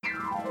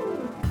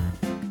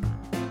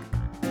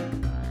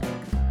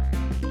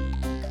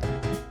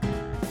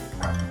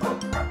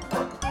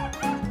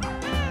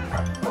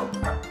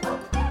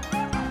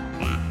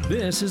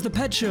This is The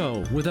Pet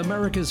Show with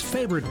America's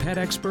favorite pet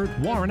expert,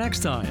 Warren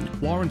Eckstein.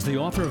 Warren's the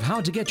author of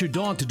How to Get Your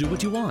Dog to Do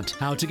What You Want,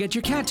 How to Get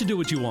Your Cat to Do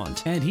What You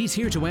Want, and he's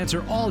here to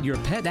answer all your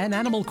pet and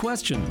animal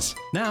questions.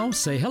 Now,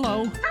 say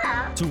hello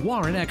to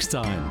Warren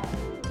Eckstein.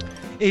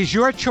 Is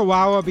your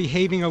Chihuahua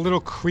behaving a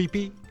little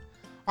creepy?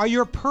 Are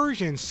your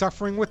Persians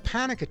suffering with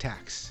panic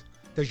attacks?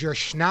 Does your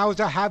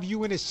Schnauzer have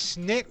you in his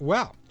snit?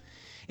 Well,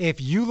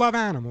 if you love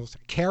animals,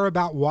 care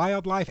about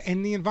wildlife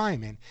and the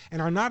environment,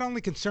 and are not only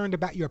concerned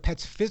about your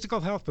pet's physical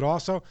health but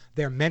also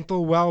their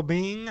mental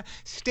well-being,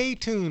 stay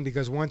tuned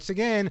because once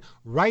again,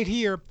 right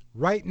here,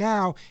 right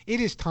now, it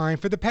is time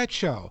for The Pet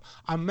Show,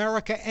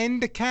 America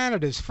and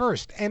Canada's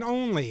first and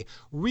only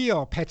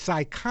real pet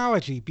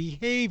psychology,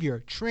 behavior,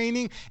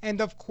 training, and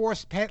of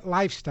course, pet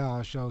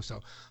lifestyle show.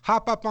 So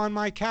hop up on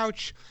my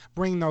couch,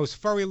 bring those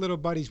furry little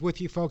buddies with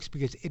you, folks,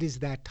 because it is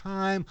that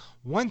time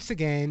once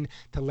again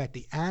to let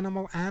the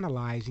animal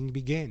analyzing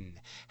begin.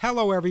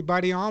 Hello,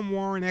 everybody. I'm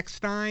Warren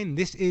Eckstein.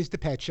 This is The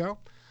Pet Show,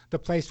 the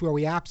place where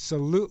we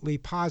absolutely,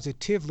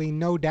 positively,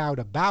 no doubt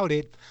about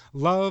it,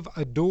 love,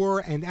 adore,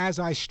 and as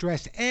I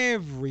stress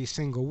every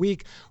single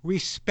week,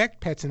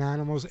 respect pets and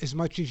animals as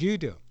much as you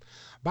do.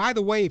 By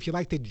the way, if you'd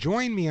like to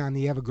join me on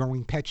the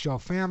ever-growing Pet Show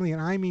family,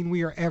 and I mean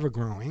we are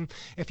ever-growing,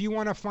 if you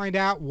want to find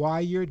out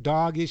why your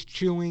dog is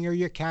chewing or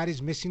your cat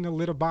is missing the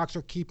litter box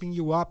or keeping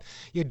you up,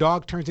 your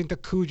dog turns into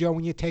Cujo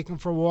when you take him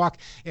for a walk,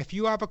 if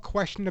you have a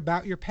question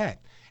about your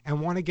pet and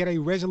want to get a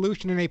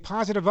resolution in a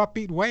positive,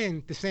 upbeat way,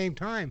 and at the same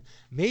time,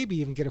 maybe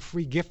even get a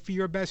free gift for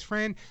your best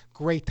friend,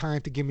 great time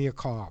to give me a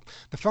call.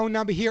 The phone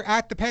number here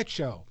at the Pet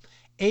Show,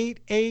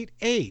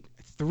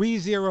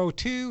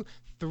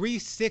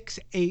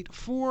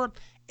 888-302-3684,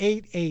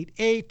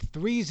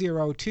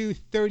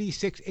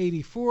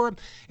 888-302-3684.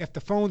 If the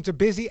phones are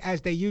busy,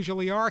 as they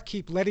usually are,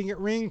 keep letting it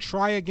ring.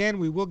 Try again.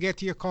 We will get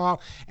to your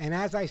call. And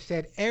as I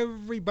said,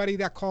 everybody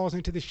that calls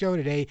into the show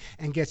today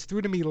and gets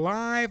through to me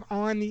live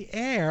on the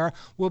air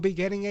will be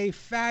getting a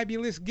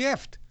fabulous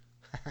gift.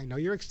 I know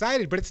you're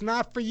excited, but it's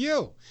not for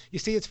you. You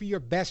see, it's for your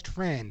best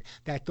friend,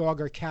 that dog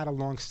or cat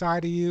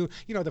alongside of you.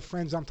 You know, the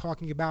friends I'm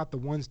talking about, the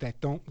ones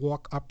that don't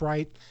walk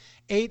upright.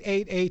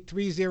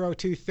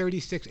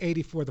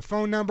 888-302-3684, the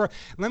phone number.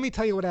 Let me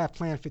tell you what I have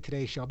planned for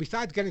today's show.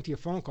 Besides getting to your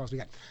phone calls, we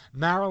got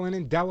Marilyn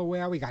in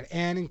Delaware, we got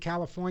Ann in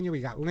California,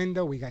 we got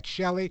Linda, we got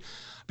Shelley.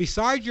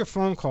 Besides your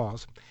phone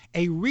calls,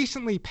 a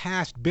recently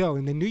passed bill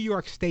in the New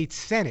York State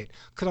Senate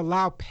could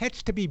allow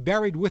pets to be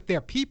buried with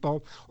their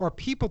people or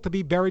people to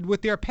be buried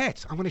with their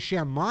pets. I'm going to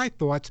share my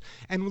thoughts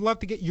and would love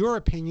to get your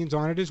opinions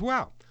on it as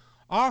well.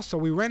 Also,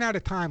 we ran out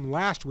of time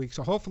last week,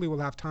 so hopefully we'll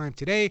have time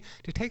today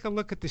to take a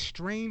look at the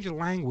strange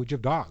language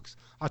of dogs.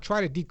 I'll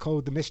try to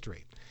decode the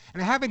mystery.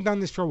 And I haven't done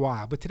this for a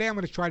while, but today I'm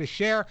going to try to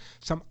share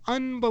some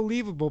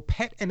unbelievable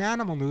pet and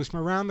animal news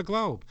from around the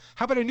globe.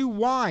 How about a new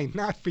wine,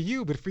 not for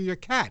you, but for your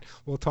cat?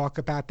 We'll talk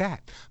about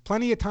that.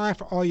 Plenty of time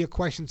for all your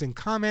questions and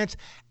comments.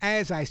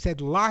 As I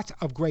said, lots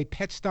of great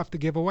pet stuff to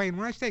give away. And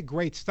when I say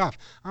great stuff,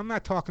 I'm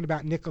not talking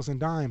about nickels and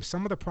dimes.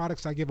 Some of the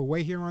products I give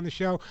away here on the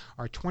show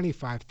are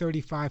 $25,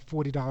 $35,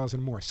 $40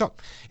 and more. So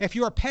if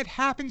your pet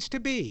happens to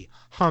be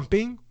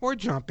humping or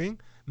jumping,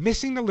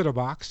 missing the litter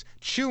box,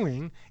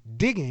 chewing,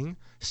 digging,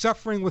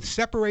 suffering with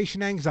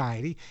separation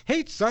anxiety,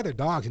 hates other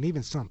dogs and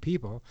even some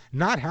people,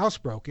 not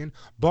housebroken,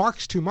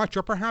 barks too much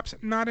or perhaps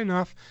not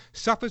enough,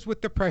 suffers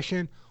with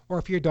depression, or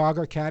if your dog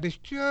or cat is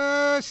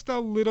just a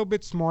little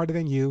bit smarter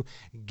than you,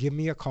 give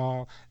me a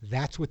call.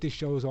 That's what this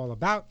show is all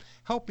about,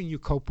 helping you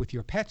cope with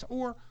your pets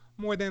or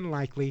more than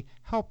likely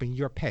helping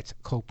your pets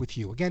cope with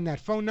you. Again, that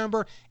phone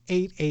number,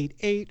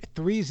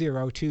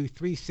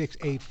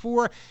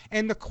 888-302-3684.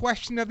 And the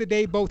question of the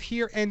day, both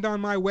here and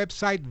on my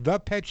website,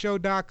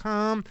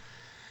 thepetshow.com.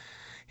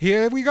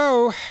 Here we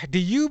go. Do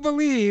you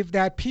believe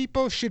that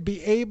people should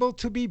be able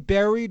to be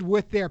buried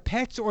with their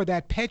pets or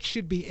that pets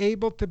should be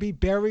able to be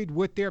buried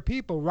with their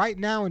people? Right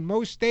now, in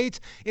most states,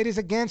 it is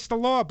against the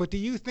law. But do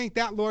you think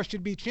that law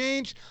should be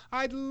changed?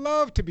 I'd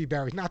love to be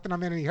buried. Not that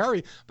I'm in any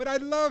hurry, but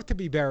I'd love to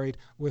be buried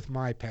with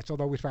my pets,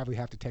 although we'd probably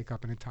have to take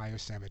up an entire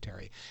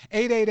cemetery.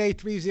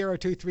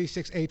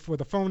 888-302-3684 for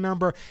the phone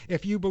number.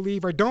 If you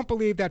believe or don't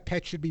believe that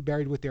pets should be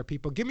buried with their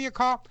people, give me a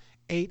call.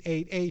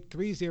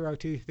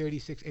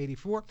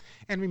 888-302-3684.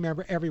 And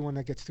remember, everyone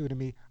that gets through to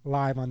me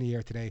live on the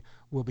air today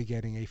will be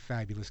getting a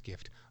fabulous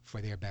gift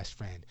for their best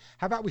friend.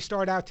 How about we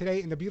start out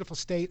today in the beautiful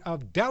state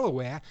of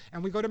Delaware,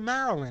 and we go to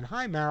Marilyn.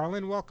 Hi,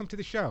 Marilyn. Welcome to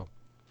the show.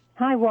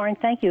 Hi, Warren.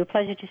 Thank you.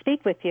 Pleasure to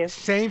speak with you.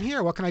 Same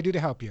here. What can I do to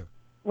help you?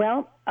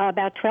 Well,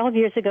 about 12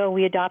 years ago,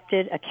 we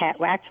adopted a cat.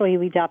 Well, actually,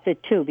 we adopted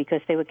two because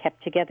they were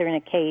kept together in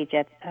a cage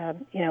at,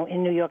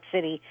 in New York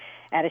City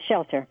at a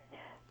shelter.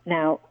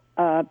 Now,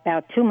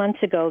 about 2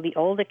 months ago, the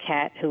older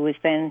cat, who was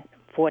then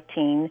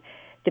 14,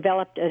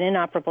 developed an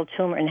inoperable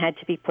tumor and had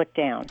to be put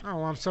down.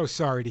 Oh, I'm so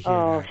sorry to hear that.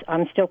 Oh,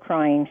 I'm still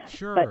crying.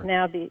 Sure. But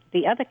now the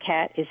other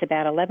cat is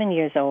about 11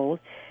 years old.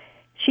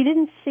 She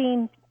didn't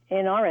seem,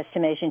 in our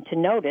estimation, to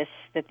notice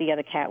that the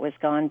other cat was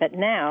gone. But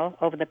now,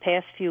 over the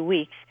past few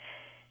weeks,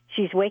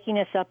 she's waking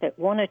us up at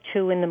 1 or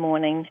 2 in the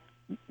morning,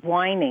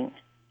 whining.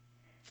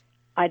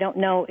 I don't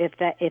know if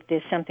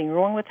there's something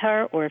wrong with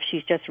her or if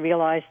she's just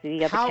realized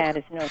the other cat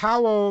is no.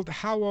 How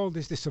old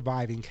is the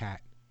surviving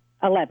cat?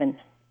 11.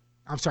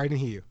 I'm sorry, I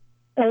didn't hear you.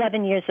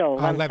 11 years old.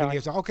 11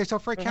 years old. Okay, so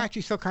for a cat,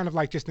 she's still kind of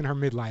like just in her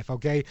midlife,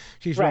 okay?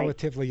 She's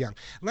relatively young.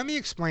 Let me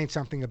explain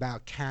something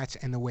about cats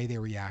and the way they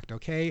react,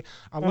 okay?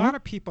 A lot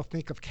of people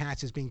think of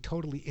cats as being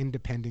totally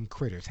independent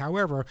critters.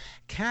 However,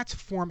 cats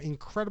form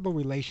incredible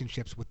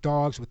relationships with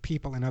dogs, with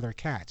people, and other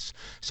cats.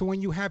 So when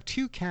you have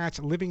two cats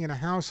living in a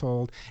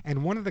household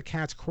and one of the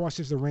cats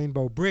crosses the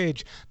rainbow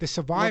bridge, the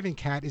surviving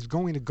cat is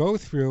going to go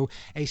through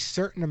a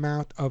certain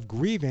amount of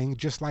grieving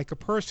just like a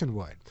person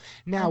would.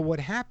 Now, what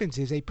happens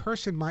is a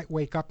person might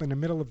wake up in the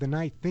middle of the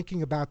night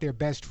thinking about their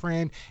best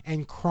friend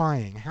and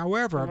crying.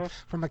 However,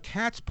 from a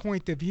cat's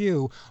point of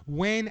view,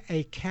 when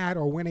a cat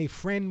or when a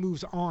friend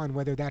moves on,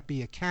 whether that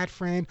be a cat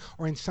friend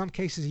or in some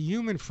cases a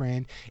human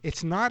friend,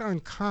 it's not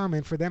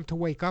uncommon for them to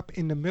wake up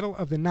in the middle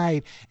of the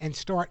night and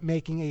start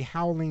making a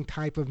howling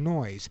type of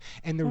noise.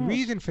 And the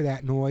reason for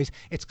that noise,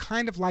 it's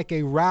kind of like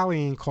a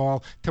rallying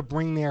call to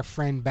bring their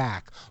friend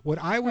back. What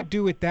I would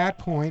do at that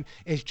point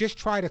is just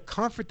try to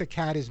comfort the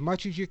cat as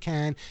much as you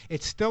can.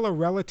 It's still a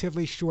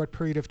relatively short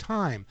period of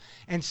time.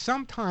 And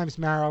sometimes,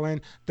 Marilyn,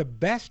 the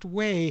best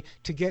way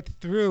to get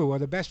through, or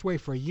the best way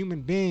for a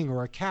human being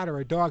or a cat or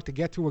a dog to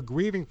get through a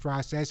grieving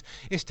process,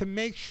 is to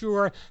make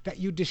sure that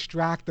you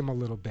distract them a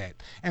little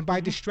bit. And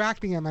by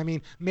distracting them, I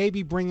mean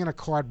maybe bring in a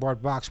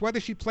cardboard box. Whether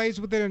she plays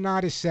with it or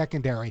not is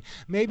secondary.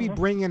 Maybe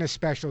bring in a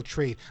special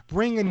treat.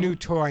 Bring a new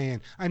toy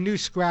in, a new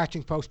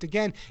scratching post.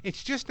 Again,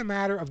 it's just a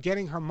matter of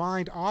getting her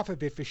mind off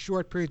of it for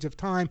short periods of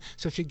time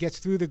so she gets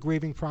through the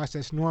grieving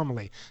process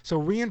normally. So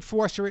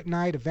reinforce her at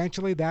night.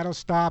 Eventually that'll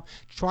stop.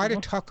 Try to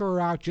tuck her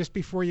out just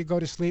before you go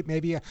to sleep,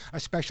 maybe a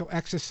special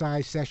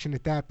exercise session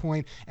at that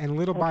point, and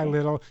little by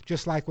little,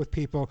 just like with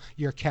people,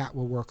 your cat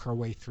will work her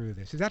way through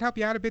this. Does that help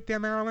you out a bit there,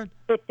 Marilyn?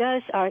 It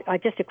does.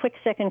 Just a quick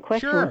second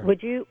question. Sure.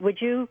 Would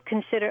you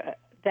consider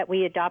that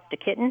we adopt a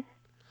kitten?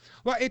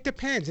 Well, it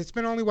depends. It's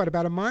been only,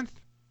 about a month?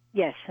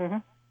 Yes.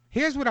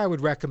 Here's what I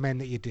would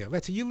recommend that you do.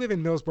 Let's say you live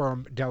in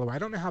Millsboro, Delaware. I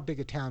don't know how big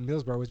a town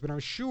Millsboro is, but I'm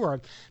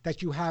sure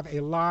that you have a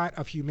lot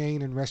of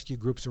humane and rescue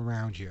groups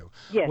around you.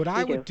 Yes, what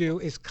I would do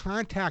is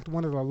contact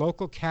one of the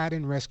local cat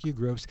and rescue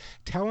groups,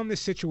 tell them the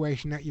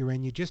situation that you're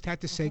in. You just had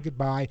to say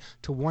goodbye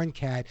to one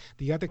cat.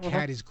 The other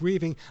cat is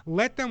grieving.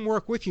 Let them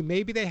work with you.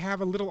 Maybe they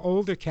have a little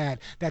older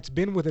cat that's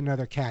been with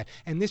another cat.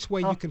 And this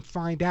way you can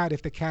find out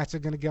if the cats are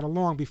going to get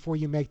along before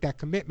you make that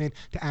commitment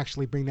to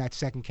actually bring that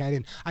second cat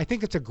in. I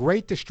think it's a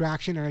great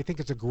distraction, and I think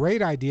it's a great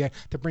idea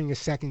to bring a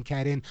second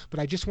cat in, but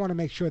I just want to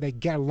make sure they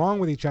get along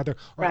with each other,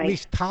 or at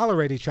least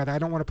tolerate each other. I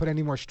don't want to put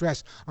any more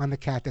stress on the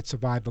cat that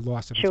survived the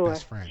loss of its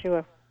best friend.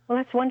 Sure. Well,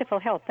 that's wonderful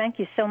help. Thank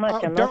you so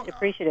much. I'm most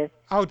appreciative.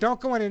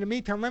 Don't go on. In the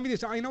meantime, let me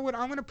just, you know what?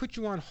 I'm going to put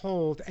you on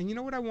hold. And you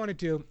know what I want to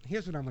do?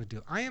 Here's what I'm going to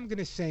do. I am going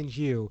to send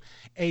you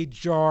a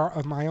jar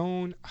of my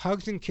own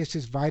Hugs and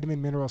Kisses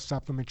vitamin mineral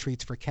supplement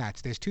treats for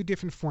cats. There's two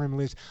different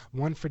formulas,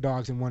 one for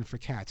dogs and one for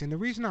cats. And the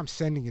reason I'm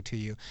sending it to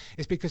you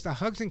is because the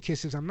Hugs and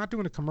Kisses, I'm not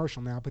doing a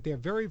commercial now, but they're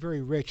very,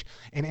 very rich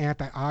in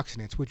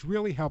antioxidants, which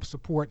really help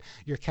support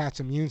your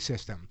cat's immune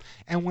system.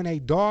 And when a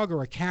dog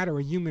or a cat or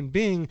a human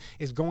being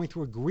is going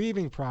through a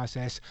grieving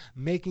process,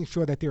 making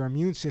sure that their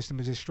immune system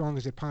is as strong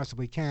as it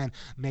possibly can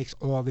makes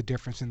all the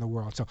difference in the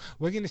world. So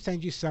we're going to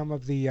send you some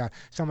of the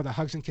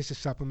Hugs and Kisses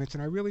supplements,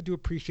 and I really do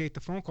appreciate the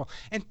phone call.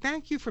 And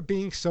thank you for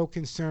being so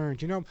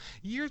concerned. You know,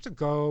 years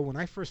ago when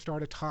I first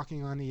started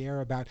talking on the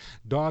air about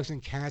dogs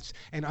and cats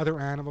and other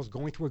animals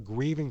going through a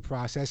grieving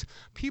process,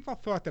 people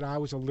thought that I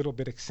was a little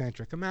bit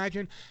eccentric.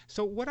 Imagine.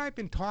 So what I've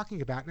been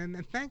talking about,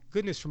 and thank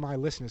goodness for my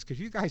listeners, because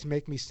you guys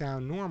make me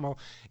sound normal,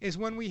 is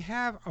when we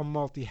have a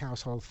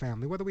multi-household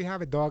family, whether we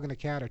have a dog and a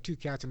cat or two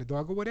cats and a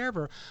dog or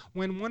whatever,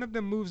 when one of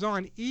them moves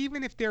on,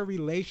 even if their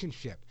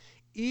relationship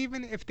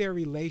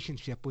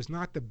was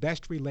not the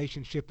best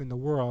relationship in the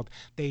world,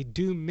 they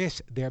do miss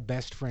their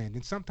best friend.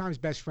 And sometimes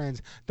best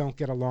friends don't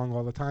get along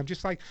all the time,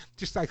 just like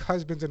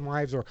husbands and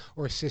wives or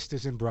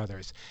sisters and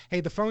brothers.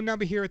 Hey, the phone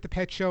number here at the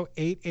Pet Show,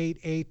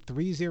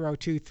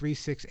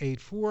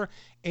 888-302-3684,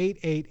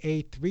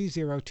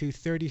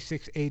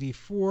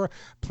 888-302-3684.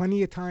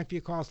 Plenty of time for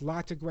your calls.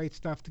 Lots of great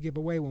stuff to give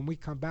away. When we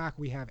come back,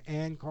 we have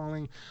Ann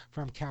calling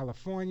from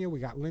California. We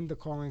got Linda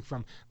calling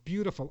from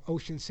beautiful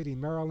Ocean City,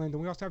 Maryland.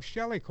 And we also have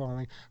Shelley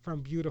calling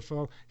from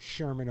beautiful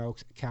Sherman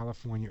Oaks,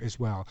 California as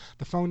well.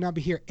 The phone number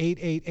here,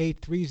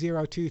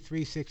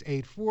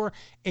 888-302-3684,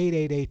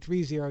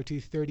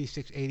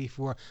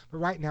 888-302-3684. But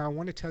right now, I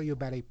want to tell you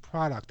about a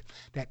product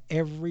that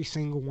every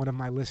single one of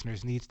my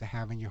listeners needs to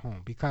have in your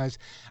home, because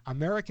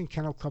American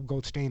Kennel Club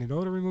Gold Stain and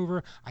Odor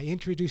Remover, I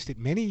introduced it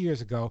many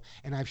years ago,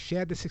 and I've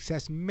shared the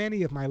success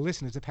many of my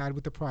listeners have had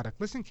with the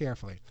product. Listen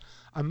carefully.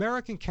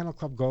 American Kennel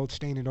Club Gold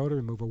Stain and Odor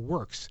Remover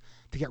works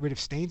to get rid of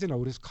stains and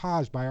odors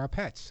caused by our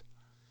pets.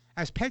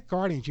 As pet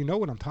guardians, you know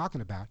what I'm talking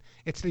about.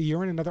 It's the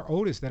urine and other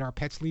odors that our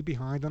pets leave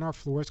behind on our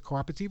floors,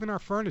 carpets, even our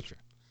furniture.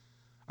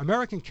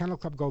 American Kennel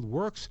Club Gold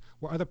works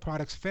where other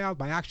products failed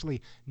by actually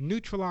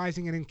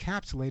neutralizing and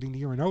encapsulating the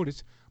urine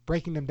odors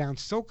breaking them down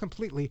so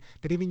completely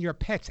that even your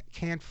pets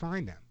can't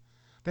find them.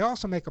 They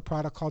also make a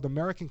product called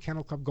American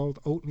Kennel Club Gold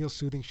Oatmeal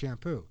Soothing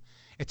Shampoo.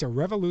 It's a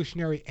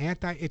revolutionary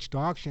anti-itch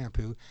dog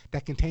shampoo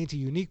that contains a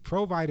unique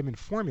provitamin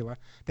formula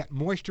that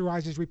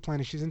moisturizes,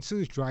 replenishes, and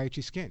soothes dry,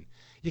 itchy skin.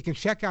 You can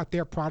check out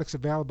their products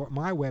available at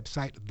my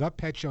website,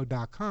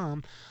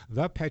 thepetshow.com,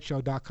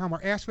 thepetshow.com, or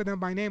ask for them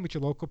by name at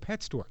your local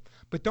pet store.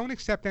 But don't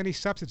accept any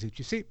substitutes.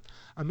 You see,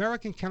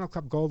 American Kennel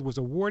Club Gold was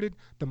awarded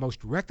the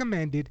most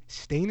recommended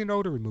stain and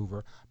odor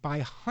remover by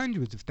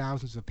hundreds of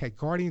thousands of pet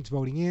guardians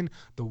voting in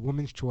the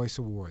Women's Choice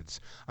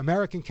Awards.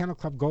 American Kennel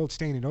Club Gold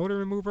Stain and Odor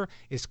Remover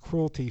is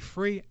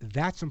cruelty-free.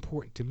 That's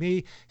important to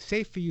me.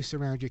 Safe for use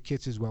around your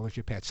kids as well as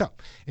your pets. So,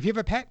 if you have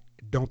a pet,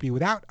 don't be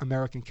without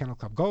American Kennel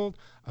Club Gold,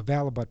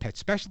 available at pet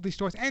specialty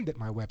stores and at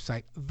my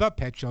website,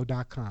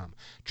 thepetshow.com.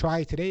 Try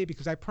it today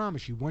because I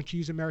promise you, once you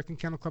use American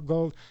Kennel Club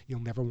Gold,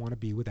 you'll never want to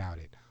be without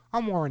it.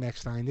 I'm Warren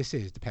Eckstein. This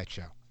is The Pet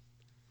Show.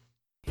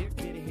 Here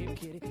kitty,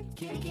 kitty,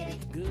 kitty,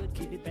 good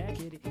kitty, bad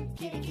kitty,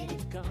 kitty, kitty,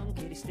 come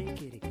kitty, stay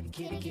kitty,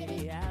 kitty,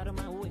 kitty, out of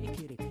my way,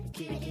 kitty,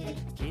 kitty, kitty,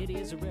 kitty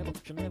is a rebel,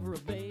 she'll never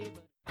obey.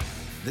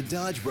 The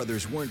Dodge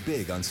brothers weren't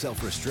big on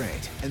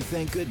self-restraint, and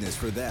thank goodness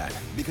for that,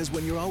 because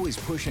when you're always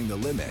pushing the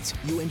limits,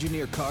 you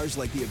engineer cars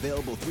like the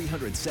available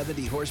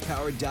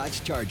 370-horsepower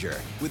Dodge Charger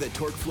with a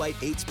Torque Flight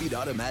 8-speed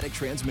automatic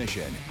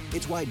transmission.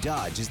 It's why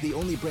Dodge is the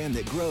only brand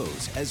that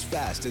grows as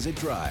fast as it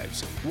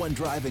drives. One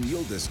drive and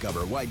you'll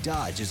discover why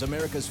Dodge is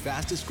America's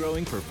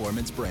fastest-growing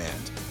performance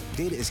brand.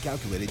 Data is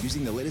calculated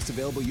using the latest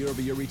available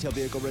year-over-year retail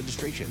vehicle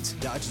registrations.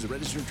 Dodge is a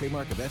registered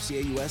trademark of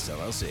FCA US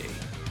LLC.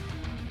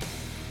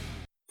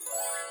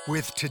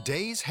 With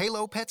today's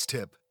Halo Pets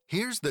tip,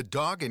 here's the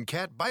dog and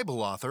cat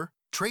Bible author,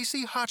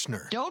 Tracy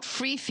Hotchner. Don't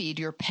free feed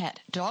your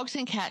pet. Dogs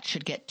and cats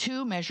should get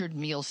 2 measured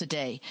meals a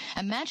day.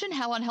 Imagine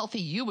how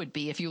unhealthy you would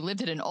be if you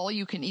lived at an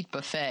all-you-can-eat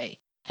buffet.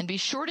 And be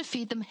sure to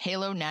feed them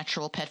Halo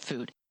Natural Pet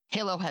Food.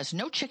 Halo has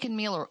no chicken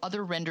meal or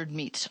other rendered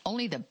meats,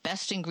 only the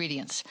best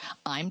ingredients.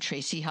 I'm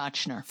Tracy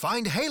Hotchner.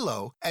 Find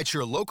Halo at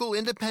your local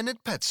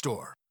independent pet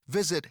store.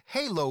 Visit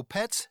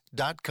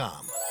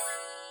halopets.com.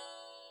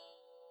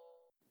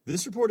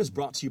 This report is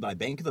brought to you by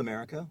Bank of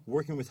America,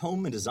 working with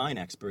home and design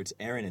experts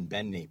Aaron and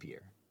Ben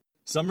Napier.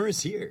 Summer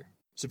is here,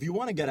 so if you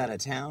want to get out of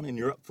town and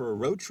you're up for a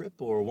road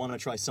trip or want to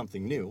try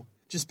something new,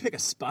 just pick a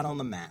spot on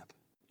the map.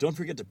 Don't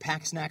forget to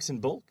pack snacks in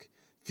bulk,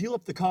 fuel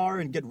up the car,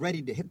 and get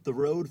ready to hit the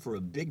road for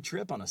a big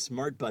trip on a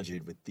smart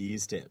budget with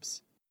these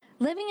tips.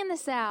 Living in the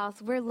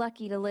South, we're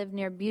lucky to live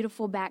near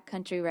beautiful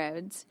backcountry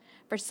roads.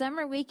 For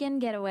summer weekend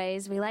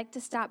getaways, we like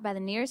to stop by the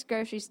nearest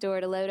grocery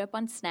store to load up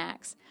on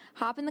snacks,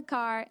 hop in the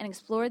car, and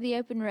explore the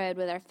open road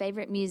with our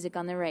favorite music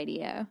on the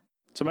radio.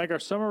 To make our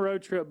summer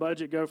road trip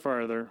budget go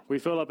further, we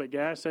fill up at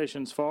gas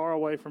stations far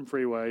away from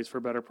freeways for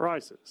better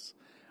prices.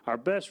 Our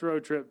best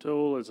road trip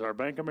tool is our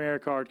Bank of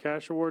America Card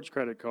Cash Rewards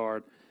credit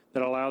card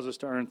that allows us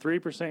to earn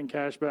 3%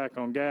 cash back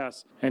on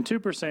gas and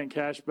 2%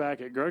 cash back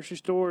at grocery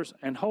stores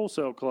and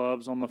wholesale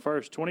clubs on the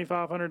first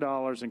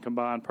 $2,500 in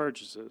combined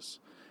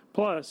purchases.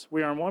 Plus,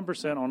 we earn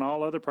 1% on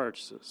all other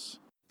purchases.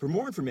 For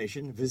more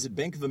information, visit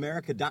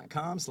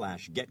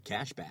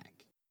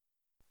bankofamerica.com/getcashback.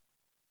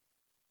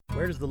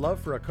 Where does the love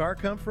for a car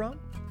come from?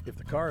 If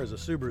the car is a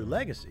Subaru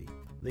Legacy,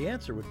 the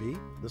answer would be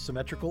the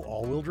symmetrical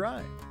all-wheel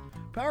drive.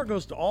 Power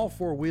goes to all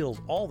 4 wheels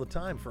all the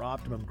time for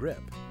optimum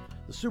grip.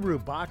 The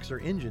Subaru Boxer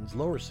engine's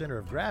lower center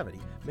of gravity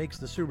makes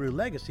the Subaru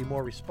Legacy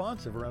more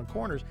responsive around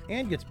corners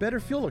and gets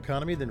better fuel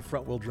economy than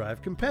front-wheel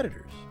drive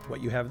competitors.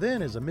 What you have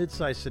then is a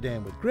mid-size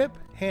sedan with grip,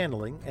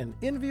 handling, and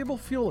enviable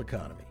fuel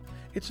economy.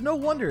 It's no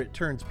wonder it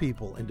turns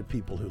people into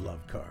people who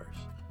love cars.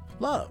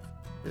 Love,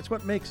 it's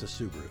what makes a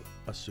Subaru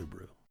a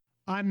Subaru.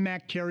 I'm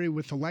Matt Carey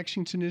with the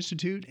Lexington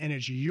Institute, and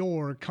it's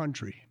your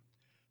country.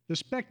 The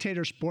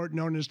spectator sport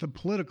known as the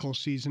political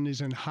season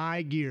is in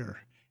high gear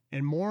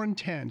and more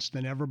intense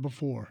than ever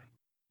before.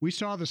 We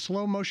saw the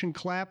slow-motion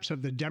collapse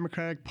of the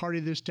Democratic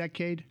Party this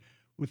decade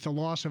with the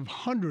loss of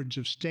hundreds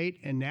of state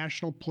and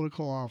national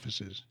political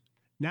offices.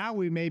 Now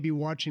we may be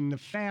watching the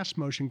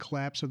fast-motion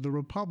collapse of the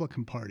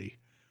Republican Party,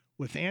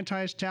 with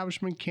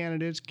anti-establishment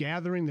candidates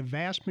gathering the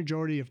vast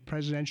majority of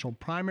presidential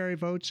primary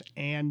votes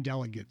and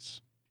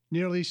delegates.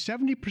 Nearly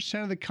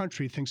 70% of the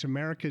country thinks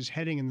America is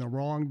heading in the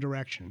wrong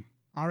direction.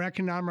 Our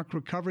economic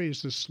recovery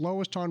is the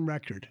slowest on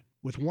record,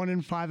 with 1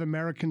 in 5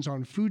 Americans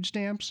on food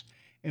stamps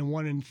and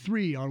 1 in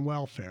 3 on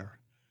welfare.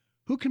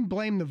 Who can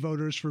blame the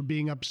voters for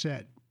being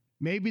upset?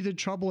 Maybe the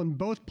trouble in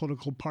both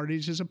political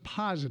parties is a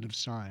positive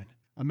sign.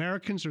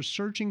 Americans are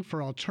searching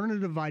for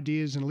alternative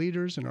ideas and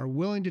leaders and are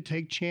willing to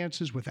take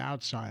chances with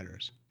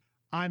outsiders.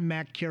 I'm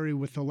Matt Carey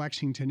with the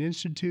Lexington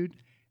Institute,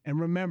 and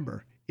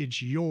remember,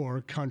 it's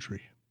your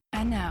country.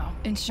 And now,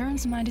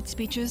 insurance-minded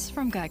speeches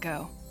from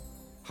Geico.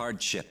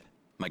 Hardship.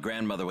 My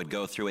grandmother would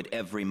go through it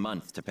every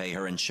month to pay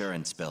her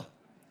insurance bill.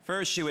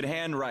 First, she would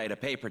handwrite a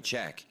paper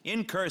check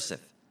in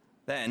cursive.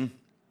 Then,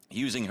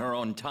 using her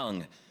own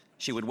tongue,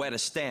 she would wet a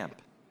stamp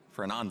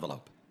for an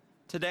envelope.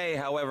 Today,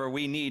 however,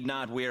 we need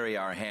not weary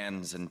our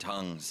hands and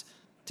tongues.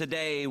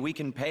 Today, we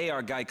can pay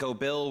our Geico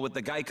bill with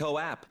the Geico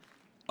app.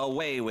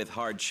 Away with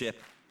hardship.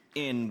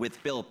 in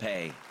with Bill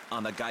Pay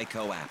on the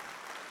Geico app.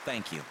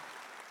 Thank you.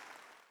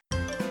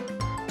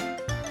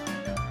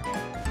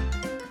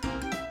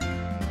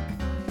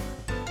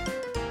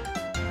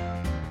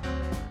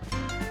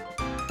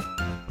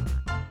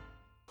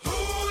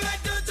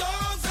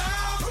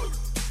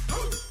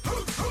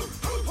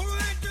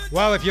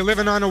 Well, if you're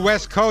living on the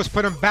West Coast,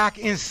 put them back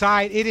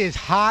inside. It is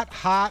hot,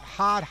 hot,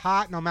 hot,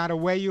 hot, no matter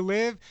where you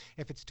live.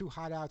 If it's too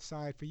hot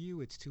outside for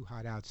you, it's too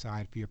hot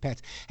outside for your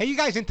pets. Hey, you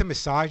guys into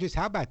massages?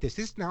 How about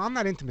this? Now, I'm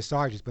not into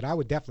massages, but I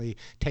would definitely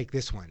take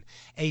this one.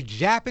 A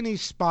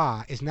Japanese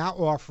spa is now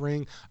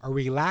offering a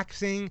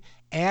relaxing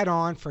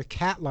add-on for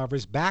cat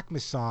lovers, back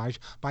massage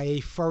by a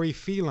furry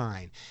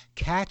feline.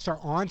 Cats are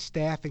on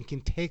staff and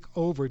can take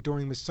over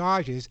during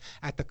massages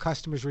at the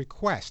customer's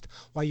request.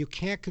 While you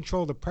can't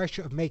control the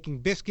pressure of making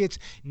biscuits,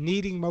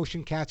 kneading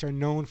motion cats are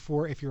known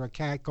for. If you're a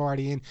cat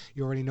guardian,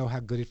 you already know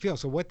how good it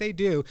feels. So what they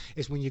do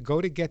is when you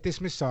go to get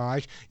this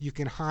massage, you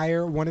can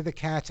hire one of the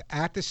cats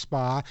at the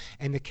spa,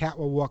 and the cat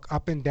will walk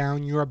up and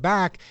down your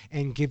back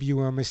and give you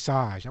a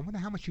massage. I wonder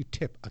how much you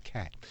tip a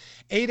cat.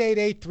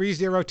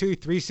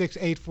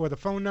 888-302-3684,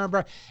 the phone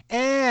number.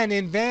 Ann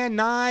in Van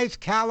Nuys,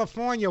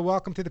 California.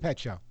 Welcome to the Pet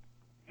Show.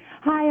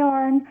 Hi,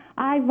 Orrin.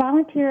 I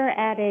volunteer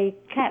at a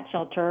cat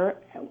shelter,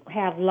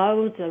 have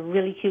loads of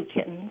really cute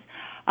kittens.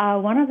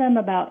 One of them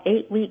about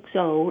 8 weeks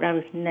old. I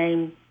was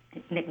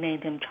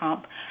nicknamed him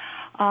Chomp.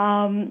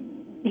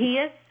 He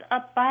is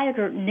a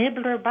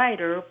nibbler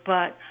biter,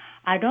 but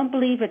I don't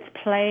believe it's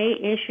play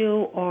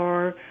issue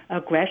or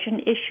aggression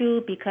issue,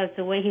 because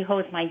the way he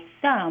holds my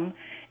thumb,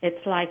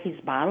 it's like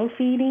he's bottle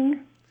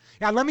feeding.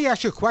 Now, let me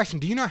ask you a question.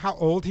 Do you know how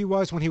old he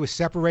was when he was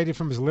separated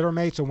from his litter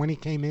mates or when he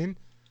came in?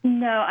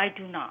 No, I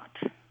do not.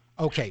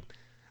 Okay.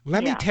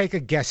 Let me take a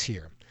guess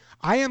here.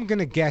 I am going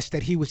to guess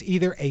that he was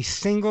either a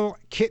single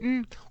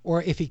kitten,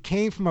 or if he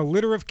came from a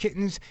litter of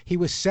kittens, he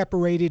was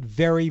separated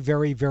very,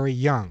 very, very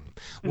young.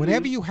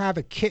 Whenever you have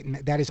a kitten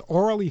that is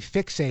orally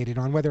fixated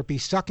on whether it be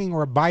sucking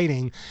or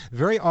biting,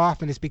 very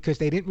often it's because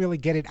they didn't really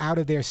get it out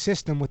of their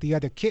system with the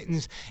other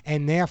kittens,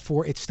 and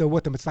therefore it's still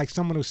with them. It's like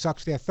someone who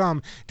sucks their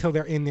thumb till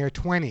they're in their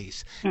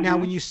 20s. Now,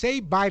 when you say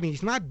biting,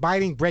 he's not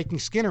biting, breaking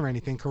skin or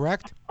anything,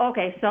 correct?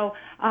 Okay, so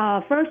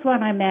first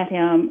when I met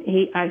him,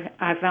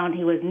 I found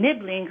he was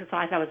nibbling, so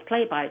I thought it was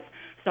play bites.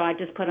 So I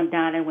just put him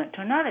down and went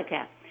to another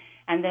cat.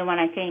 And then when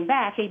I came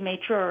back, he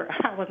made sure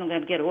I wasn't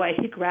going to get away.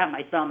 He grabbed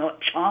my thumb,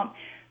 chomp,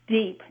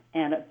 deep,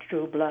 and it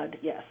drew blood,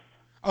 yes.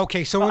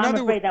 Okay, so I'm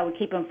afraid that would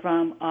keep him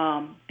from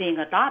being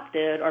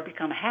adopted or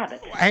become a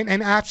habit.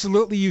 And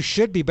absolutely you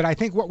should be, but I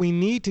think what we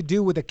need to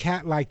do with a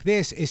cat like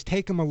this is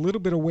take him a little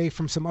bit away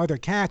from some other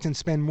cats and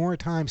spend more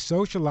time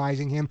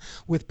socializing him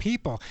with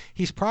people.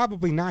 He's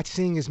probably not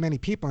seeing as many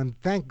people, and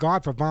thank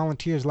God for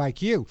volunteers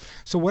like you.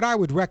 So what I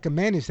would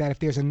recommend is that if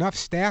there's enough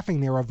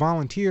staffing there of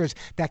volunteers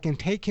that can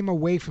take him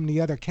away from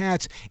the other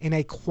cats in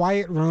a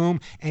quiet room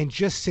and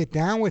just sit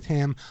down with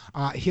him,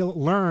 he'll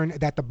learn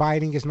that the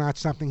biting is not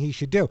something he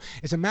should do.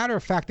 As a matter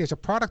of fact, there's a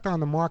product on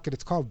the market.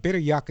 It's called Bitter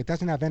Yuck. It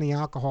doesn't have any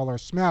alcohol or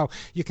smell.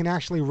 You can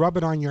actually rub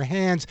it on your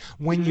hands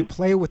when you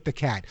play with the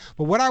cat.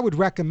 But what I would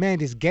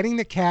recommend is getting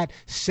the cat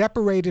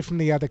separated from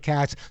the other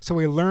cats so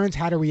he learns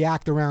how to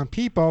react around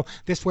people.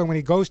 This way, when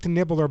he goes to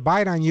nibble or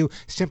bite on you,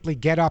 simply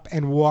get up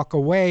and walk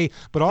away.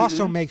 But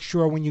also make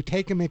sure when you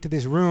take him into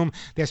this room,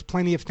 there's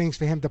plenty of things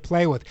for him to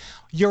play with.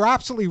 You're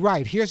absolutely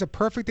right. Here's a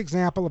perfect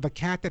example of a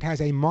cat that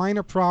has a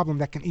minor problem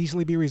that can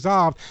easily be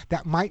resolved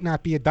that might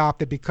not be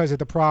adopted because of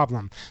the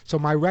problem. So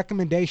my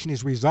recommendation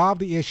is resolve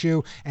the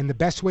issue, and the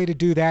best way to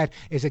do that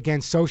is, again,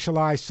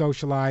 socialize,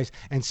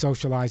 and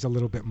socialize a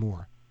little bit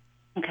more.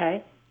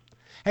 Okay.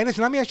 Hey,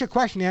 listen, let me ask you a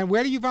question, Ann.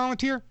 Where do you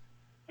volunteer?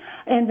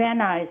 In Van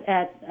Nuys.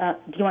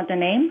 Do you want the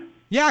name?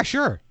 Yeah,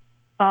 sure.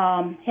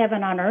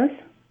 Heaven on Earth.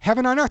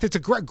 Heaven on Earth. It's a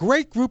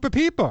great group of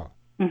people.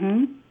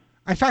 Mm-hmm.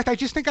 In fact, I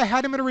just think I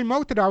had him at a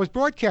remote that I was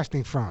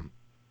broadcasting from.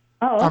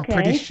 Oh,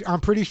 okay. I'm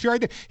pretty sure I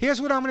did.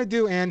 Here's what I'm going to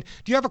do, Ann.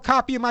 Do you have a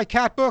copy of my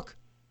cat book?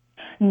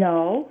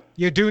 No.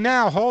 You do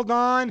now. Hold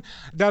on.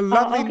 The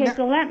lovely. Okay,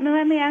 so let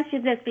me ask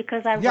you this,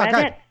 because I read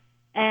it,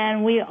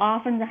 and we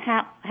often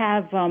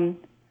have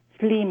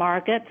flea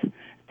markets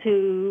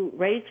to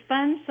raise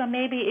funds. So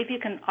maybe if you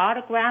can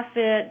autograph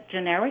it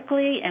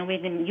generically, and we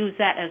can use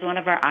that as one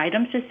of our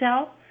items to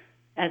sell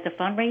as a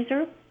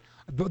fundraiser.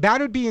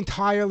 That would be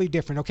entirely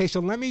different. Okay,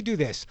 so let me do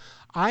this.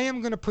 I am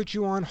going to put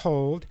you on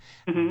hold.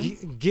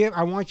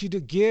 I want you to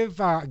give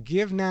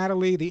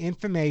Natalie the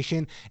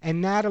information.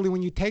 And Natalie,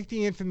 when you take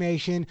the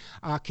information,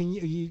 can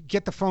you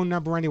get the phone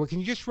number anyway? Can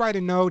you just write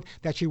a note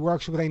that she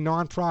works with a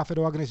nonprofit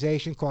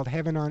organization called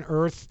Heaven on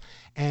Earth,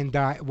 and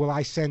will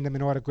I send them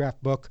an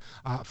autographed book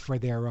for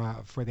their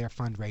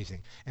fundraising?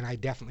 And I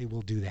definitely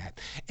will do that.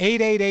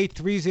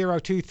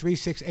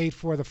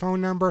 888-302-3684, the phone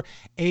number.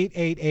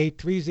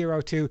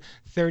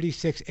 888-302-3684.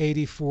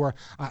 3684.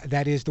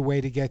 That is the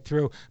way to get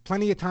through.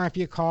 Plenty of time for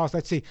your calls.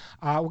 Let's see.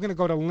 We're going to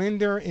go to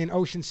Linda in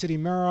Ocean City,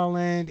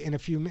 Maryland in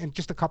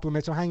just a couple of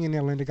minutes. So hang in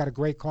there, Linda. Got a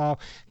great call.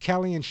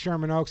 Kelly in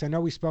Sherman Oaks. I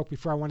know we spoke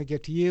before. I want to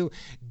get to you.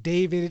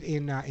 David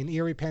in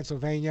Erie,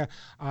 Pennsylvania.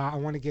 I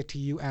want to get to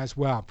you as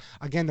well.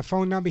 Again, the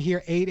phone number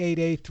here,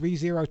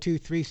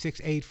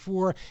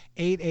 888-302-3684,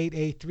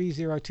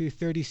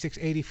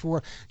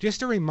 888-302-3684.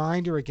 Just a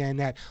reminder again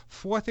that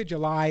 4th of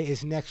July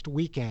is next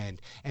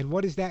weekend. And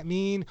what does that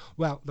mean?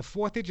 Well, the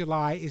 4th of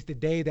July is the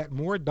day that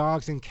more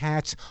dogs and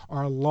cats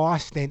are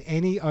lost than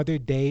any other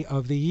day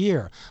of the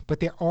year. But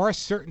there are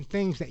certain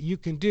things that you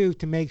can do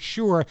to make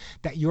sure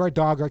that your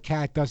dog or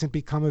cat doesn't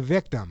become a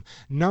victim.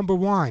 Number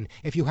one,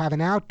 if you have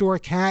an outdoor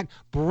cat,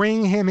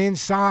 bring him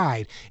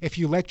inside. If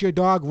you let your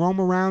dog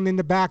roam around in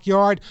the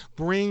backyard,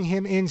 bring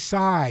him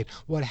inside.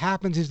 What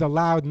happens is the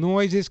loud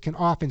noises can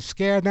often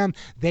scare them.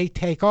 They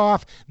take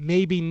off,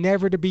 maybe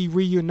never to be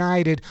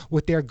reunited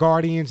with their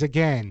guardians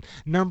again.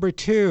 Number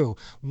two,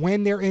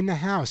 when they're in the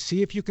house,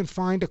 see if you can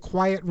find a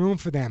quiet room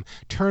for them.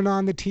 Turn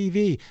on the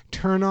TV,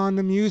 turn on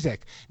the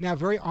music. Now,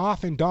 very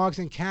often dogs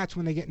and cats,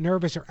 when they get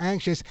nervous or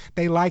anxious,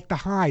 they like to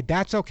hide.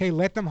 That's okay,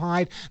 let them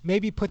hide.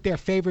 Maybe put their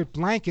favorite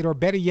blanket, or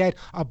better yet,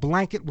 a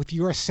blanket with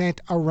your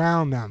scent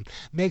around them.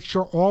 Make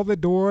sure all the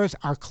doors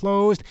are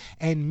closed,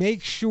 and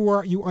make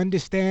sure you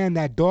understand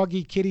that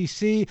doggy kitty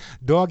see,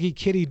 doggy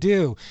kitty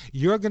do.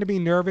 You're going to be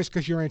nervous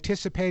because you're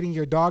anticipating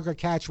your dog or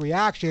cat's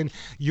reaction.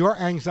 Your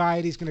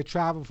anxiety is going to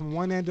travel from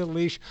one end of the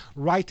leash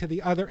right to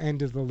the other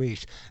end of the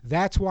leash.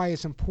 That's why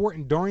it's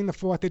important during the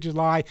 4th of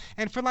July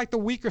and for like the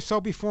week or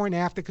so before and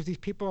after, because these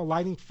people are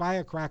lighting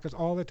firecrackers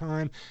all the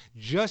time.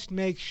 Just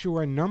make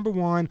sure, number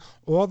one,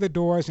 all the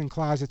doors and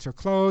closets are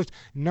closed.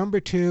 Number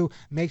two,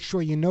 make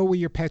sure you know where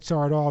your pets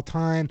are at all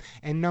time.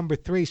 And number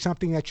three,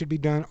 something that should be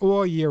done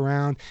all year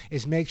round,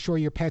 is make sure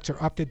your pets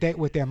are up to date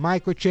with their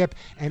microchip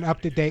and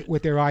up to date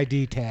with their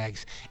ID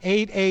tags.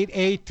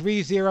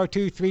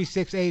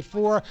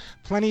 888-302-3684.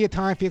 Plenty of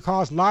time for your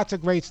calls. Lots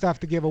of great stuff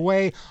to give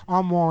away.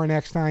 I'm Warren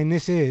Eckstein.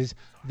 This is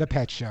The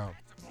Pet Show.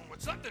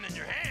 With something in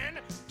your hand,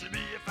 to be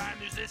a fine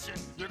musician,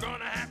 you're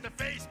gonna have to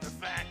face the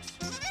facts.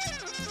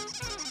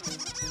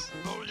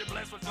 Oh, you're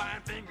blessed with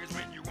flying fingers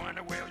when you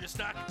wonder where you're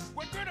stuck.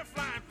 What good are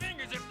flying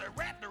fingers if they're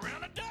wrapped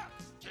around a duck?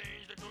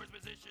 Change the toy's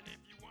position if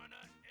you wanna ace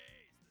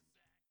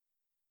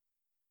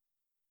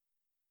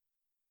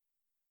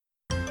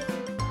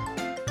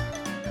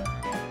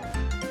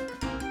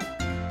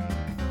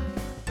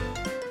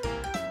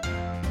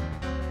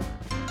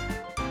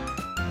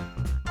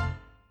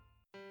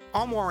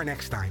I'm Warren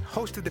Eckstein,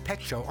 host of The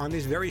Pet Show on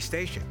this very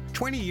station.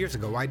 20 years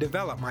ago, I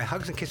developed my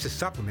Hugs and Kisses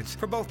supplements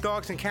for both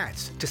dogs and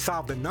cats to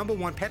solve the number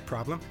one pet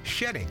problem,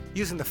 shedding.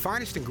 Using the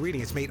finest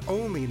ingredients made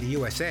only in the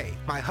USA,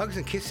 my Hugs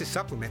and Kisses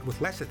supplement with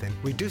lecithin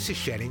reduces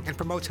shedding and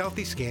promotes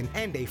healthy skin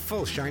and a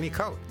full shiny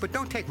coat. But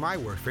don't take my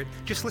word for it.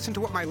 Just listen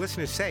to what my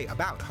listeners say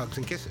about Hugs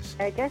and Kisses.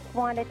 I just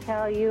want to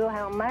tell you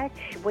how much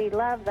we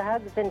love the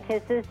Hugs and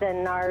Kisses,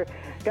 and our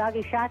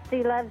doggy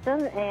Shotzi loves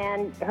them,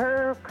 and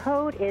her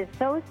coat is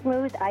so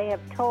smooth. I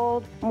have told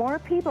more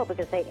people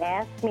because they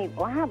ask me,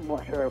 wow,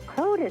 her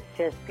coat is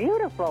just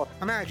beautiful.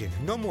 Imagine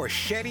no more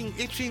shedding,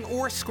 itching,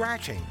 or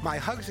scratching. My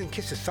Hugs and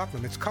Kisses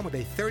supplements come with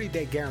a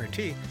 30-day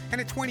guarantee and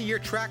a 20-year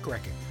track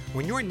record.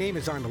 When your name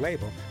is on the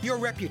label, your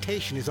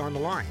reputation is on the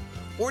line.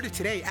 Order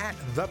today at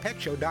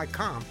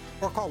thepetshow.com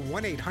or call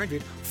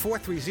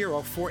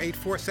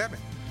 1-800-430-4847.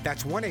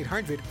 That's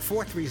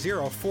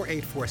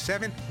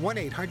 1-800-430-4847,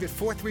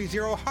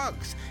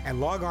 1-800-430-HUGS, and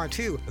log on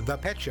to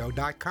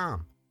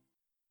thepetshow.com.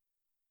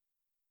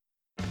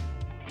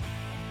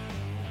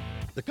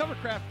 The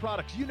Covercraft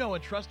products you know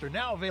and trust are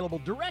now available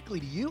directly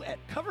to you at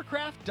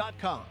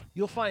covercraft.com.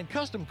 You'll find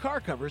custom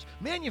car covers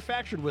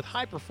manufactured with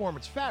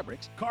high-performance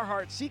fabrics,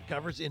 Carhartt seat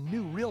covers in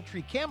new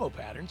Realtree camo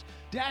patterns,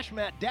 Dash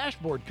Mat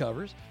dashboard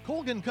covers,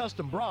 Colgan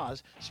custom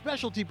bras,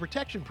 specialty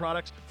protection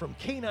products from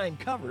Canine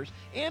Covers,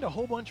 and a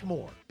whole bunch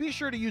more. Be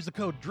sure to use the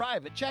code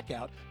DRIVE at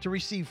checkout to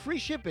receive free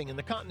shipping in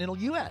the continental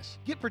U.S.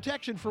 Get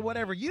protection for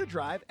whatever you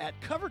drive at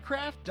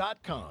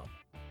covercraft.com.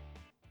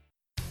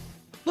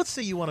 Let's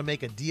say you want to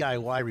make a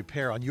DIY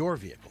repair on your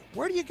vehicle.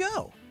 Where do you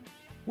go?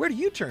 Where do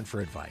you turn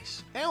for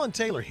advice? Alan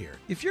Taylor here.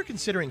 If you're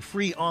considering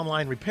free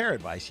online repair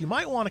advice, you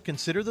might want to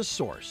consider The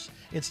Source.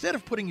 Instead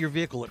of putting your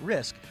vehicle at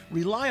risk,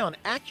 rely on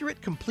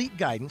accurate, complete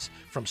guidance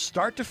from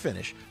start to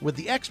finish with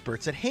the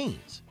experts at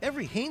Haynes.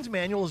 Every Haynes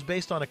manual is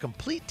based on a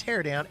complete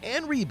teardown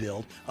and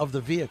rebuild of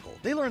the vehicle.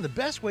 They learn the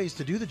best ways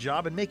to do the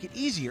job and make it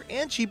easier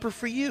and cheaper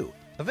for you.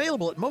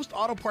 Available at most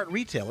auto part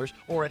retailers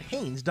or at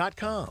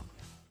Haynes.com.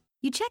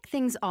 You check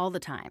things all the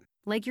time,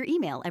 like your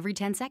email every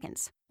 10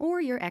 seconds,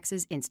 or your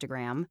ex's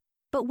Instagram.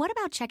 But what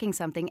about checking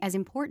something as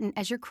important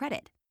as your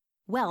credit?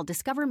 Well,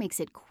 Discover makes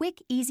it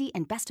quick, easy,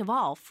 and best of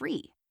all,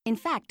 free. In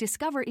fact,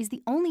 Discover is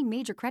the only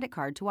major credit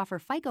card to offer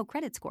FICO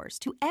credit scores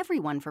to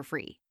everyone for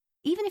free,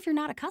 even if you're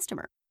not a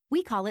customer.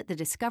 We call it the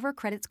Discover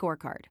Credit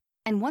Scorecard.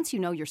 And once you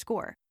know your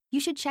score,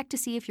 you should check to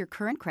see if your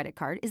current credit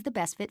card is the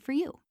best fit for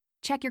you.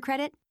 Check your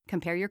credit,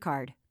 compare your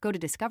card. Go to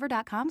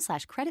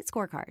discover.com/credit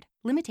scorecard.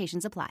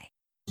 Limitations apply.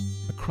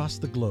 Across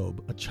the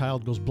globe, a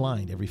child goes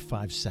blind every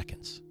 5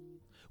 seconds.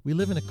 We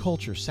live in a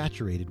culture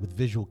saturated with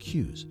visual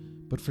cues,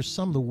 but for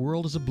some, the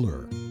world is a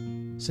blur.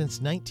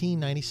 Since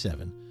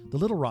 1997, the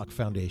Little Rock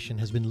Foundation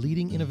has been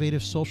leading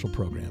innovative social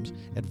programs,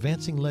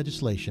 advancing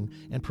legislation,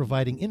 and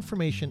providing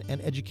information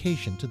and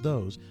education to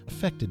those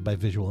affected by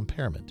visual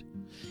impairment.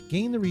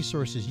 Gain the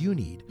resources you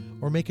need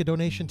or make a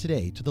donation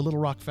today to the Little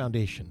Rock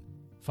Foundation.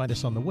 Find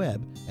us on the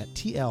web at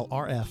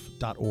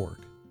tlrf.org.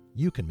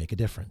 You can make a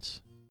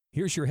difference.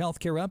 Here's your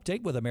healthcare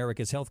update with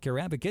America's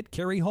healthcare advocate,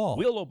 Kerry Hall.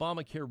 Will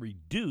Obamacare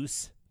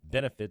reduce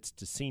benefits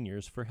to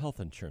seniors for health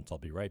insurance? I'll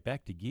be right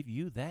back to give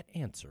you that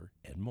answer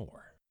and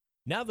more.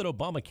 Now that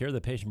Obamacare, the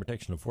Patient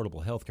Protection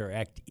Affordable Health Care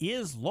Act,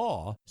 is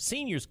law,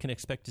 seniors can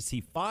expect to see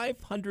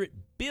 $500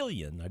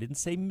 billion, I didn't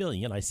say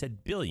million, I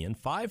said billion,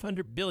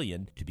 $500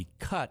 billion to be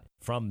cut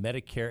from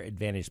Medicare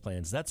Advantage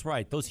plans. That's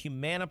right, those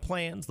Humana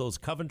plans, those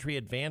Coventry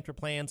Advantage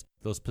plans,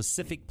 those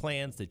Pacific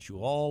plans that you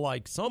all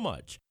like so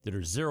much, that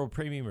are zero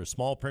premium or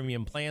small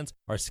premium plans,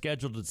 are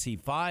scheduled to see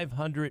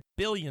 $500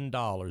 billion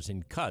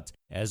in cuts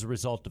as a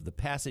result of the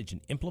passage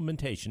and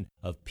implementation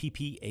of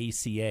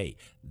PPACA.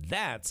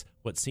 That's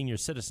what senior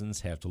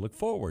citizens have to look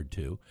forward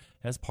to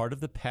as part of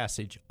the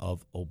passage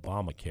of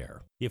Obamacare.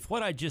 If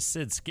what I just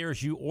said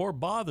scares you or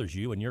bothers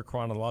you and you're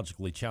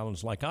chronologically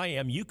challenged like I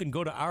am, you can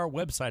go to our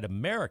website,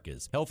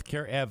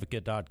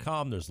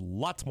 americashealthcareadvocate.com. There's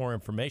lots more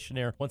information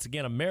there. Once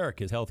again,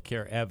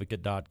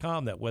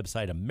 americashealthcareadvocate.com. That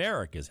website,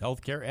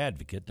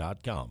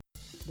 americashealthcareadvocate.com.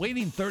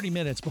 Waiting 30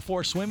 minutes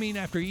before swimming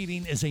after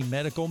eating is a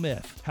medical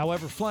myth.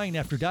 However, flying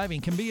after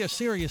diving can be a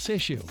serious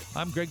issue.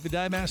 I'm Greg the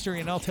Dive Master,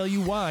 and I'll tell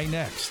you why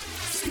next.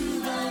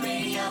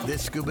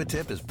 This scuba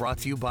tip is brought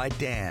to you by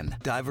DAN,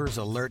 Divers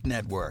Alert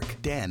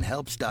Network. DAN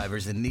helps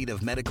divers in need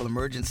of medical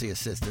emergency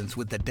assistance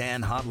with the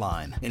DAN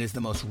hotline and is the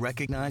most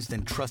recognized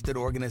and trusted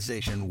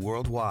organization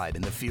worldwide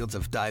in the fields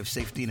of dive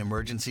safety and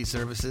emergency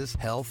services,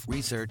 health,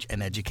 research,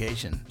 and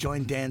education.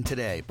 Join DAN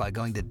today by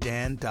going to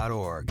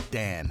dan.org.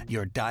 DAN,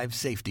 your dive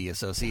safety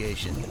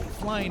association.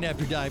 Flying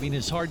after diving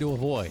is hard to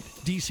avoid.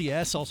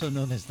 DCS, also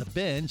known as the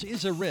binge,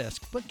 is a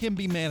risk, but can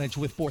be managed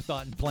with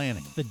forethought and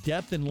planning. The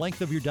depth and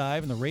length of your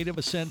dive and the rate of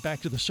ascent back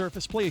to the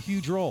surface play a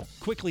huge role.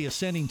 Quickly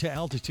ascending to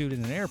altitude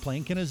in an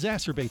airplane can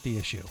exacerbate the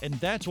issue, and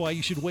that's why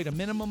you should wait a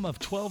minimum of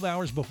 12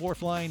 hours before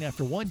flying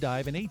after one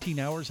dive and 18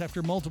 hours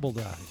after multiple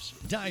dives.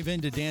 Dive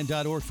into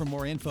dan.org for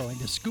more info and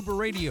to Scuba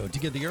Radio to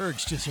get the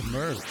urge to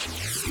submerge.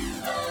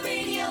 Scuba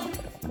Radio.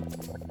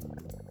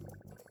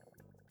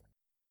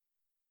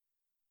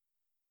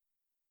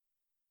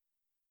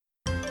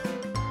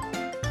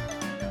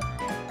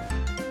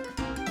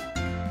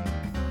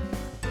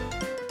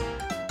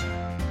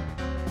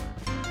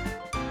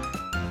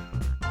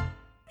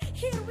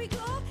 Here we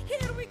go,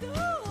 here we go.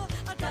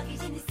 A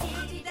doggies in the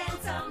city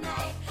dance all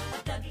night.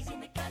 A doggies in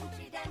the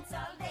country dance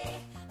all day.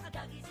 A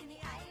doggies in the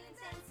islands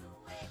dance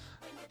away.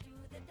 When you do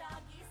the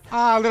doggy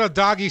A little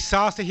doggy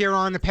salsa here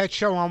on the Pet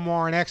Show. I'm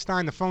Warren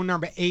Eckstein. The phone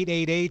number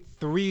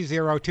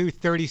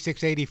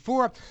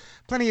 888-302-3684.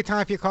 Plenty of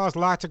time for your calls.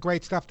 Lots of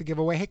great stuff to give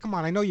away. Hey, come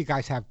on. I know you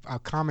guys have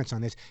comments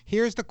on this.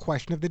 Here's the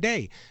question of the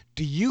day.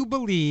 Do you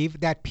believe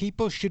that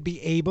people should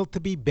be able to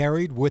be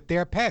buried with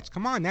their pets?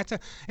 Come on.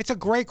 It's a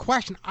great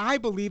question. I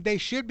believe they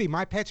should be.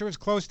 My pets are as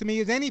close to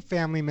me as any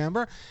family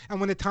member. And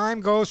when the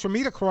time goes for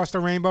me to cross the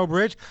Rainbow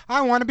Bridge,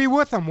 I want to be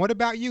with them. What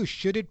about you?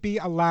 Should it be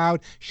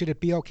allowed? Should it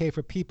be okay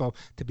for people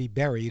to be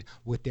buried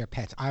with their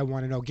pets? I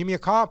want to know. Give me a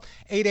call,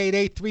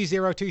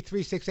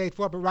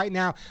 888-302-3684. But right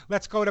now,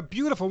 let's go to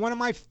beautiful, one of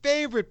my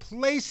favorite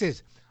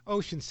places,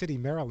 Ocean City,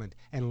 Maryland,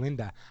 and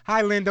Linda.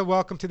 Hi, Linda.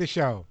 Welcome to the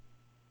show.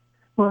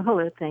 Well,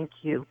 hello. Thank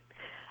you.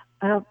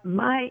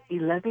 My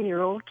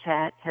 11-year-old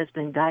cat has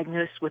been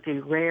diagnosed with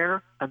a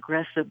rare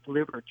aggressive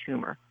liver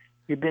tumor.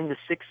 You've been to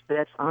 6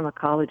 vets,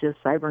 oncologist,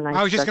 cybernetic.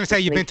 I was just going to say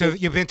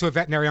you've been to a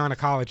veterinary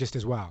oncologist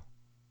as well.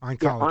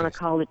 Yeah,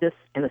 oncologist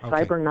and a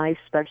cyber-knife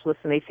specialist,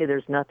 and they say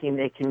there's nothing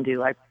they can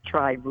do. I've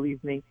tried,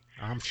 believe me.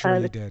 I'm sure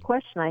you The did.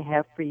 question I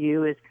have for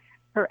you is,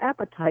 her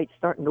appetite's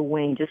starting to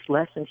wane, just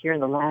lessened here in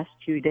the last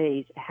 2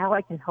 days. How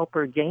I can help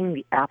her gain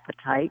the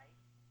appetite?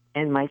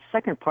 And my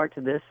second part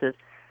to this is,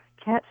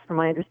 cats, from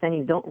my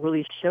understanding, don't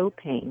really show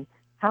pain.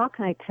 How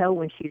can I tell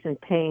when she's in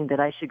pain that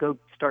I should go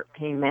start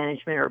pain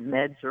management or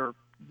meds, or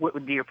what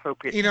would be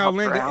appropriate? You to know, help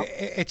her Linda, out?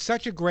 it's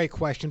such a great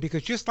question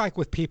because just like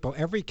with people,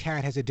 every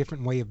cat has a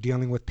different way of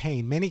dealing with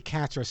pain. Many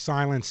cats are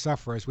silent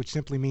sufferers, which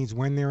simply means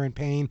when they're in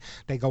pain,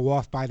 they go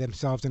off by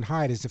themselves and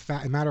hide. As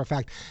a matter of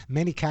fact,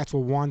 many cats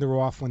will wander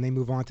off when they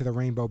move on to the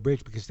Rainbow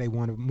Bridge because they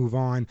want to move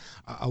on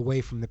away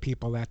from the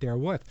people that they're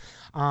with.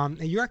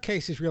 Your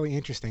case is really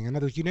interesting. In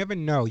other words, you never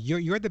know.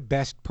 You're the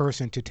best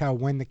person to tell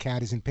when the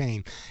cat is in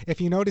pain.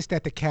 If you notice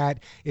that the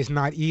cat is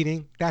not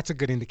eating, that's a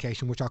good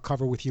indication, which I'll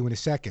cover with you in a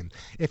second.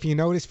 If you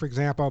notice notice, for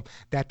example,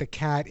 that the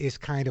cat is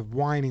kind of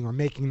whining or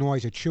making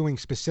noise or chewing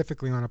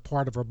specifically on a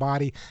part of her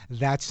body,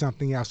 that's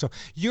something else. So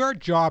your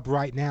job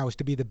right now is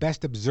to be the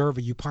best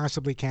observer you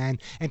possibly can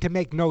and to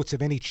make notes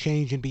of any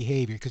change in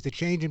behavior, because the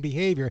change in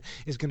behavior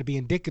is going to be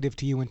indicative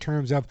to you in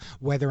terms of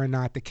whether or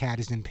not the cat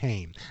is in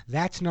pain.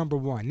 That's number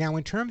one. Now,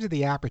 in terms of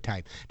the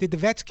appetite, did the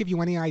vets give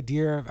you any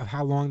idea of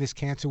how long this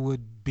cancer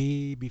would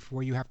be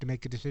before you have to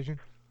make a decision?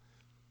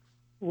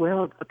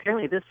 Well,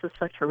 apparently this is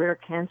such a rare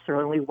cancer,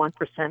 only 1%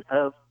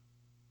 of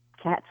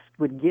cats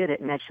would get it,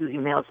 and that's usually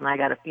males, and I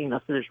got a female,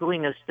 so there's really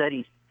no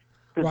studies.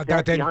 Well, The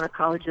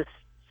oncologist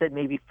said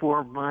maybe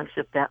 4 months,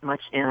 if that much,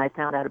 and I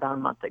found out about a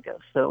month ago.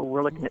 So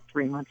we're looking at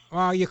 3 months.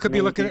 Well, you could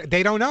be looking at,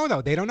 they don't know,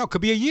 though. They don't know.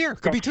 Could be a year.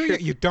 Could be 2 years.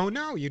 true. You don't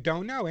know. You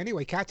don't know.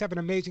 Anyway, cats have an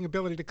amazing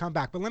ability to come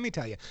back. But let me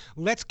tell you,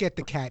 let's get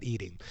the cat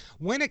eating.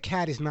 When a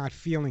cat is not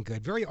feeling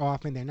good, very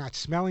often they're not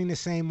smelling the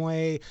same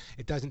way.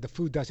 The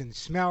food doesn't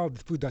smell,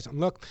 the food doesn't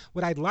look.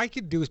 What I'd like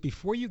you to do is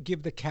before you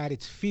give the cat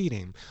its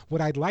feeding,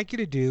 what I'd like you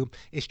to do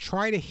is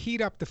try to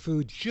heat up the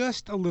food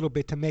just a little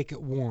bit to make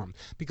it warm.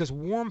 Because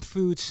warm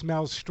food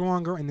smells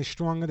stronger, and the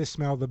stronger the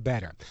smell, the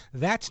better.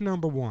 That's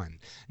number one.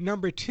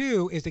 Number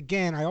two is,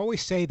 again, I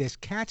always say this,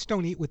 cats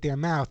don't eat with their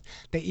mouth,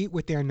 they eat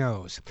with their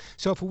nose.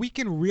 So if we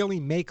can really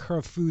make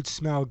her food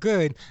smell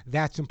good,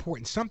 that's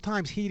important.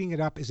 Sometimes heating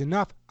it up is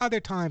enough, other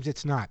times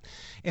it's not.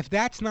 If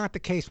that's not the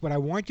case, what I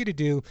want you to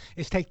do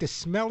is take the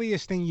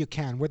smelliest thing you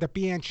can, whether it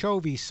be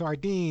anchovies,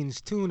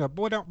 sardines, tuna,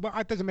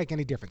 it doesn't make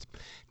any difference.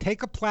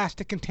 Take a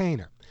plastic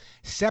container.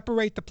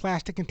 Separate the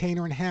plastic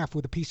container in half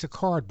with a piece of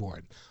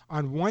cardboard.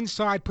 On one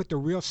side, put the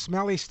real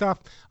smelly stuff.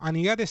 On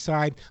the other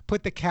side,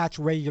 put the cat's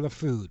regular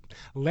food.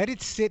 Let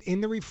it sit in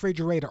the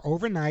refrigerator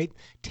overnight.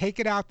 Take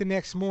it out the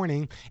next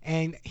morning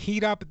and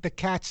heat up the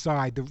cat's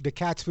side, the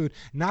cat's food,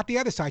 not the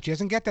other side. She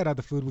doesn't get that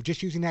other food. We're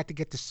just using that to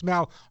get the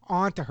smell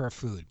onto her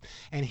food.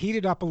 And heat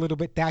it up a little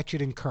bit. That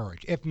should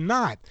encourage. If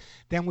not,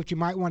 then what you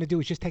might want to do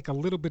is just take a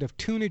little bit of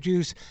tuna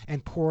juice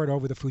and pour it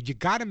over the food. You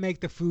got to make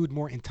the food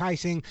more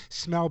enticing,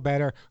 smell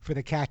better for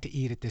the cat to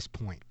eat at this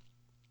point.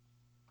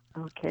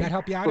 Okay. That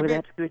help you out a bit?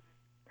 That's good.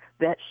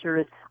 That sure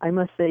is. I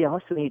must say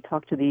also, when you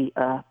talked to the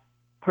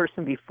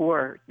person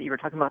before, you were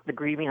talking about the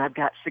grieving. I've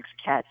got 6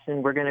 cats,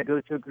 and we're going to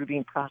go through a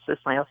grieving process.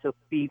 I also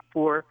feed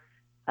 4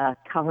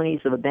 colonies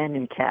of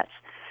abandoned cats.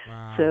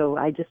 Wow. So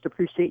I just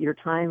appreciate your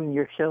time and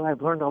your show.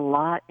 I've learned a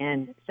lot,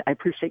 and I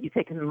appreciate you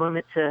taking a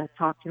moment to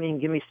talk to me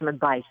and give me some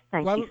advice.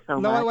 Thank you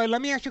so much. Wait,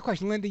 let me ask you a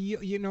question. Linda,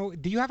 you know,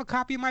 do you have a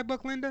copy of my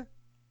book, Linda?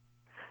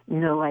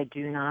 No, I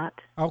do not.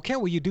 Okay,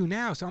 well, you do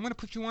now. So I'm going to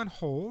put you on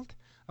hold.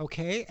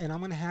 Okay, and I'm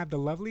going to have the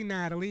lovely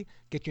Natalie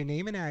get your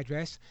name and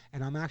address,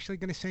 and I'm actually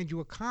going to send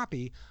you a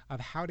copy of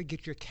how to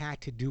get your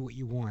cat to do what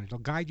you want. It'll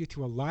guide you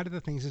through a lot of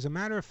the things. As a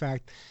matter of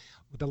fact,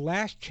 the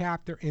last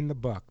chapter in the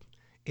book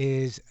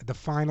is the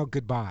final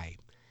goodbye.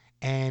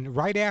 And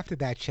right after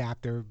that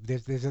chapter,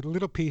 there's a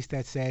little piece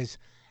that says,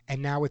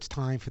 and now it's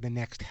time for the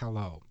next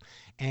hello.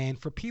 And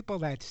for people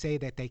that say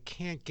that they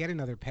can't get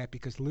another pet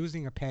because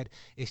losing a pet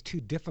is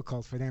too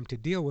difficult for them to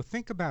deal with,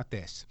 think about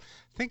this.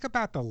 Think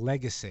about the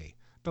legacy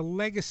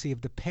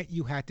of the pet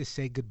you had to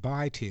say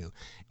goodbye to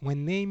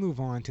when they move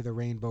on to the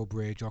Rainbow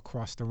Bridge or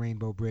cross the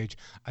Rainbow Bridge,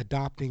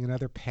 adopting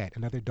another pet,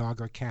 another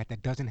dog or cat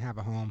that doesn't have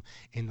a home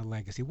in the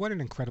legacy. What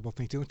an incredible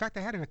thing to do. In fact,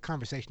 I had a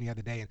conversation the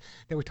other day, and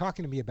they were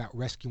talking to me about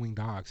rescuing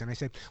dogs. And I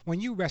said, when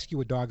you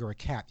rescue a dog or a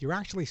cat, you're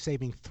actually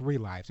saving 3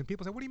 lives. And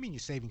people say, what do you mean you're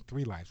saving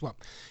 3 lives? Well,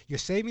 you're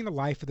saving the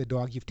life of the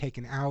dog you've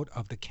taken out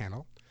of the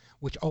kennel,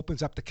 which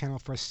opens up the kennel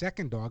for a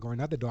second dog or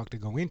another dog to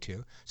go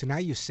into. So now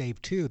you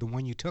save 2, the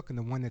one you took and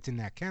the one that's in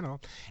that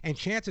kennel. And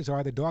chances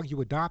are the dog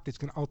you adopt is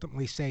going to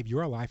ultimately save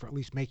your life, or at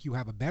least make you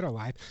have a better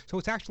life. So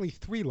it's actually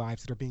 3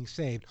 lives that are being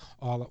saved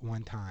all at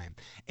one time.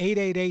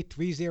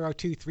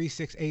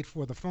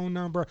 888-302-3684, the phone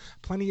number.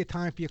 Plenty of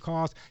time for your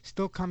calls.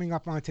 Still coming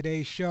up on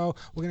today's show,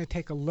 we're going to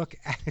take a look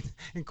at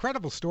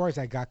incredible stories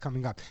I got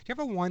coming up. Do you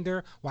ever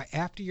wonder why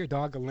after your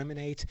dog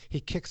eliminates, he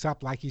kicks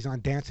up like he's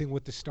on Dancing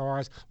with the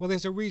Stars? Well,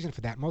 there's a reason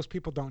for that. Most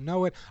people don't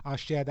know it. I'll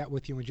share that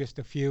with you in just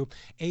a few.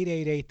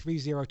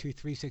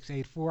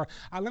 888-302-3684.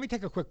 Let me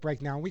take a quick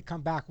break now. When we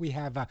come back, we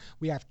have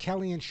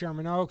Kelly in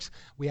Sherman Oaks.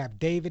 We have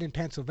David in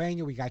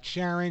Pennsylvania. We got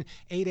Sharon.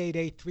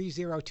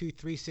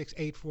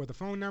 888-302-3684, the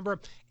phone number.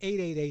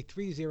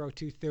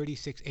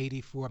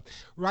 888-302-3684.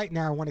 Right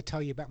now, I want to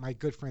tell you about my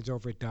good friends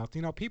over at Delta.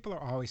 You know, people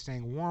are always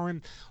saying,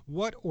 Warren,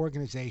 what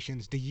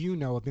organizations do you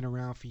know have been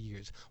around for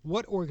years?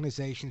 What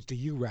organizations do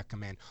you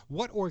recommend?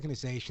 What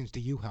organizations do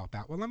you help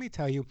out? Well, let me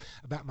tell you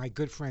about my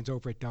good friends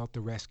over at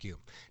Delta Rescue.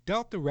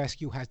 Delta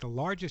Rescue has the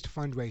largest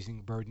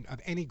fundraising burden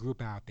of any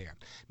group out there.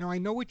 Now, I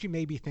know what you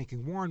may be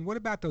thinking, Warren, what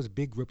about those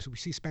big groups we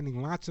see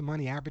spending lots of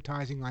money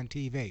advertising on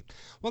TV?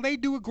 Well, they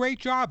do a great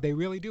job. They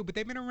really do. But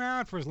they've been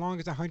around for as long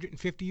as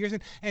 150 years,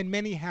 and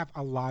many have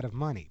a lot of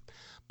money.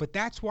 But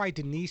that's why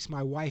Denise,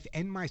 my wife,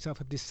 and myself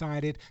have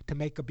decided to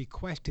make a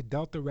bequest to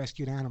Delta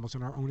Rescued Animals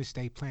in our own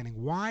estate planning.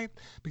 Why?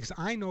 Because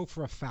I know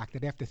for a fact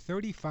that after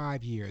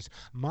 35 years,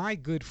 my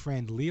good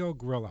friend Leo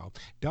Grillo,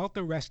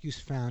 Delta Rescue's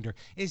founder,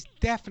 is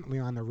definitely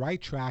on the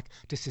right track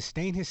to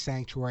sustain his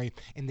sanctuary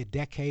in the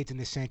decades and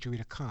the century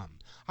to come.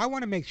 I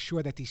want to make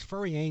sure that these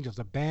furry angels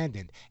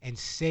abandoned and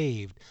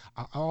saved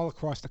all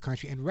across the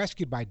country and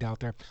rescued by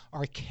Delta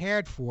are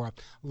cared for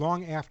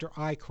long after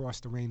I cross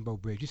the Rainbow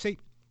Bridge. You see,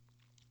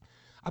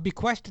 a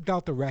bequest to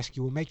Delta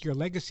Rescue will make your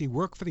legacy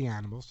work for the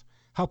animals,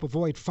 help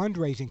avoid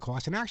fundraising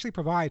costs, and actually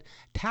provide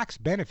tax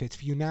benefits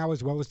for you now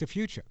as well as the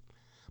future.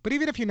 But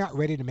even if you're not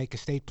ready to make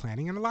estate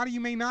planning, and a lot of you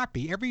may not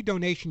be, every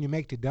donation you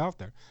make to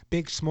Delta,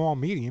 big, small,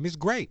 medium, is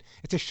great.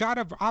 It's a shot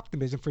of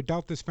optimism for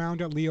Delta's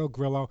founder, Leo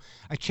Grillo,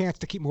 a chance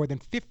to keep more than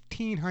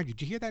 1,500,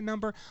 did you hear that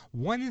number?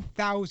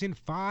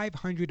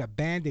 1,500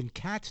 abandoned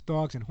cats,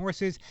 dogs, and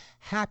horses,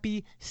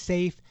 happy,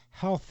 safe,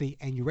 healthy,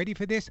 and you ready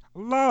for this?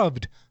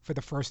 Loved for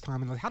the first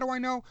time. And how do I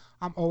know?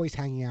 I'm always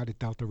hanging out at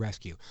Delta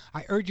Rescue.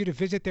 I urge you to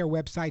visit their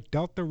website,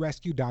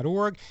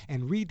 deltarescue.org,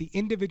 and read the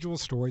individual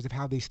stories of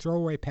how these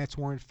throwaway pets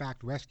were in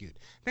fact rescued.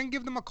 Then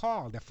give them a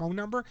call. Their phone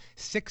number,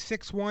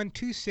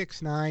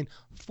 661-269-4010.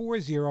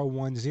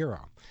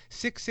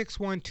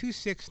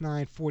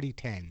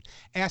 661-269-4010.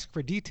 Ask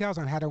for details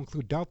on how to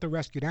include Delta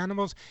Rescued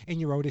Animals in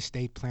your own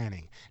estate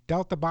planning.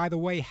 Delta, by the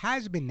way,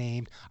 has been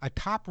named a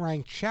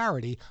top-ranked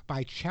charity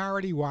by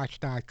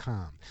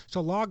CharityWatch.com.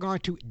 So log on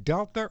to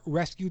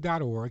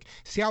deltarescue.org.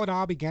 See how it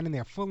all began in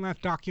their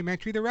full-length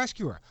documentary, The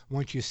Rescuer.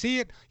 Once you see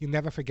it, you'll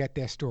never forget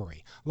their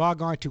story.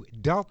 Log on to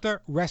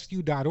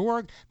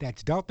deltarescue.org.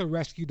 That's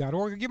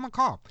deltarescue.org. Give them a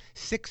call,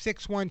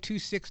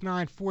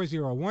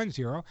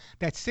 661-269-4010.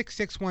 That's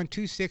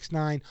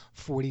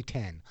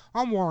 661-269-4010.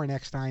 I'm Warren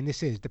Eckstein.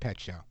 This is The Pet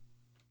Show.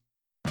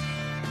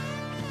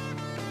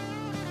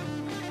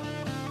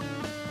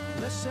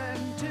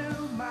 Listen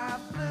to my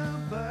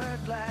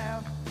bluebird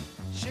laugh.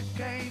 She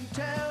can't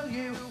tell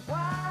you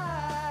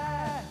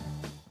why.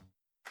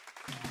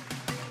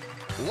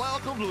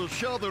 Welcome to the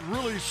show that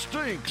really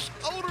stinks.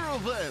 Odor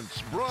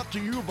Events, brought to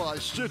you by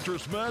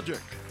Citrus Magic.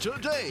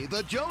 Today,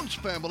 the Jones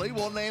family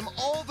will name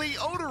all the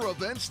odor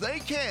events they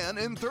can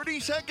in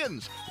 30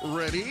 seconds.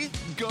 Ready?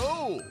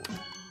 Go!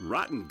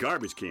 Rotten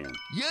garbage can.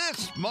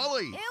 Yes,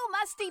 Molly. Ew,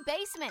 musty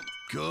basement.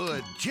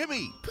 Good.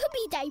 Jimmy.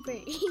 Poopy diaper.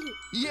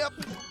 Yep.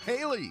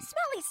 Haley.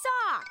 Smelly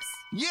socks.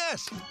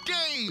 Yes,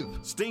 Dave.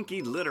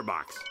 Stinky litter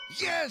box.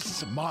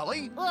 Yes,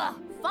 Molly. Ugh,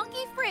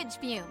 funky fridge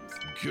fumes.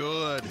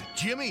 Good.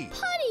 Jimmy.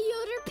 Potty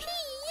odor PU.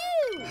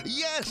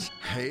 Yes,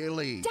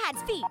 Haley.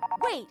 Dad's feet.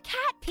 Wait,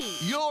 cat pee.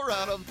 You're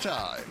out of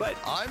time. But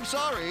I'm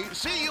sorry.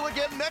 See you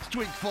again next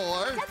week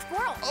for That's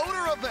squirrel.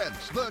 Odor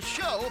Events, the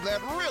show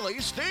that really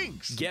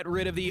stinks. Get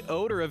rid of the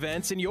odor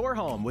events in your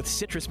home with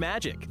Citrus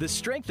Magic. The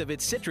strength of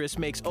its citrus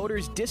makes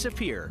odors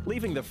disappear,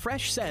 leaving the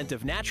fresh scent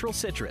of natural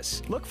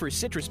citrus. Look for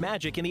Citrus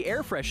Magic in the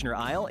air freshener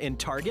aisle in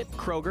Target,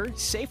 Kroger,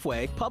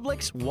 Safeway,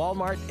 Publix,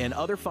 Walmart, and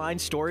other fine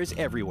stores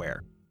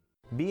everywhere.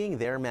 Being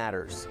there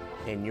matters,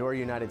 and your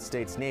United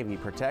States Navy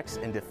protects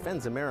and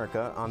defends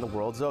America on the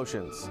world's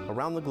oceans.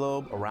 Around the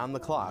globe, around the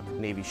clock,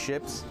 Navy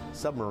ships,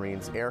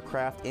 submarines,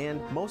 aircraft,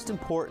 and, most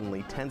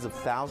importantly, tens of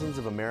thousands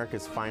of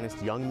America's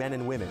finest young men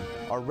and women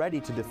are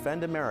ready to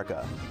defend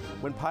America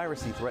when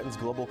piracy threatens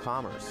global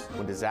commerce,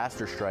 when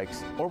disaster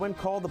strikes, or when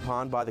called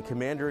upon by the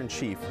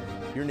Commander-in-Chief.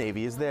 Your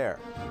Navy is there.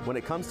 When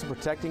it comes to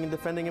protecting and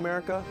defending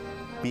America,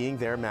 being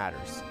there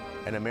matters.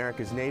 And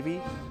America's Navy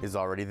is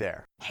already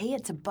there. Hey,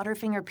 it's a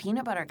Butterfinger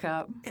peanut butter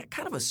cup. Yeah,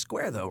 kind of a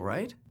square though,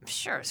 right?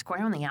 Sure,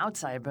 square on the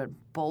outside, but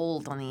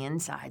bold on the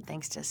inside,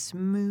 thanks to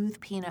smooth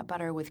peanut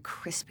butter with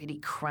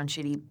crispity,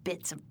 crunchity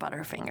bits of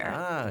Butterfinger.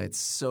 Ah, it's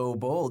so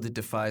bold it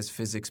defies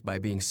physics by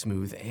being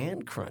smooth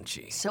and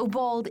crunchy. So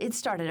bold, it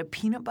started a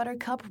peanut butter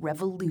cup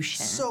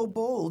revolution. So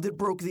bold, it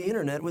broke the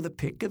internet with a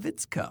pic of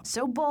its cup.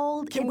 So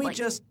bold, Can we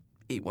just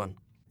eat one?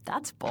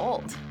 That's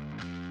bold.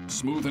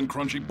 Smooth and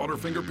crunchy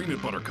Butterfinger peanut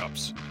butter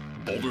cups.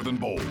 Bolder than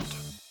bold.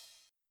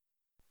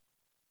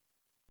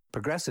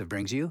 Progressive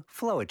brings you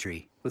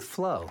Flowetry with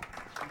Flow.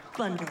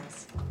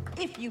 Bundles.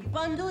 If you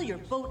bundle your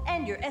boat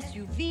and your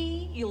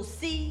SUV, you'll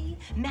see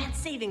mad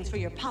savings for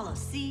your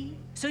policy.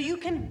 So you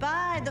can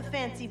buy the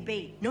fancy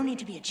bait. No need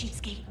to be a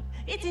cheapskate.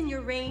 It's in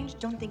your range,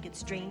 don't think it's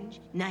strange.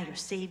 Now your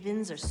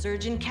savings are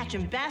surging,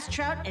 catching bass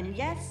trout, and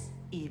yes,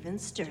 even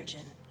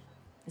sturgeon.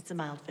 It's a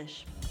mild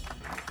fish.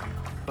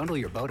 Bundle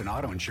your boat and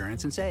auto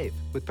insurance and save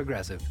with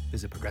Progressive.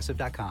 Visit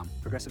Progressive.com.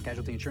 Progressive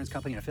Casualty Insurance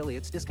Company and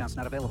affiliates. Discounts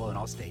not available in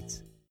all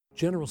states.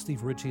 General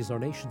Steve Ritchie is our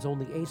nation's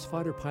only ace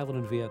fighter pilot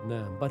in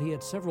Vietnam, but he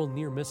had several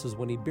near misses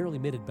when he barely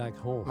made it back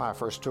home. My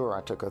first tour,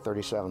 I took a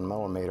 37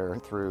 millimeter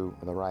through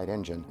the right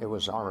engine. It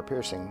was armor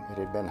piercing. It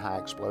had been high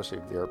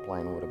explosive. The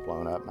airplane would have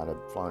blown up. I'd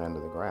have flown into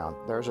the ground.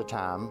 There's a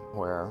time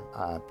where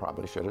I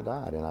probably should have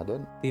died, and I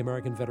didn't. The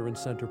American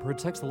Veterans Center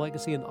protects the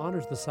legacy and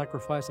honors the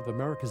sacrifice of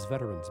America's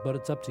veterans, but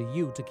it's up to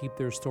you to keep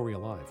their story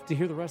alive. To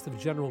hear the rest of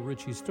General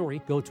Ritchie's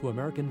story, go to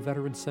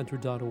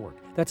AmericanVeteransCenter.org.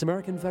 That's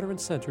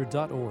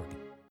AmericanVeteransCenter.org.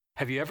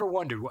 Have you ever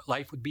wondered what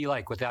life would be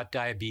like without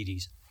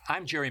diabetes?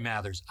 I'm Jerry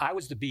Mathers. I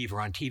was the Beaver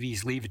on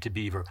TV's Leave It to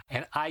Beaver,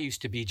 and I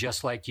used to be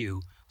just like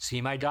you. See,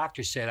 my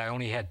doctor said I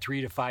only had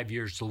 3 to 5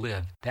 years to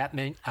live. That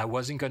meant I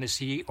wasn't going to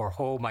see or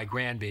hold my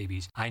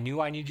grandbabies. I knew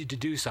I needed to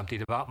do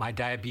something about my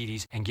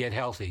diabetes and get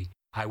healthy.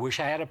 I wish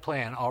I had a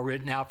plan all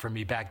written out for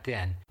me back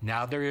then.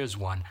 Now there is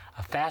one,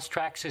 a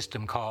fast-track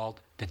system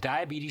called the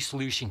Diabetes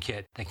Solution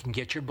Kit that can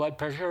get your blood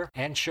pressure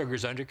and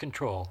sugars under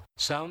control.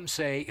 Some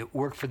say it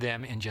worked for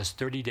them in just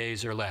 30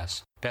 days or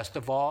less. Best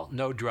of all,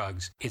 no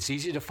drugs. It's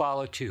easy to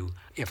follow too.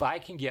 If I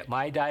can get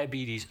my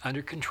diabetes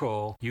under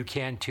control, you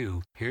can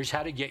too. Here's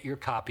how to get your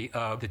copy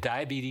of the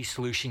Diabetes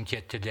Solution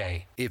Kit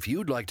today. If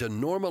you'd like to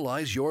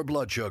normalize your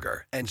blood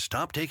sugar and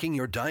stop taking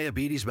your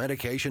diabetes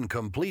medication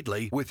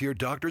completely with your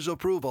doctor's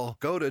approval,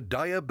 go to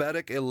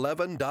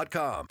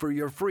diabetic11.com for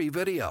your free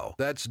video.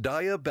 That's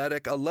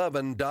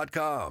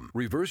diabetic11.com.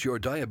 Reverse your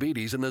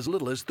diabetes in as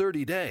little as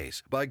 30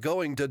 days by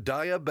going to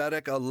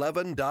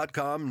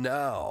diabetic11.com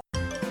now.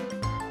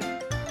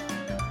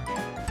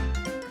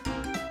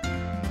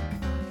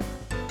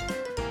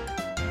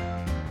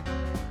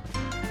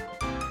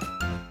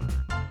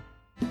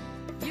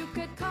 You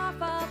could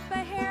cough up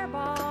a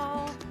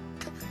hairball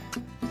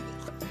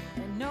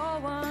and no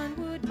one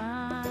would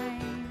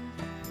mind.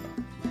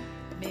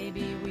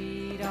 Maybe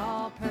we'd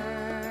all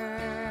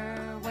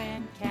purr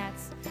when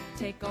cats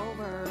take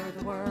over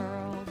the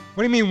world.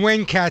 What do you mean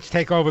when cats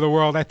take over the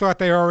world? I thought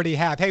they already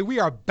have. Hey,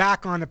 we are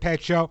back on the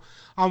Pet Show.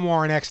 I'm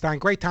Warren Eckstein.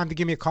 Great time to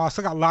give me a call.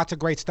 Still got lots of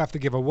great stuff to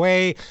give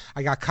away.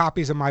 I got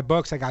copies of my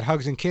books. I got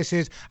hugs and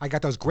kisses. I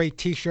got those great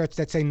T-shirts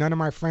that say none of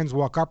my friends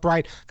walk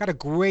upright. Got a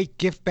great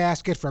gift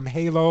basket from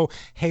Halo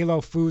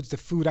Foods, the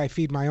food I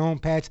feed my own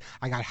pets.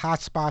 I got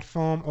Hot Spot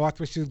Foam,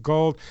 Arthritis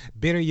Gold,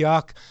 Bitter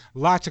Yuck.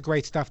 Lots of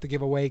great stuff to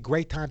give away.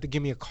 Great time to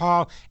give me a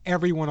call.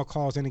 Everyone who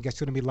calls in and gets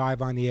to me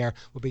live on the air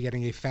will be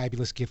getting a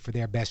fabulous gift for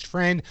their best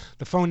friend.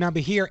 The phone number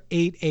here,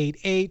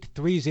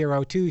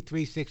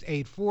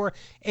 888-302-3684,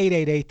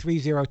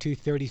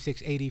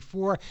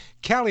 888-302-3684.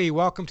 Kelly,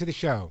 welcome to the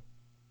show.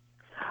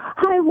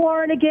 Hi,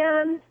 Warren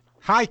again.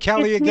 Hi,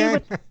 Kelly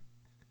again.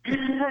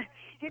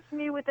 It's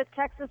me with the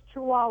Texas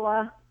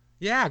Chihuahua.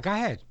 Yeah, go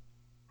ahead.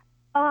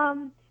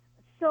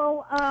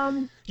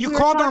 You we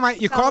called on my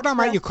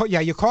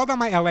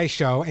LA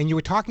show, and you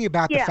were talking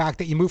about the fact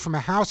that you moved from a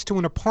house to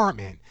an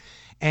apartment.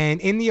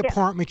 And in the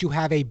apartment, you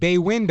have a bay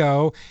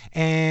window,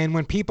 and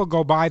when people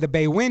go by the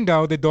bay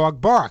window, the dog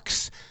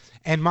barks.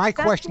 And my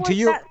question to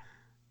you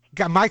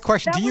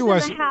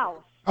was,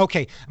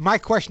 okay, my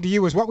question to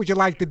you is, what would you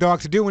like the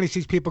dog to do when he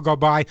sees people go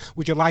by?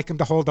 Would you like him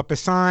to hold up a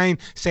sign,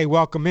 say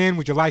welcome in?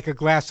 Would you like a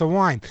glass of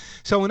wine?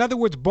 So in other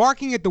words,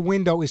 barking at the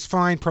window is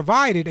fine,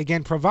 provided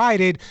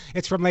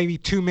it's for maybe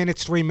 2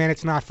 minutes, 3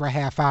 minutes, not for a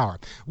half hour.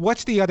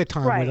 What's the other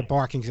time where the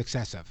barking's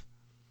excessive?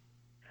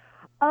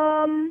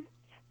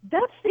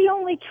 That's the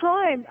only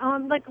time.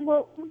 When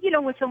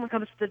someone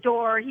comes to the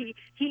door, he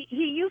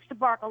used to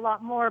bark a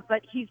lot more,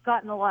 but he's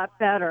gotten a lot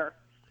better.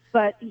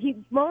 But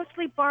he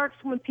mostly barks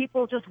when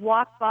people just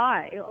walk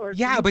by.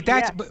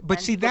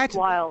 That's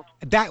wild.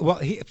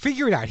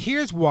 Figure it out.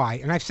 Here's why,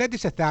 and I've said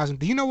this 1,000.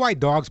 Do you know why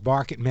dogs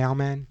bark at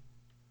mailmen?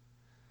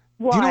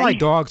 Why? Do you know why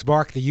dogs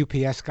bark at the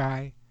UPS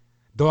guy?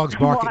 Dogs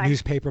bark at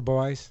newspaper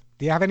boys.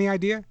 Do you have any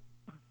idea?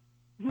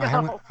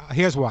 No.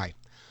 Here's why.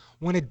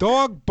 When a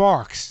dog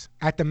barks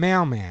at the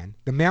mailman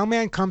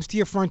comes to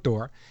your front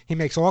door. He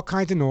makes all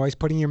kinds of noise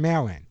putting your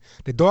mail in.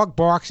 The dog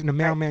barks and the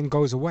mailman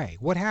goes away.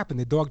 What happened?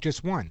 The dog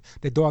just won.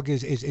 The dog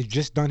is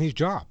just done his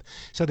job.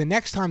 So the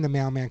next time the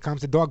mailman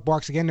comes, the dog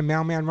barks again, the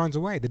mailman runs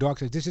away. The dog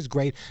says, this is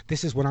great.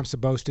 This is what I'm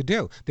supposed to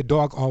do. The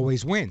dog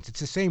always wins.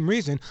 It's the same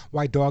reason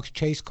why dogs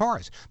chase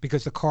cars,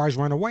 because the cars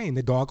run away and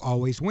the dog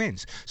always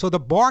wins. So the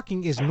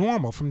barking is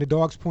normal from the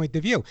dog's point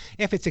of view.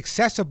 If it's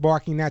excessive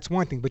barking, that's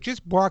one thing. But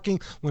just barking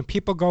when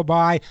people go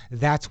by,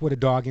 that's what a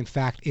dog, in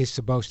fact, is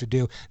supposed to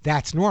do.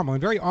 That's normal.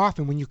 And very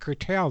often when you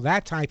curtail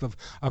that type of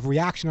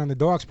reaction on the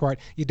dog's part,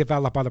 you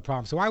develop other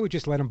problems. So I would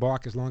just let him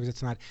bark as long as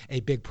it's not a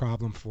big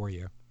problem for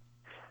you.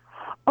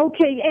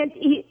 Okay, and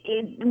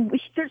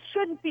there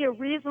shouldn't be a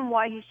reason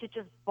why he should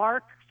just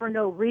bark for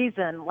no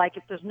reason, like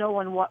if there's no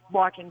one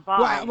walking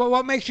by. Well,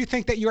 what makes you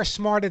think that you're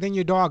smarter than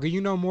your dog, or you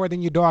know more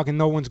than your dog and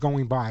no one's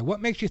going by?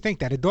 What makes you think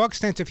that? A dog's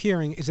sense of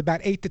hearing is about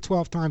 8 to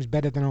 12 times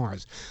better than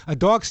ours. A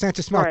dog's sense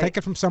of smell, take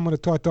it from someone who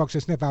taught dogs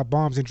to sniff out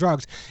bombs and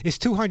drugs, is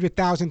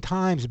 200,000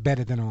 times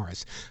better than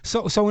ours.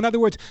 So in other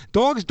words,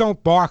 dogs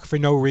don't bark for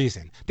no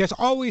reason. There's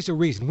always a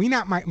reason. We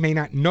may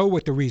not know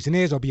what the reason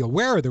is or be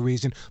aware of the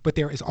reason, but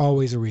there is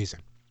always a reason.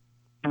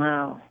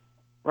 Oh,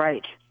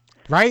 right.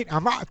 Right?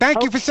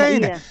 Thank you for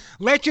saying that.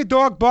 Let your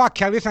dog bark,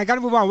 Kelly. Listen, I got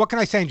to move on. What can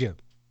I send you?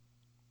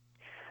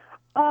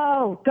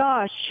 Oh,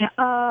 gosh.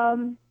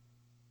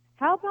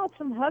 How about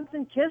some hugs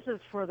and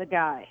kisses for the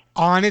guy?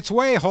 On its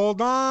way.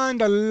 Hold on.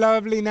 The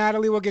lovely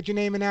Natalie will get your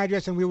name and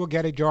address, and we will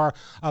get a jar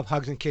of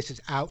hugs and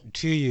kisses out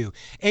to you.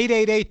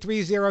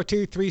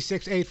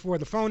 888-302-3684,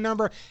 the phone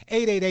number.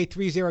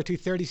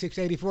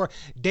 888-302-3684.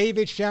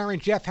 David,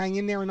 Sharon, Jeff, hang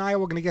in there, and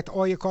we're going to get to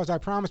all your calls, I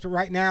promise. But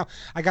right now,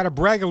 I got to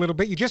brag a little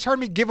bit. You just heard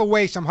me give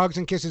away some hugs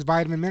and kisses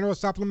vitamin mineral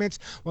supplements.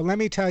 Well, let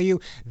me tell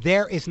you,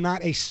 there is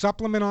not a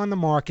supplement on the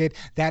market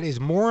that is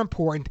more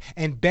important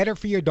and better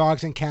for your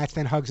dogs and cats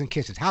than hugs and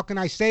kisses. How can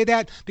I say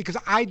that? Because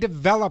I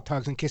developed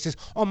hugs and kisses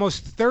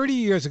almost 30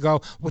 years ago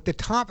with the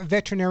top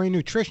veterinary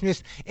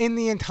nutritionist in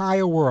the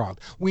entire world.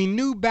 We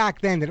knew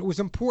back then that it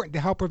was important to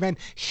help prevent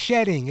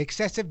shedding,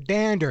 excessive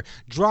dander,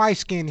 dry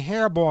skin,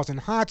 hairballs, and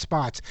hot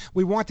spots.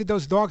 We wanted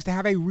those dogs to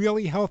have a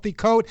really healthy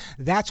coat.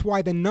 That's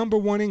why the number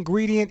one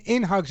ingredient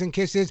in hugs and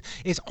kisses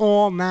is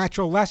all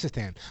natural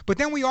lecithin. But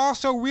then we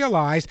also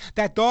realized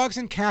that dogs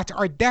and cats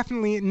are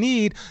definitely in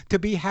need to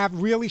have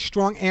really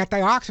strong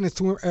antioxidants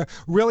to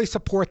really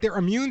support their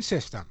immune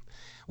system.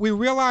 We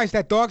realize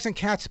that dogs and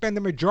cats spend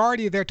the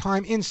majority of their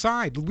time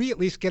inside. We at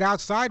least get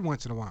outside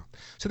once in a while.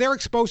 So they're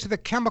exposed to the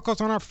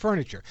chemicals on our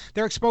furniture.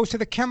 They're exposed to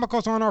the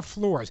chemicals on our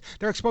floors.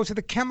 They're exposed to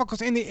the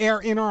chemicals in the air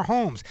in our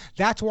homes.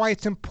 That's why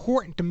it's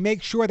important to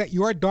make sure that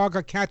your dog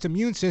or cat's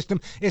immune system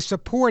is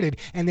supported,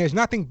 and there's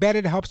nothing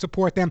better to help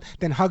support them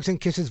than Hugs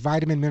and Kisses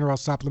vitamin mineral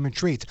supplement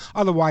treats.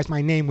 Otherwise,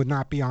 my name would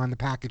not be on the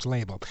package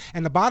label.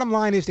 And the bottom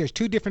line is there's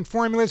two different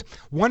formulas,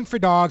 one for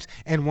dogs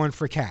and one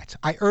for cats.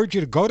 I urge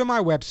you to go to my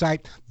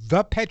website,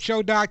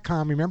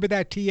 thepetshow.com. Remember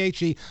that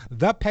THE,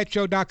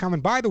 thepetshow.com.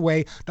 And by the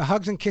way, the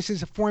Hugs and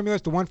Kisses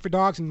formulas, the one for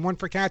dogs and one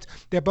for cats,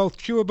 they're both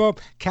chewable.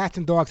 Cats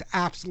and dogs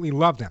absolutely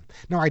love them.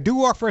 Now, I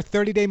do offer a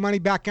 30-day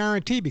money-back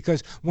guarantee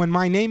because when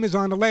my name is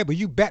on the label,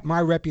 you bet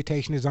my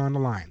reputation is on the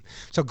line.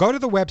 So go to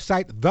the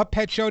website,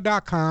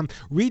 thepetshow.com,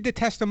 read the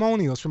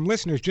testimonials from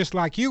listeners just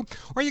like you,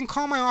 or you can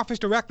call my office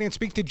directly and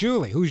speak to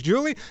Julie. Who's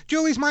Julie?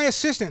 Julie's my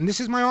assistant, and this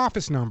is my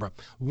office number,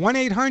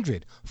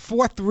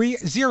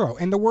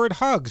 1-800-430, and the word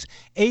HUGS,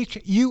 HUGS.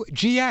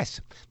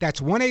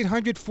 That's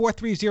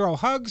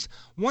 1-800-430-HUGS,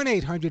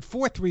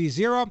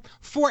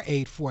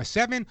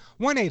 1-800-430-4847,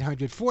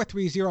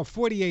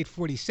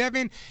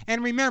 1-800-430-4847.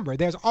 And remember,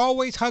 there's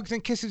always Hugs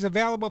and Kisses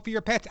available for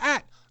your pets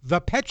at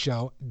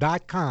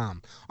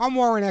thepetshow.com. I'm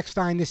Warren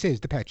Eckstein. This is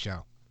The Pet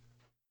Show.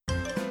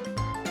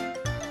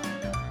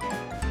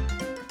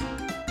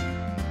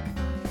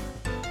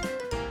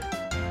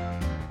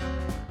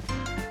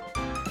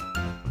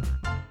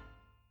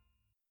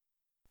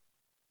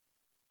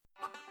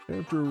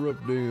 After a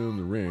rough day on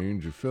the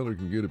range, a fella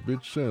can get a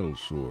bit saddle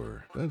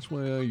sore. That's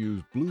why I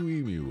use Blue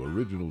Emu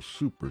Original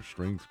Super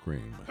Strength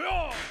Cream.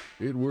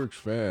 It works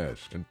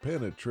fast and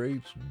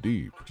penetrates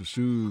deep to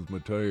soothe my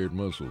tired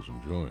muscles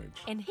and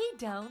joints. And he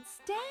don't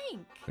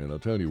stink. And I'll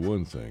tell you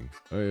one thing,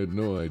 I had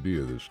no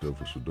idea this stuff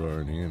was so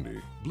darn handy.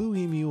 Blue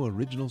Emu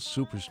Original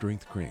Super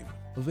Strength Cream.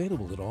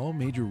 Available at all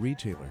major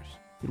retailers.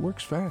 It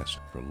works fast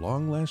for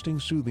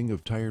long-lasting soothing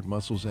of tired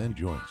muscles and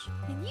joints.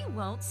 And you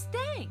won't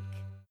stink.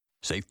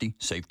 Safety,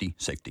 safety,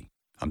 safety.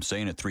 I'm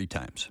saying it 3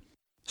 times.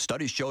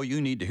 Studies show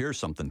you need to hear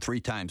something 3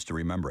 times to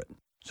remember it.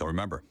 So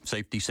remember,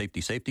 safety,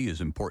 safety, safety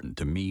is important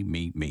to me,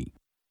 me, me.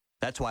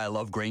 That's why I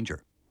love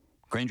Grainger.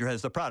 Grainger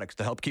has the products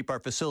to help keep our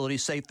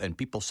facilities safe and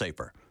people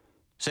safer.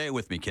 Say it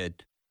with me,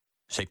 kid.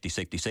 Safety,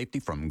 safety,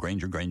 safety from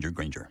Grainger, Grainger,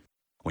 Grainger.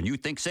 When you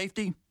think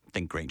safety,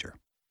 think Grainger.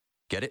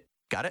 Get it?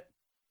 Got it?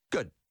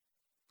 Good.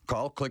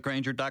 Call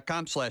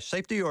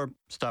clickgrainger.com/safety or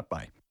stop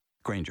by.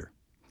 Grainger,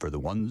 for the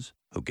ones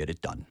who get it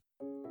done.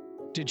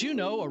 Did you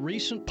know a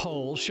recent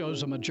poll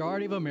shows a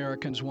majority of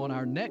Americans want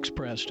our next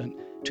president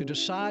to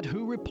decide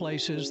who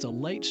replaces the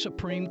late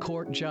Supreme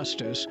Court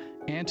Justice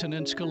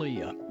Antonin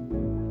Scalia?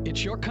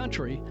 It's your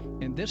country,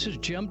 and this is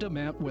Jim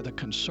DeMint with a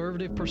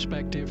conservative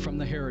perspective from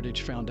the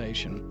Heritage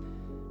Foundation.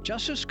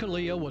 Justice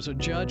Scalia was a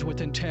judge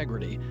with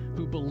integrity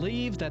who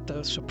believed that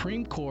the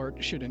Supreme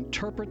Court should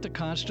interpret the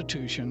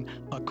Constitution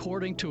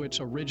according to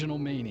its original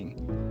meaning.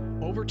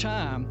 Over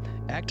time,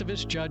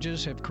 activist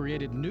judges have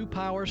created new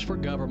powers for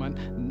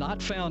government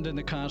not found in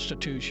the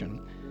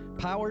Constitution,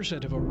 powers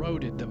that have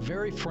eroded the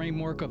very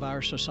framework of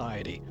our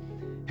society.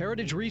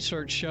 Heritage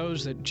research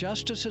shows that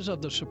justices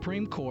of the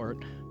Supreme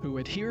Court who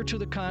adhere to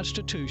the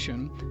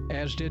Constitution,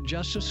 as did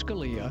Justice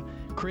Scalia,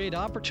 create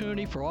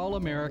opportunity for all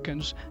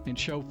Americans and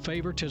show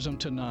favoritism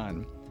to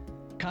none.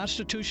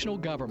 Constitutional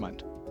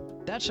government.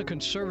 That's a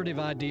conservative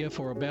idea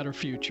for a better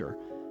future.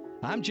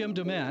 I'm Jim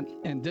DeMint,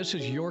 and this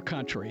is your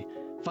country.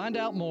 Find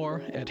out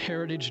more at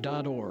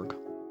heritage.org.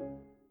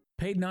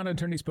 Paid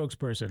non-attorney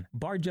spokesperson.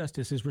 Bar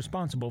Justice is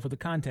responsible for the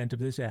content of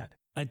this ad.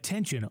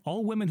 Attention,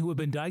 all women who have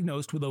been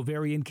diagnosed with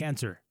ovarian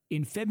cancer.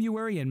 In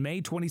February and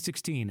May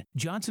 2016,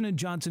 Johnson &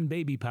 Johnson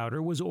baby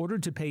powder was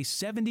ordered to pay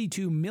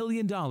 $72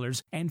 million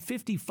and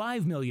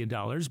 $55 million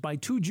by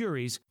 2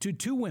 juries to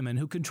 2 women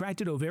who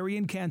contracted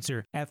ovarian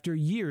cancer after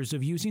years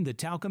of using the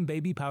talcum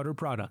baby powder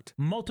product.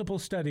 Multiple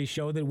studies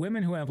show that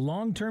women who have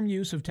long-term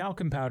use of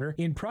talcum powder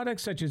in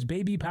products such as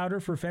baby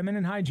powder for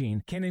feminine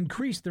hygiene can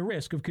increase the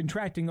risk of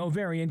contracting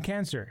ovarian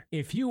cancer.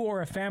 If you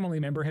or a family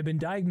member have been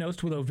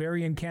diagnosed with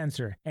ovarian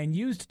cancer and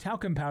used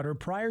talcum powder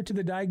prior to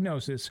the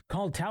diagnosis,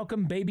 call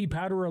Talcum Baby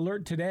Powder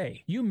Alert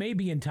today. You may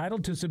be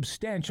entitled to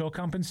substantial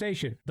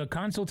compensation. The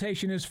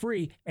consultation is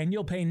free and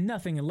you'll pay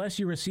nothing unless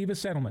you receive a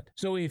settlement.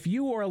 So if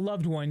you or a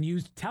loved one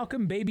used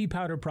talcum baby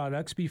powder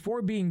products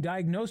before being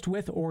diagnosed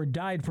with or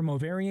died from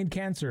ovarian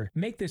cancer,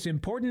 make this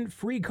important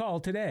free call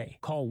today.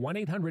 Call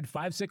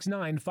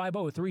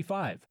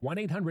 1-800-569-5035.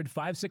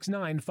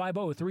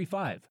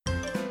 1-800-569-5035.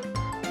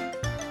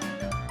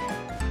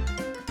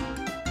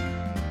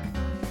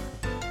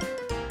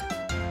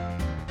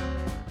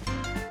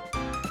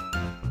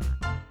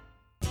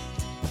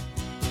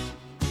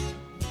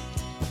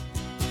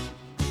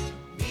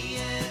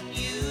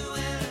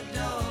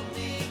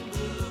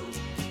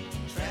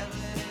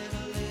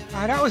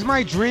 That was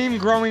my dream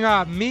growing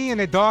up. Me and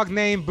a dog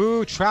named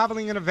Boo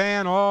traveling in a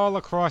van all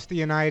across the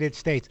United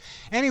States.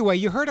 Anyway,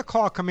 you heard a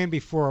call come in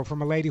before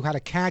from a lady who had a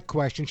cat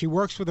question. She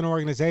works with an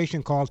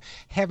organization called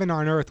Heaven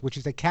on Earth, which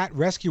is a cat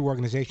rescue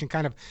organization.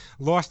 Kind of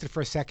lost it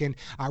for a second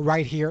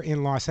right here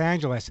in Los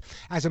Angeles.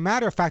 As a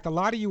matter of fact, a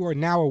lot of you are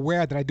now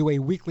aware that I do a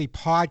weekly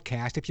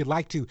podcast. If you'd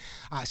like to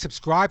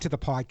subscribe to the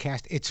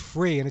podcast, it's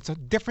free. And it's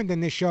different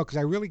than this show because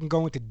I really can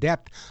go into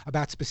depth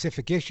about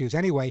specific issues.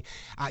 Anyway,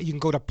 you can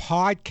go to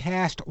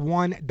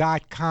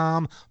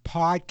podcast1.com,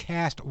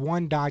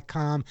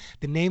 podcast1.com.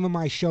 The name of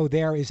my show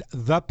there is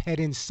The Pet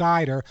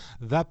Insider,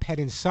 The Pet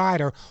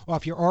Insider. Or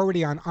if you're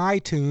already on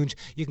iTunes,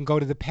 you can go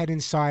to The Pet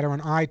Insider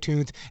on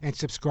iTunes and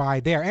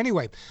subscribe there.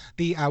 Anyway,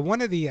 the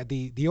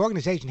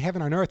organization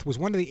Heaven on Earth was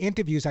one of the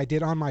interviews I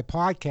did on my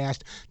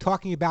podcast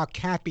talking about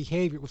cat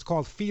behavior. It was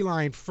called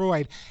Feline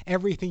Freud,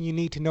 Everything You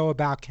Need to Know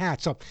About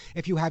Cats. So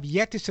if you have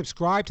yet to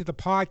subscribe to the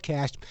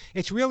podcast,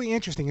 it's really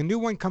interesting. A new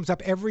one comes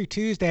up every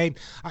Tuesday.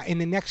 In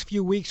the next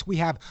few weeks, we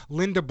have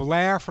Linda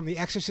Blair from The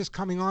Exorcist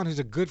coming on, who's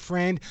a good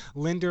friend.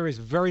 Linda is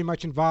very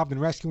much involved in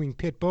rescuing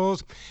pit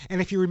bulls.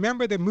 And if you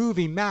remember the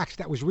movie Max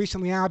that was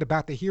recently out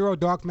about the hero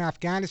dog from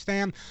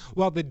Afghanistan,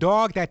 well, the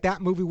dog that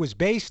movie was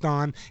based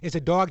on is a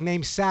dog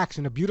named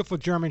Saxon, a beautiful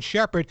German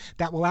Shepherd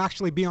that will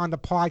actually be on the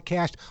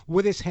podcast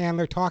with his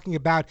handler talking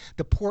about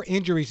the poor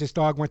injuries this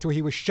dog went through.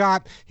 He was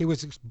shot, he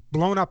was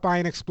blown up by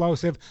an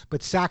explosive,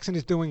 but Saxon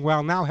is doing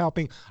well, now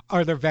helping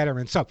other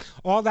veterans. So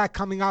all that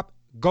coming up.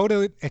 Go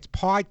to it's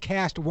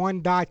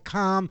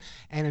podcast1.com,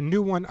 and a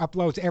new one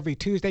uploads every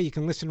Tuesday. You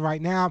can listen right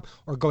now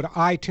or go to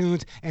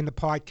iTunes, and the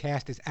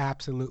podcast is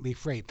absolutely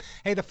free.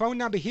 Hey, the phone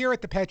number here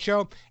at the Pet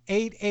Show,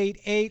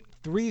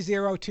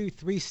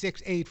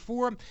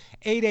 888-302-3684,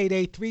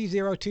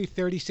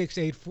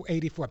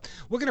 888-302-3684.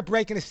 We're going to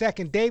break in a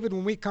second. David,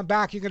 when we come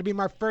back, you're going to be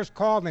my first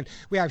call. And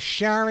we have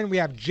Sharon, we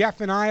have Jeff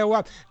in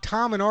Iowa,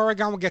 Tom in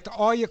Oregon. We'll get to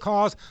all your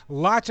calls.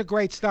 Lots of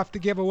great stuff to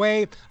give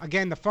away.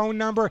 Again, the phone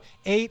number,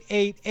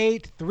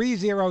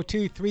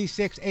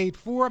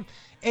 888-302-3684.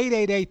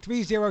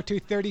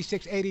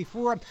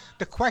 888-302-3684.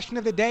 The question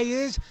of the day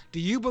is,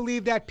 do you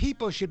believe that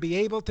people should be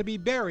able to be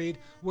buried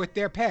with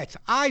their pets?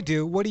 I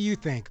do. What do you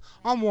think?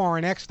 I'm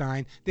Warren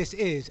Eckstein. This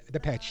is The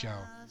Pet Show.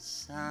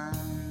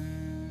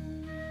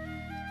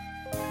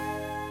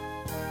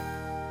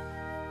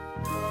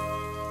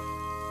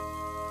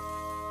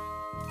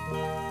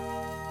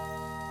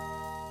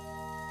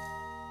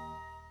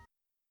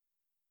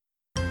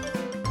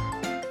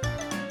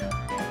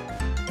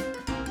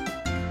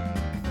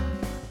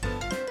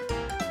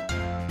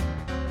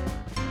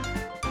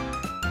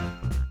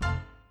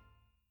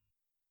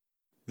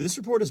 This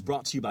report is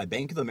brought to you by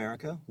Bank of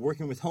America,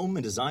 working with home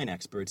and design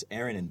experts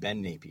Aaron and Ben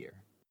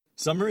Napier.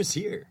 Summer is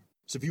here,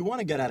 so if you want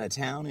to get out of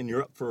town and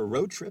you're up for a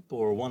road trip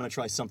or want to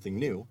try something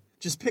new,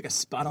 just pick a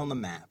spot on the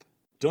map.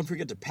 Don't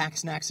forget to pack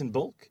snacks in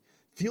bulk,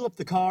 fuel up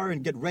the car,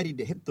 and get ready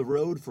to hit the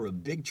road for a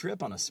big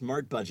trip on a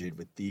smart budget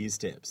with these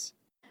tips.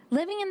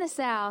 Living in the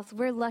South,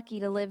 we're lucky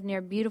to live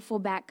near beautiful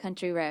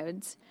backcountry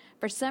roads.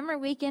 For summer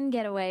weekend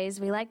getaways,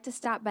 we like to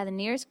stop by the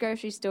nearest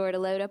grocery store to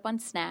load up on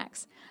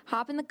snacks,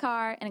 hop in the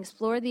car, and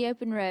explore the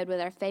open road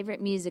with our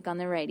favorite music on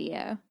the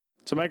radio.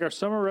 To make our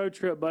summer road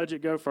trip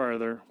budget go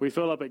further, we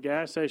fill up at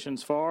gas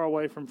stations far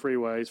away from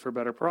freeways for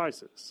better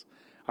prices.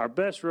 Our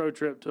best road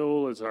trip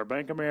tool is our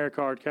Bank of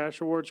America Cash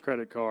Rewards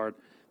credit card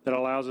that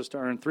allows us to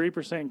earn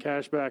 3%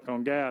 cash back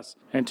on gas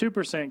and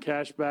 2%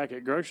 cash back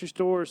at grocery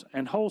stores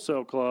and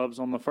wholesale clubs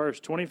on the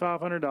first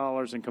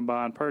 $2,500 in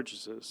combined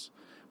purchases.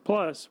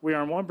 Plus, we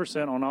earn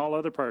 1% on all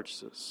other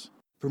purchases.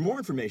 For more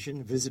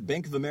information, visit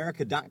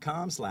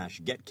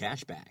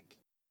bankofamerica.com/getcashback.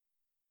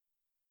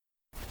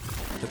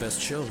 The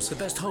best shows, the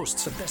best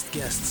hosts, the best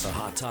guests, the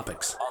hot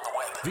topics. On the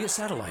web, via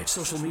satellite,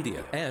 social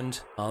media, and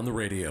on the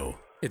radio.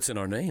 It's in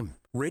our name,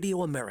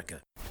 Radio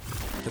America.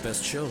 The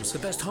best shows, the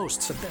best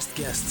hosts, the best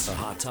guests, the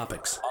hot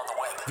topics. On the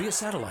web, via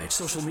satellite,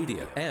 social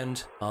media,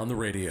 and on the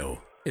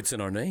radio. It's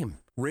in our name,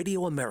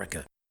 Radio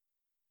America.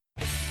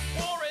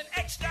 Warren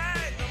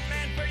Eckstein, the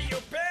man for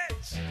your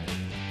pets.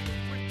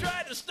 We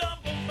tried to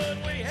stumble, but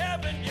we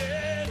haven't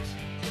yet.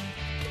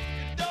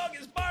 Your dog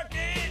is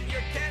barking,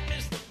 your cat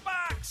missed the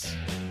box.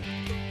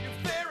 Your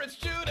ferret's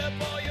chewed up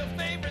all your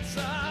favorite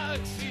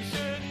socks. He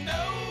sure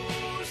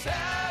knows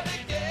how to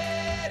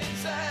get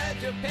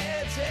inside your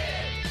pet's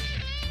head.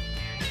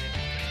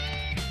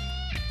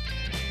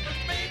 But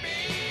maybe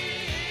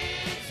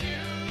it's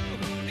you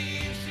who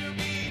needs to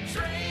be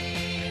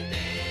trained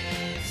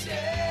instead.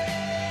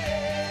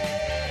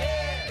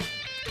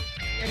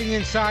 Getting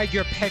inside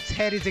your pet's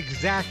head is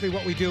exactly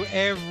what we do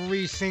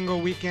every single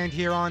weekend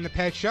here on The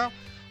Pet Show.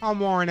 I'm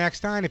Warren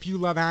Eckstein. If you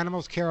love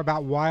animals, care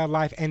about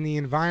wildlife and the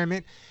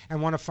environment, and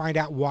want to find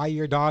out why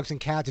your dogs and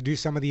cats do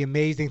some of the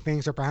amazing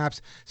things or perhaps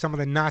some of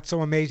the not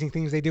so amazing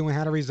things they do and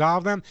how to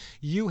resolve them,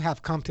 you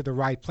have come to the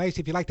right place.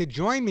 If you'd like to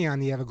join me on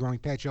the ever-growing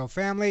Pet Show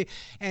family,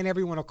 and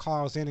everyone who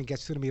calls in and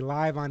gets through to me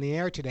live on the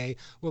air today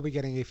will be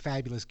getting a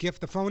fabulous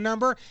gift. The phone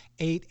number,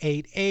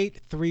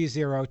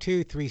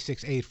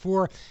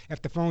 888-302-3684.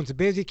 If the phones are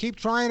busy, keep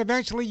trying.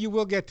 Eventually, you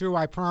will get through,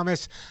 I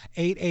promise.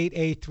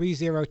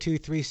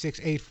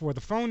 888-302-3684.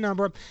 The phone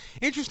number.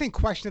 Interesting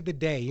question of the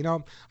day. You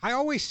know, I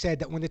always said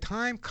that when the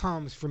time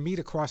comes for me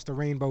to cross the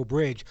Rainbow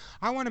Bridge,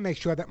 I want to make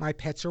sure that my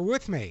pets are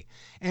with me.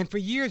 And for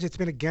years, it's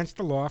been against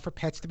the law for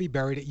pets to be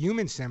buried at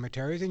human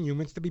cemeteries and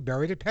humans to be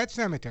buried at pet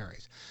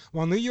cemeteries.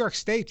 Well, New York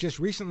State just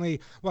recently,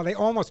 well, they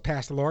almost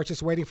passed the law. It's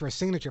just waiting for a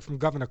signature from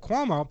Governor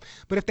Cuomo.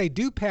 But if they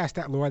do pass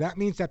that law, that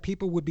means that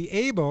people would be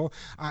able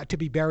to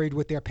be buried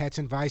with their pets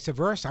and vice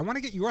versa. I want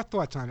to get your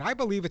thoughts on it. I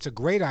believe it's a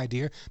great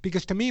idea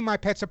because to me, my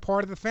pets are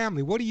part of the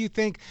family. What do you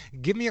think?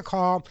 Give me a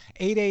call,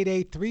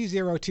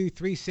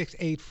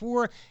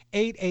 888-302-3684,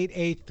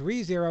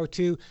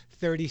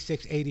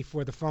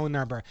 888-302-3684, the phone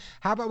number.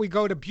 How about we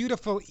go to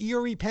beautiful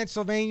Erie,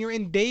 Pennsylvania,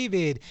 and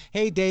David.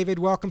 Hey, David,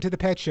 welcome to the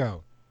Pet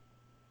Show.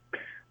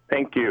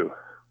 Thank you.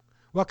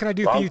 What can I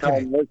do for you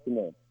today? Long time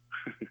listener.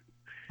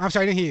 I'm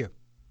sorry, I didn't hear you.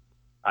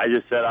 I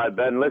just said I've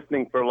been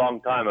listening for a long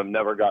time. I've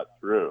never got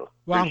through.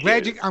 Well, I'm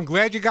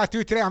glad you got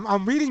through today.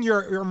 I'm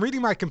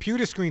reading my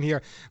computer screen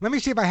here. Let me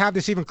see if I have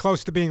this even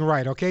close to being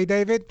right. Okay,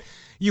 David?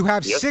 You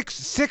have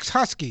six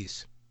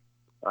huskies.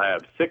 I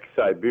have 6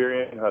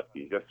 Siberian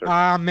Huskies. Yes, sir.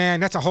 Ah, man,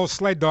 that's a whole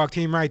sled dog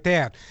team right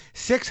there.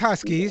 6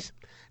 Huskies.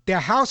 They're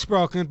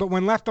housebroken, but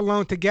when left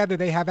alone together,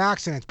 they have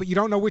accidents. But you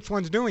don't know which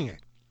one's doing it.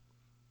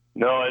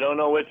 No, I don't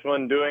know which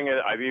one doing it.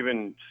 I've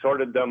even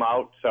sorted them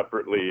out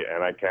separately,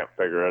 and I can't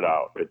figure it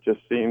out. It just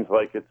seems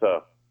like it's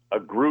a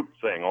group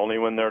thing, only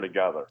when they're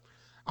together.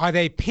 Are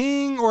they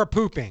peeing or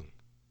pooping?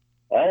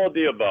 All of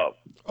the above.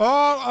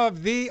 All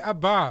of the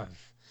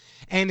above.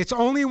 And it's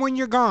only when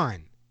you're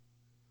gone.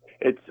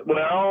 It's when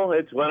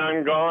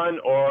I'm gone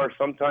or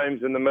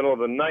sometimes in the middle of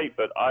the night,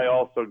 but I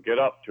also get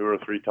up 2 or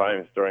 3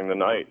 times during the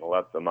night and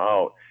let them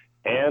out.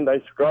 And I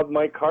scrub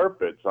my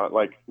carpets, not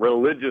like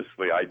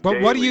religiously.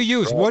 But what do you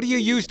use? What do you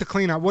use to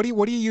clean up? What are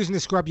you using to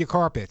scrub your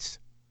carpets?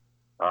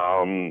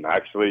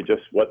 Actually,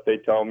 just what they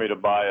tell me to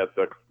buy at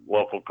the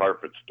local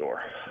carpet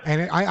store.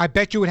 And I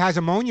bet you it has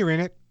ammonia in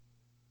it.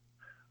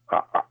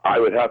 I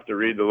would have to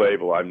read the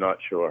label. I'm not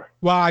sure.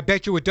 Well, I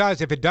bet you it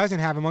does if it doesn't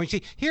have ammonia.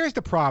 See, here's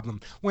the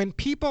problem. When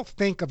people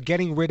think of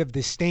getting rid of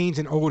the stains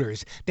and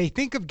odors, they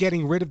think of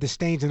getting rid of the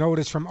stains and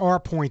odors from our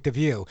point of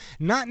view,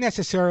 not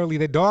necessarily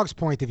the dog's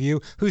point of view,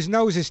 whose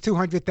nose is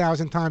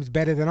 200,000 times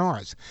better than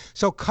ours.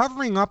 So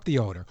covering up the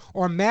odor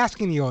or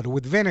masking the odor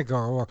with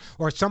vinegar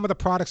or some of the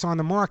products on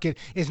the market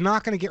is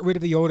not going to get rid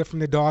of the odor from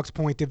the dog's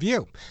point of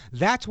view.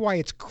 That's why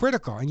it's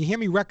critical, and you hear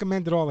me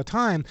recommend it all the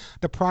time,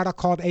 the product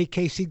called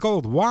AKC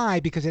Gold. Why?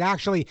 Because it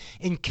actually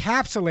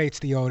encapsulates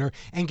the odor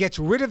and gets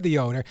rid of the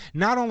odor,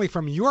 not only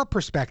from your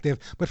perspective,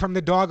 but from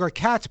the dog or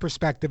cat's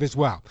perspective as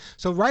well.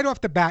 So right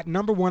off the bat,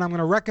 number one, I'm going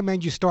to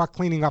recommend you start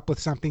cleaning up with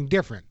something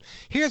different.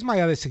 Here's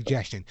my other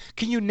suggestion.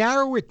 Can you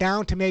narrow it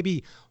down to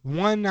maybe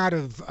 1 out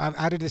of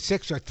the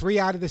 6 or 3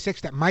 out of the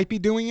 6 that might be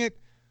doing it?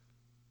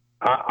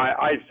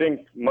 I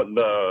think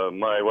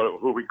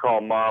who we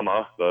call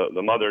Mama,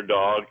 the mother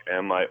dog,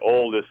 and my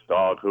oldest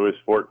dog, who is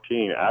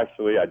 14.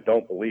 Actually, I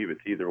don't believe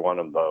it's either one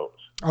of those.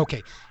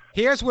 Okay,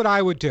 here's what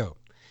I would do: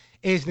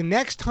 is the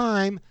next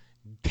time,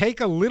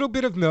 take a little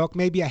bit of milk,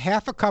 maybe a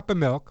half a cup of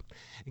milk,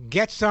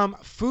 get some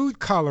food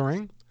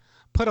coloring,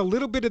 put a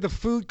little bit of the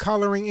food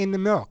coloring in the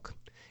milk.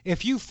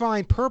 If you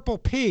find purple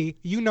pee,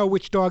 you know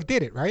which dog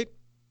did it, right?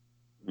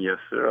 Yes,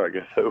 sir. I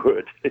guess I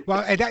would.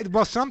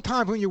 Well,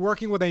 sometimes when you're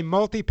working with a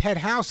multi-pet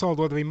household,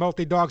 whether it be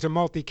multi-dogs or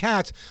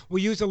multi-cats,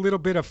 we use a little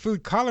bit of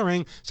food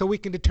coloring so we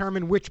can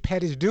determine which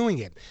pet is doing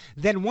it.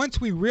 Then once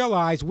we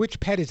realize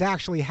which pet is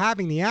actually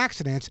having the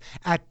accidents,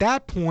 at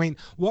that point,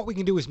 what we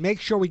can do is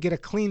make sure we get a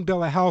clean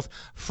bill of health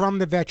from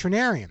the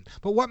veterinarian.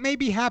 But what may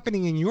be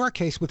happening in your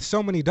case with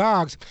so many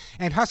dogs,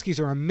 and Huskies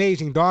are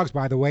amazing dogs,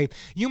 by the way,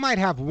 you might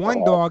have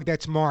one dog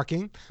that's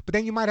marking, but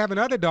then you might have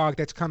another dog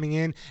that's coming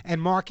in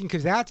and marking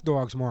because that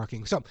dog's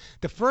marking. So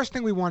the first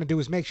thing we want to do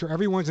is make sure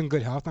everyone's in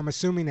good health. I'm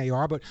assuming they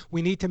are, but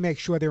we need to make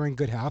sure they're in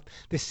good health.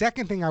 The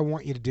second thing I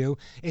want you to do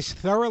is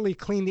thoroughly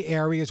clean the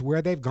areas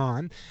where they've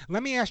gone.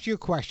 Let me ask you a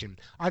question.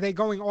 Are they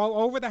going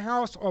all over the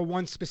house or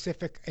one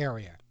specific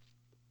area?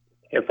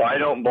 If I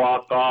don't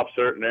block off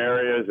certain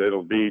areas,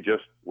 it'll be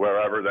just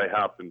wherever they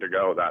happen to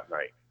go that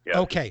night. Yes,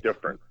 Okay. It's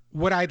different.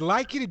 What I'd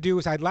like you to do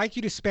is I'd like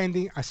you to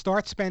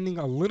start spending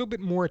a little bit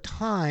more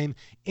time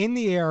in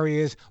the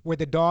areas where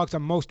the dogs are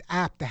most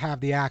apt to have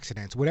the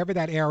accidents, whatever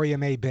that area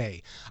may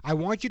be. I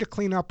want you to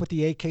clean up with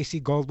the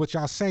AKC Gold, which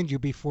I'll send you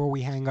before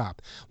we hang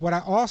up. What I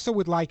also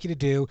would like you to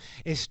do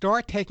is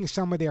start taking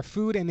some of their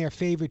food and their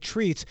favorite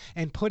treats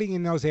and putting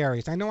in those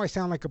areas. I know I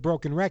sound like a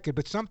broken record,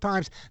 but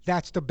sometimes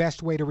that's the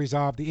best way to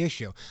resolve the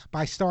issue,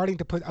 by starting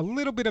to put a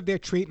little bit of their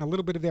treat and a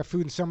little bit of their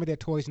food and some of their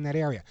toys in that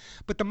area.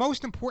 But the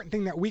most important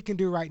thing that we can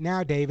do right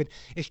now, David,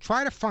 is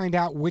try to find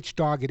out which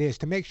dog it is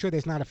to make sure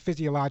there's not a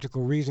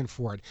physiological reason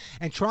for it.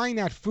 And trying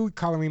that food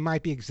coloring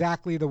might be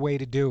exactly the way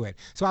to do it.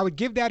 So I would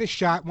give that a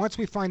shot. Once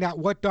we find out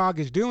what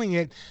dog is doing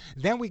it,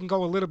 then we can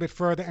go a little bit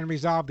further and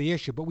resolve the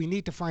issue. But we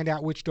need to find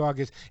out which dog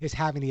is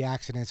having the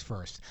accidents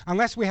first.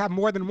 Unless we have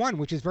more than one,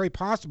 which is very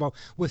possible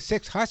with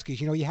 6 Huskies.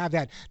 You know, you have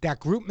that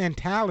group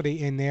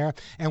mentality in there,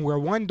 and where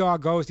one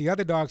dog goes, the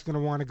other dog's going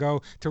to want to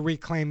go to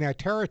reclaim their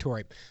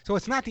territory. So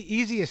it's not the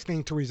easiest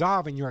thing to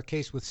resolve in your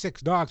case with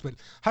 6 dogs, but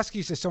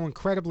Huskies are so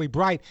incredibly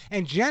bright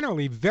and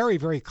generally very,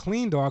 very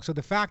clean dogs. So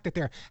the fact that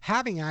they're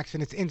having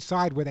accidents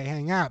inside where they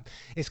hang out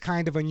is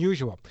kind of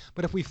unusual.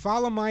 But if we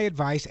follow my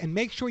advice and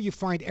make sure you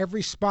find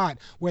every spot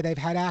where they've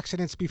had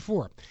accidents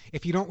before.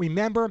 If you don't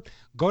remember,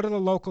 go to the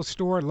local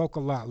store,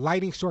 local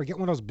lighting store, get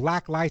one of those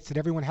black lights that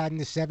everyone had in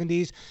the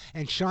 70s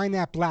and shine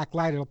that black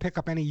light. It'll pick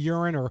up any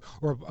urine or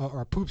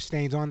poop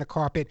stains on the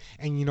carpet,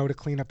 and you know to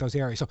clean up those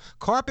areas. So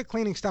carpet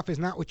cleaning stuff is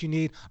not what you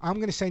need. I'm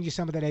going to send you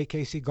some of that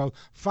AKC Gold.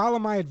 Follow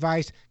my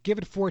advice. Give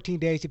it 14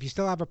 days. If you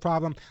still have a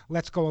problem,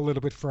 let's go a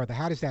little bit further.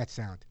 How does that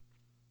sound?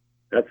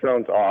 That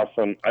sounds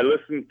awesome. I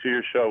listened to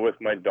your show with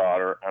my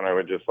daughter, and I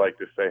would just like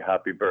to say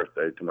happy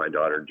birthday to my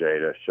daughter,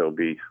 Jada. She'll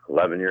be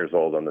 11 years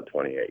old on the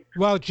 28th.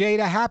 Well,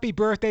 Jada, happy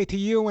birthday to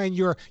you and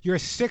your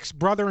 6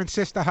 brother and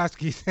sister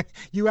Huskies.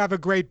 You have a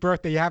great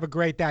birthday. You have a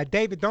great dad.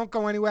 David, don't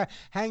go anywhere.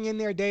 Hang in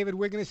there, David.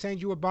 We're going to send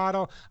you a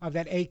bottle of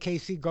that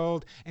AKC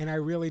Gold, and I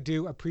really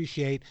do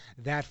appreciate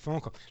that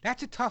phone call.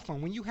 That's a tough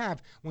one. When you have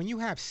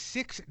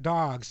 6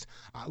 dogs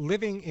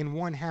living in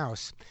one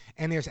house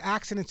and there's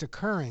accidents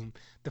occurring,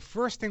 the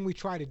first thing we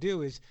try to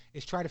do is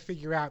try to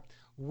figure out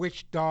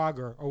which dog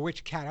or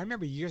which cat. I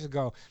remember years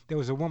ago there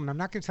was a woman, I'm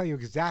not going to tell you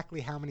exactly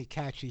how many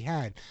cats she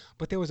had,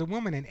 but there was a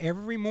woman, and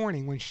every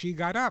morning when she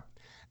got up,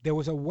 there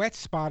was a wet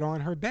spot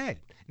on her bed.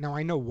 Now,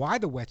 I know why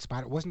the wet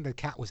spot. It wasn't the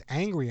cat was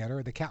angry at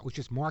her. The cat was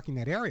just marking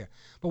that area.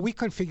 But we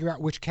couldn't figure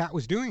out which cat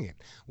was doing it.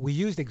 We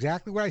used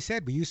exactly what I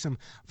said. We used some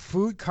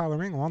food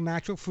coloring, all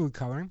natural food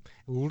coloring,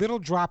 a little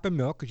drop of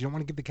milk, because you don't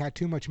want to give the cat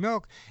too much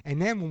milk.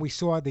 And then when we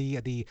saw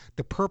the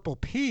purple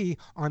pee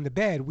on the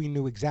bed, we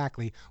knew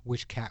exactly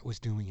which cat was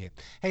doing it.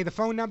 Hey, the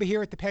phone number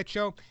here at the Pet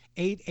Show,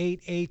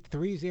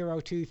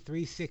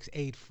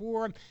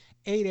 888-302-3684.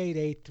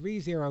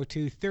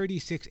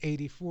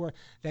 888-302-3684.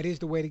 That is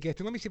the way to get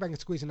to. Let me see if I can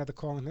squeeze another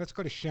call in. Let's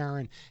go to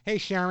Sharon. Hey,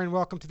 Sharon,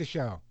 welcome to the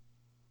show.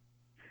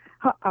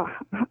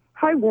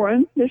 Hi,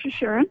 Warren. This is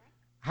Sharon.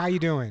 How you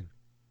doing?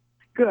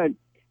 Good.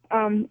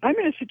 I'm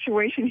in a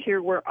situation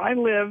here where I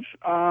live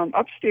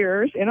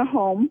upstairs in a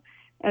home,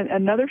 and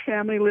another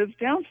family lives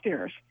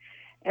downstairs.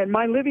 And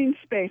my living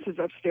space is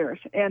upstairs.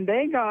 And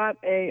they got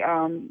a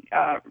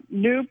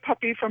new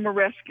puppy from a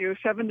rescue,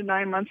 7 to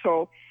 9 months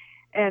old,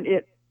 and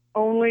it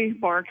only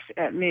barks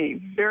at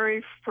me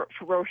very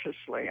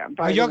ferociously.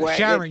 By the way,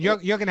 Sharon, you're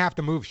going to have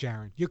to move,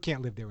 Sharon. You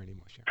can't live there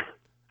anymore,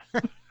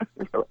 Sharon.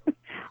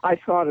 I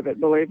thought of it,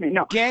 believe me.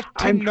 No, get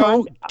to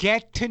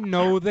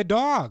know the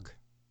dog.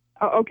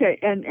 Okay,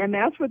 and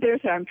that's what they're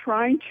saying. I'm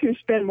trying to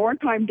spend more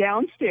time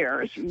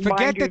downstairs.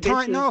 Forget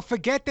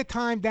the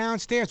time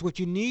downstairs. What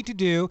you need to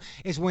do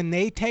is when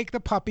they take the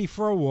puppy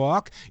for a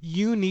walk,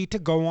 you need to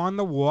go on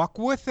the walk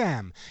with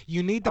them.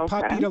 You need the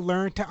puppy to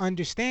learn to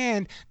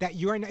understand that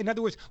you're in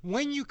other words,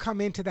 when you come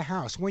into the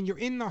house, when you're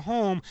in the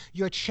home,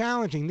 you're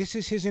challenging. This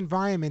is his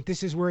environment.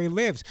 This is where he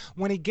lives.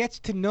 When he gets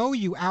to know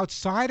you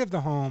outside of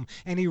the home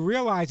and he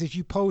realizes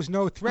you pose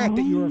no threat,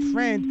 that you're a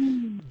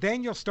friend,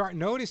 then you'll start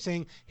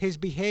noticing his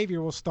behavior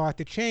will start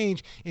to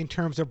change in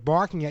terms of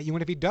barking at you.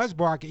 And if he does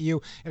bark at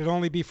you, it'll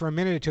only be for a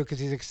minute or two because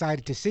he's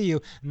excited to see you,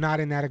 not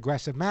in that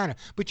aggressive manner.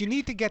 But you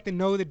need to get to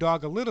know the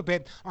dog a little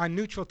bit on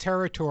neutral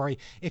territory.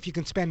 If you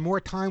can spend more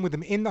time with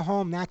him in the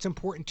home, that's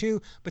important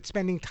too. But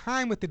spending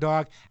time with the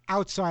dog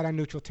outside on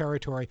neutral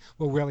territory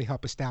will really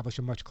help establish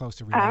a much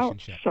closer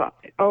relationship.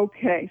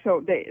 Okay,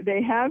 so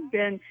they have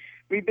been.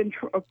 We've been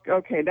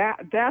okay.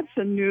 That's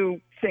a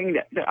new thing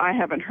that I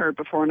haven't heard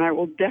before, and I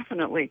will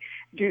definitely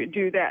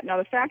do that. Now,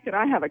 the fact that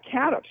I have a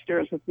cat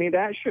upstairs with me,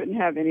 that shouldn't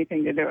have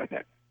anything to do with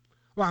it.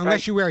 Well,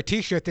 unless you wear a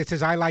T-shirt that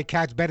says "I like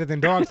cats better than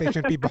dogs," they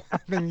shouldn't be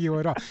bothering you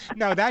at all.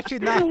 No, that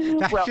should not.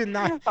 That should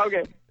not.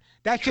 Okay.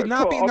 That should Cool,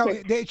 not be, cool, no,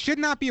 okay. it should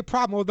not be a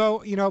problem.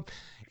 Although,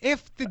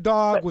 if the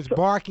dog was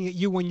barking at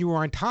you when you were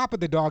on top of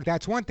the dog,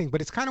 that's one thing.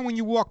 But it's kind of when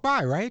you walk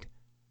by, right?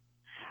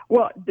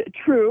 Well,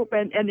 true.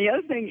 And the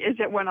other thing is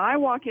that when I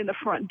walk in the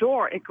front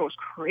door, it goes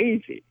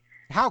crazy.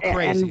 How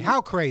crazy? And, How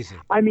crazy?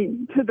 I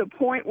mean, to the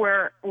point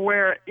where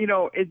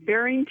it's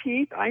baring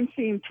teeth. I'm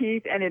seeing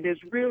teeth, and it is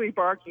really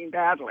barking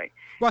badly.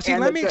 Well, see,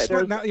 And let me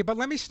explain. there's- Now, but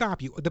let me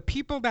stop you. The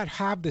people that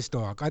have this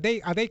dog, are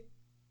they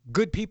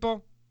good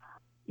people?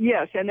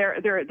 Yes, and they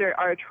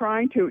are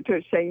trying to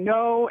say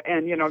no,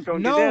 and don't do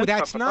this. No,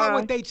 that's blah, not blah, blah.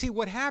 what they see.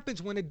 What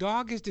happens when a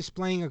dog is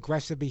displaying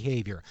aggressive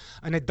behavior?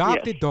 An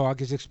adopted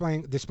dog is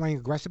displaying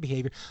aggressive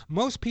behavior.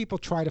 Most people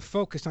try to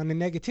focus on the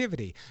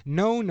negativity.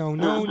 No, no,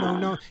 no, no,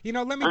 no.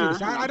 Let me do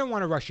this. I don't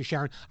want to rush you,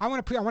 Sharon. I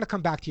want to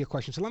come back to your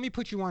question. So let me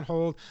put you on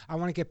hold. I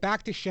want to get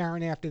back to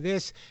Sharon after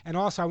this, and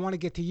also I want to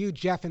get to you,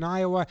 Jeff in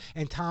Iowa,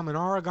 and Tom in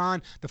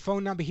Oregon. The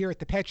phone number here at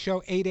the Pet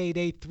Show: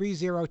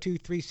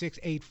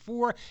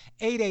 888-302-3684.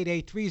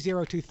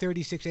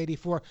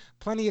 888-302-3684.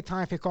 Plenty of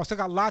time for your call. Still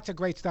got lots of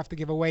great stuff to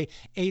give away.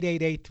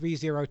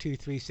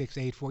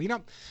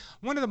 888-302-3684.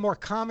 One of the more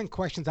common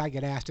questions I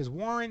get asked is,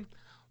 Warren,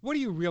 what do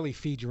you really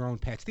feed your own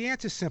pets? The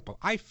answer is simple.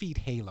 I feed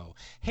Halo.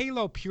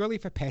 Halo Purely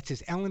for Pets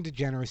is Ellen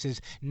DeGeneres'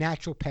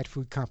 natural pet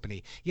food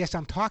company. Yes,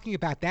 I'm talking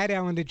about that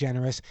Ellen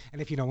DeGeneres,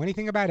 and if you know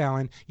anything about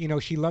Ellen, you know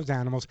she loves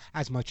animals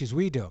as much as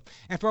we do.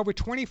 And for over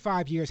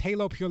 25 years,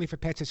 Halo Purely for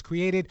Pets has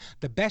created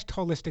the best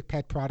holistic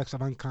pet products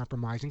of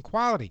uncompromising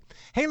quality.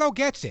 Halo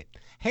gets it.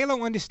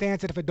 Halo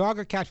understands that if a dog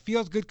or cat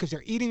feels good because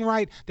they're eating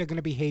right, they're going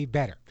to behave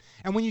better.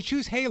 And when you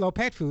choose Halo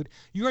pet food,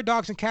 your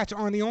dogs and cats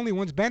aren't the only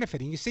ones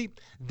benefiting. You see,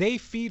 they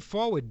feed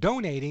forward,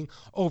 donating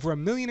over 1.5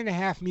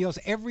 million meals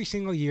every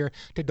single year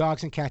to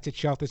dogs and cats at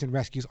shelters and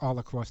rescues all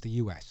across the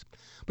U.S.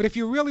 But if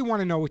you really want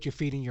to know what you're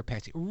feeding your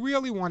pets,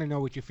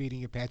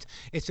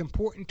 it's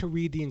important to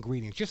read the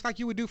ingredients, just like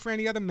you would do for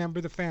any other member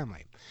of the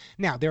family.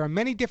 Now, there are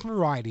many different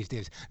varieties.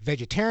 There's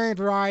vegetarian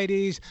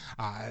varieties.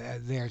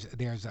 There's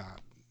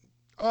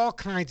all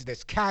kinds.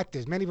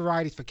 There's many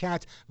varieties for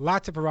cats,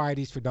 lots of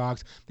varieties for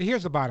dogs. But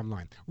here's the bottom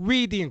line.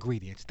 Read the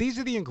ingredients. These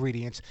are the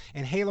ingredients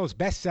in Halo's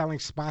best-selling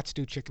spot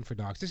stew chicken for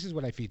dogs. This is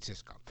what I feed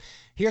Cisco.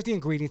 Here's the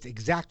ingredients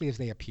exactly as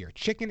they appear.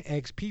 Chicken,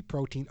 eggs, pea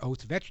protein,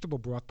 oats, vegetable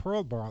broth,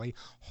 pearl barley,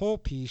 whole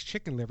peas,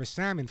 chicken liver,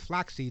 salmon,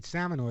 flaxseed,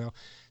 salmon oil,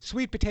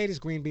 sweet potatoes,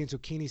 green beans,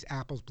 zucchinis,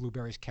 apples,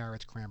 blueberries,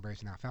 carrots,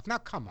 cranberries, and alfalfa. Now,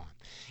 come on.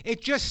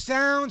 It just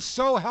sounds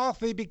so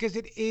healthy because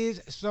it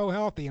is so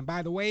healthy. And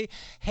by the way,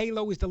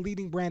 Halo is the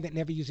leading brand that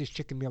never uses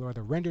chicken meal or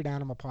other rendered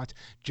animal parts,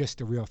 just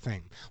the real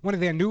thing. One of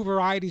their new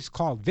varieties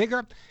called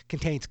Vigor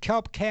contains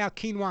kelp, kale,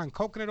 quinoa, and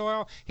coconut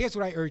oil. Here's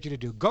what I urge you to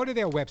do. Go to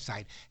their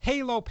website,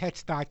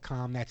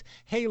 halopets.com. That's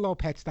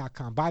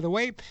halopets.com. By the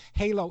way,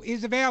 Halo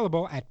is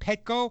available at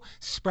Petco,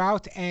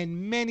 Sprouts,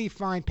 and many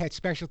fine pet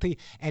specialty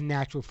and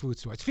natural food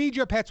stores. Feed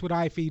your pets what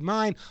I feed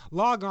mine.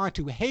 Log on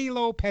to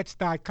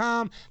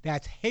halopets.com.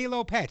 That's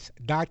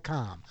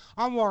halopets.com.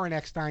 I'm Warren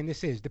Eckstein.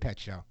 This is The Pet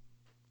Show.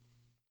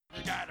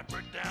 You gotta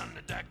put down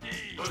the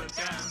ducky. Put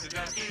down the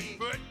ducky.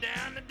 Put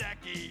down the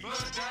ducky.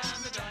 Put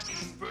down the ducky.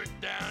 Put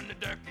down the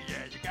ducky.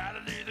 Yeah, you gotta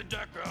leave the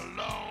duck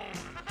alone.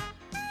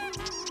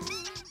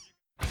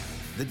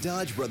 The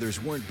Dodge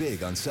brothers weren't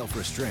big on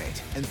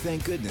self-restraint, and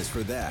thank goodness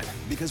for that,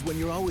 because when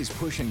you're always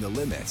pushing the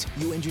limits,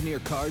 you engineer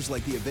cars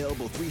like the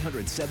available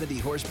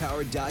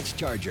 370-horsepower Dodge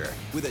Charger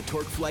with a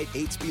TorqueFlite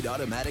 8-speed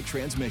automatic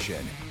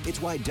transmission.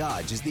 It's why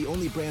Dodge is the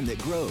only brand that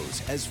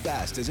grows as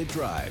fast as it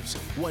drives.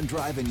 One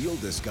drive and you'll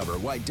discover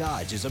why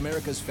Dodge is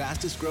America's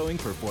fastest-growing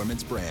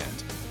performance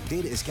brand.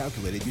 Data is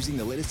calculated using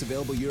the latest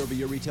available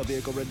year-over-year retail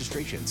vehicle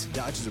registrations.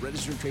 Dodge is a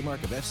registered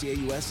trademark of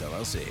FCA US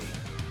LLC.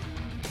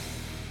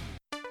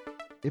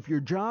 If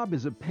your job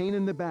is a pain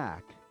in the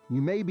back,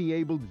 you may be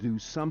able to do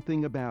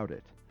something about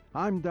it.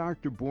 I'm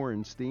Dr.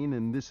 Borenstein,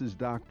 and this is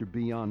Dr.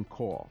 B on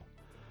Call.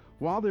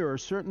 While there are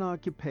certain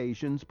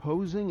occupations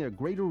posing a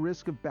greater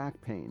risk of back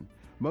pain,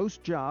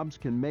 most jobs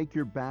can make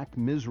your back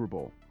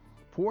miserable.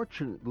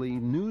 Fortunately,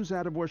 news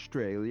out of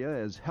Australia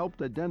has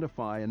helped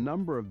identify a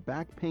number of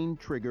back pain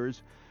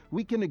triggers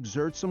we can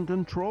exert some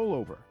control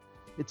over.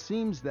 It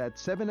seems that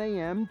 7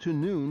 a.m. to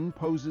noon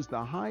poses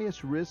the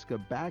highest risk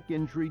of back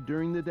injury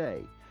during the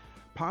day,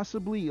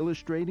 possibly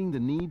illustrating the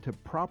need to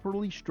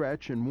properly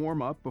stretch and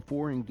warm up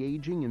before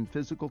engaging in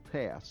physical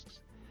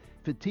tasks.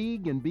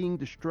 Fatigue and being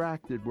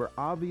distracted were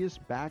obvious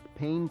back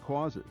pain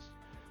causes,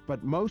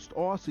 but most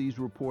Aussies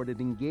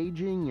reported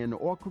engaging in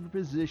awkward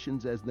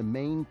positions as the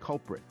main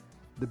culprit.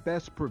 The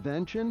best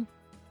prevention?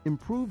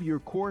 Improve your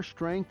core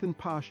strength and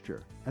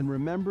posture, and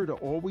remember to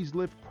always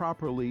lift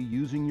properly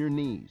using your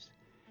knees.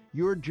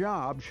 Your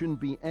job shouldn't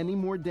be any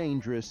more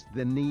dangerous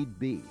than need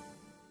be.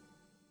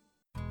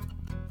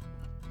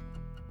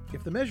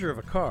 If the measure of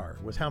a car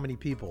was how many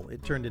people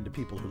it turned into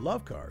people who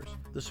love cars,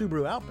 the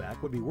Subaru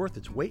Outback would be worth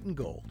its weight in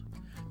gold,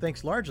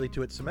 thanks largely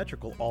to its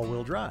symmetrical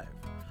all-wheel drive.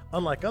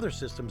 Unlike other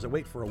systems that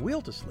wait for a wheel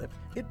to slip,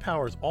 it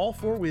powers all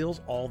four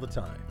wheels all the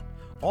time,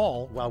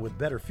 all while with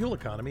better fuel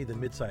economy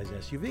than midsize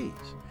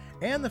SUVs.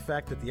 And the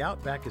fact that the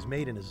Outback is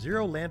made in a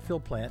zero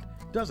landfill plant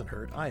doesn't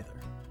hurt either.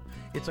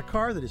 It's a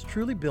car that is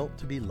truly built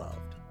to be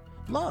loved.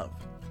 Love.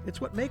 It's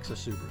what makes a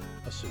Subaru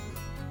a Subaru.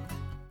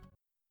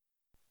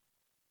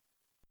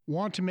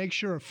 Want to make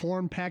sure a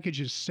foreign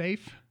package is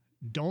safe?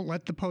 Don't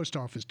let the post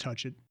office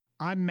touch it.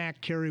 I'm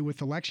Matt Carey with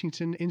the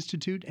Lexington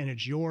Institute, and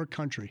it's your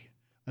country.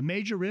 A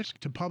major risk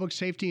to public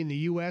safety in the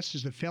U.S.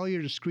 is the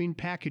failure to screen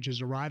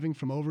packages arriving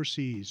from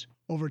overseas.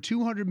 Over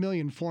 200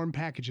 million foreign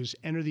packages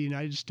enter the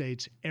United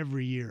States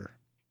every year.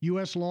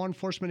 U.S. law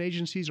enforcement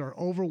agencies are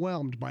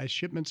overwhelmed by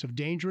shipments of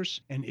dangerous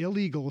and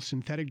illegal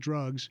synthetic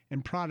drugs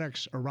and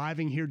products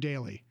arriving here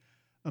daily.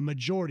 A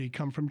majority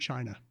come from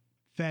China.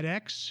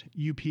 FedEx,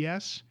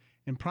 UPS,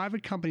 and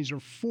private companies are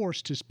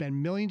forced to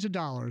spend millions of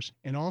dollars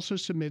and also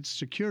submit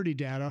security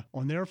data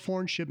on their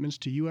foreign shipments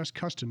to U.S.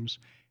 Customs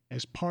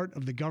as part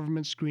of the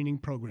government screening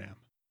program.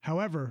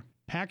 However,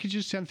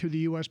 packages sent through the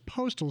U.S.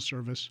 Postal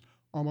Service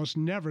almost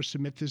never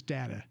submit this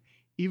data,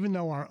 even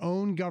though our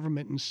own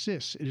government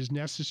insists it is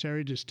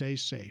necessary to stay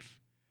safe.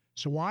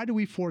 So why do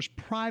we force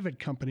private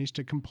companies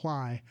to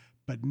comply,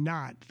 but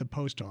not the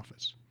post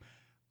office?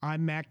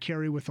 I'm Matt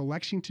Carey with the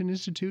Lexington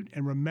Institute,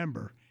 and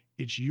remember,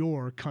 it's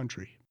your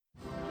country.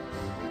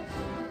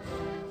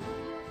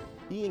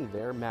 Being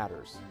there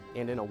matters,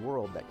 and in a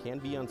world that can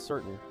be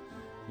uncertain,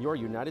 your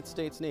United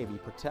States Navy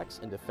protects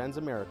and defends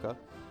America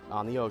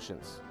on the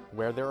oceans.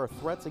 Where there are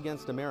threats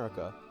against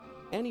America,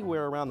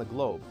 anywhere around the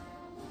globe,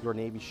 your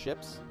Navy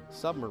ships,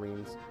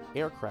 submarines,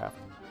 aircraft,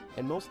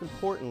 and most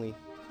importantly,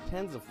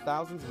 tens of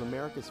thousands of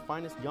America's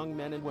finest young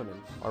men and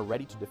women are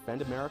ready to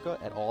defend America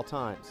at all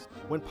times.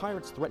 When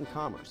pirates threaten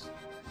commerce,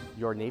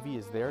 your Navy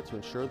is there to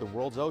ensure the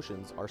world's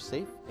oceans are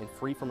safe and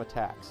free from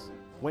attacks.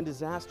 When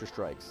disaster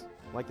strikes,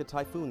 like the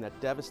typhoon that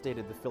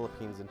devastated the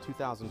Philippines in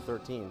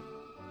 2013,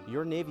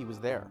 your Navy was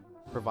there,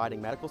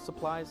 providing medical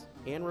supplies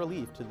and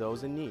relief to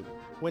those in need.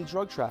 When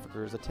drug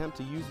traffickers attempt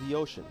to use the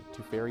ocean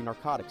to ferry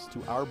narcotics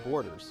to our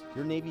borders,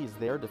 your Navy is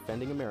there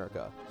defending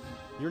America.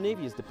 Your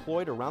Navy is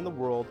deployed around the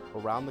world,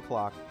 around the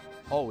clock,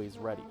 always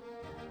ready.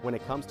 When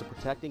it comes to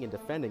protecting and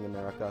defending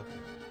America,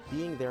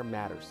 being there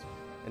matters,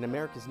 and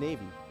America's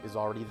Navy is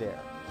already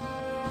there.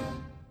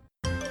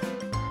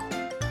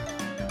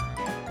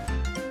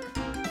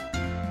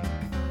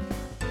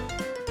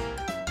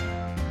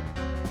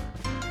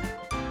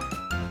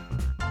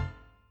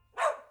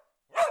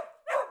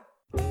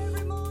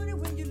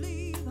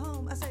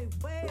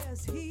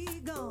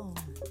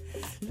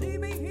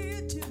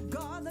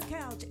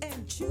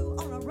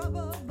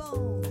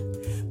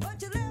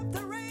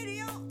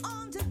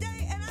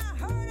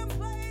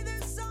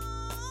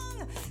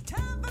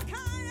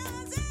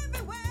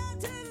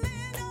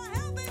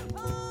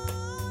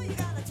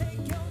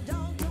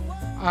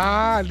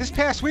 This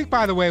past week,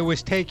 by the way,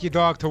 was Take Your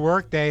Dog to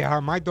Work Day.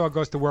 My dog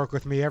goes to work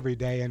with me every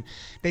day, and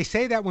they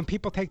say that when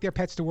people take their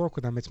pets to work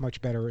with them, it's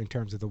much better in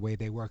terms of the way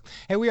they work.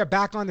 Hey, we are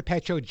back on the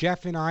Pet Show.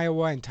 Jeff in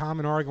Iowa and Tom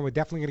in Oregon. We're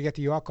definitely going to get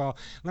to your call.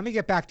 Let me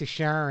get back to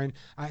Sharon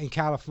in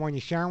California.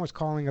 Sharon was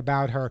calling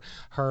about her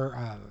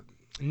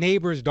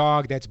neighbor's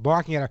dog that's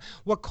barking at her.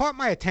 What caught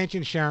my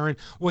attention, Sharon,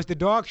 was the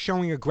dog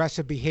showing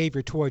aggressive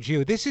behavior towards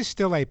you. This is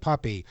still a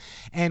puppy.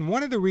 And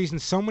one of the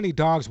reasons so many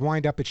dogs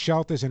wind up at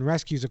shelters and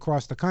rescues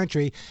across the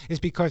country is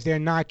because they're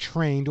not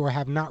trained or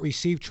have not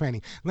received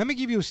training. Let me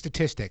give you a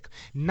statistic.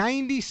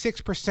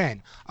 96%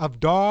 of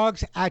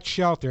dogs at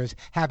shelters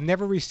have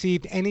never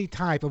received any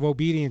type of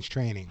obedience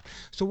training.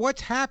 So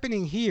what's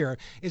happening here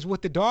is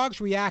with the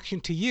dog's reaction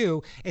to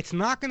you, it's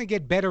not going to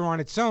get better on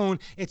its own.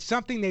 It's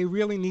something they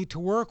really need to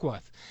work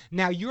with.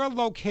 Now, you're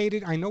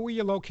located, I know where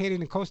you're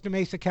located in Costa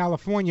Mesa,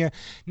 California.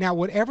 Now,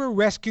 whatever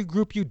rescue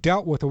group you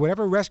dealt with or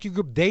whatever rescue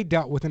group they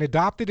dealt with and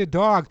adopted a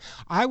dog,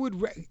 I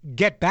would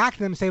get back to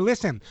them and say,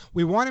 listen,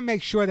 we want to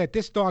make sure that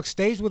this dog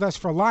stays with us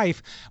for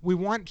life. We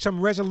want some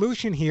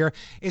resolution here.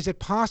 Is it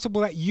possible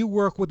that you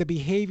work with a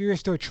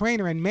behaviorist or a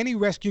trainer, and many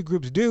rescue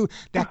groups do,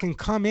 that can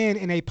come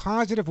in a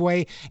positive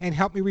way and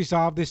help me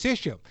resolve this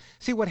issue?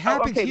 See, what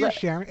happens here,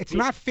 Sharon, it's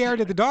not fair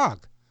to the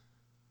dog.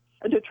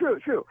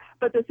 True.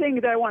 But the thing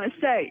that I want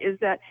to say is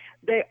that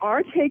they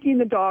are taking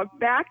the dog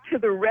back to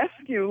the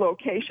rescue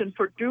location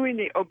for doing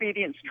the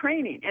obedience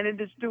training, and it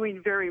is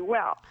doing very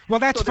well. Well,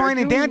 that's fine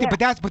and dandy, but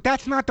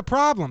that's not the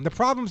problem. The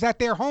problem's at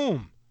their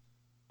home.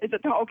 Is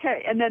it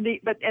okay? And then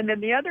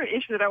the other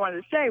issue that I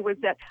wanted to say was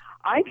that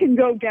I can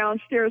go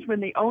downstairs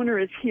when the owner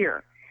is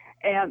here,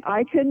 and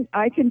I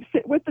can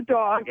sit with the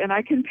dog and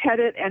I can pet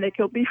it and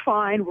it'll be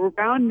fine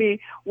around me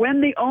when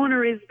the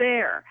owner is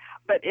there.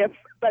 But if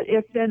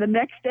then the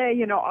next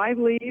day, I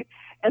leave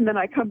and then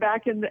I come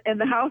back in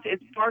the house,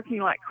 it's barking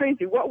like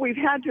crazy. What we've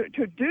had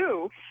to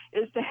do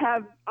is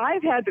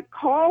I've had to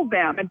call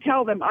them and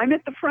tell them I'm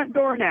at the front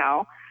door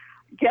now.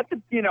 Get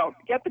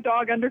the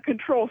dog under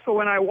control, so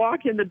when I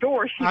walk in the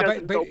door, she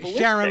doesn't go ballistic.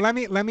 Sharon,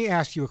 let me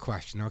ask you a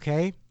question,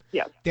 okay?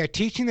 Yes. They're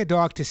teaching the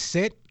dog to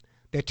sit.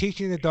 They're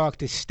teaching the dog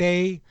to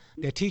stay.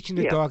 They're teaching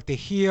the dog to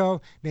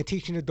heel. They're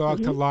teaching the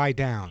dog to lie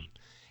down.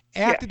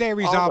 After they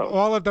resolve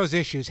all of those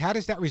issues, how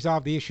does that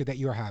resolve the issue that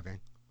you're having?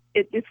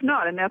 It's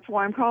not, and that's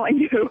why I'm calling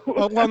you.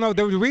 Well, no,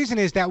 the reason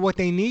is that what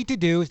they need to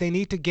do is they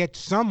need to get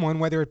someone,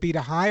 whether it be to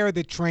hire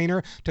the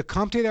trainer, to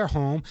come to their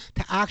home,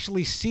 to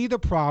actually see the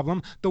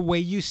problem the way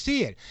you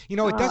see it. You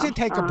know, it doesn't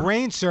take a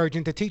brain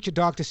surgeon to teach a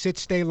dog to sit,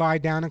 stay, lie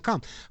down, and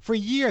come. For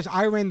years,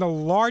 I ran the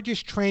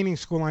largest training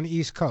school on the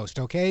East Coast,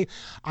 okay?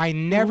 I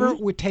never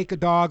would take a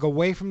dog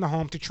away from the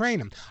home to train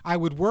him. I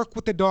would work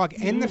with the dog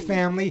in the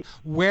family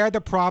where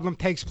the problem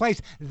takes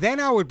place. Then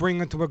I would bring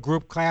them to a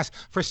group class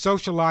for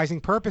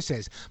socializing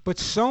purposes. But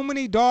so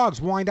many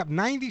dogs wind up,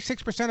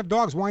 96% of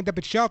dogs wind up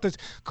at shelters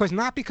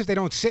not because they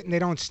don't sit and they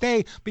don't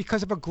stay,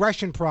 because of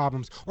aggression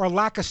problems or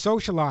lack of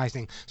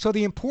socializing. So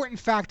the important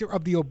factor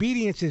of the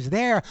obedience is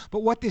there,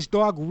 but what this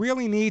dog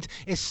really needs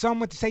is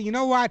someone to say, you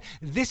know what,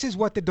 this is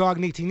what the dog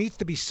needs. He needs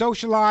to be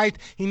socialized.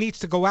 He needs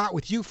to go out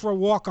with you for a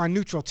walk on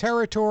neutral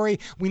territory.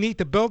 We need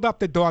to build up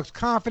the dog's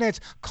confidence,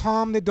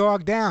 calm the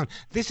dog down.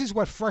 This is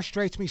what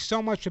frustrates me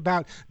so much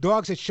about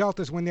dogs at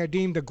shelters when they're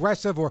deemed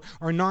aggressive or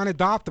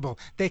non-adoptable.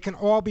 They can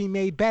all be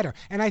made better.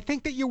 And I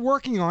think that you're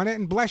working on it,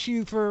 and bless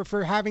you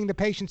for having the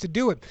patience to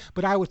do it.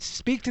 But I would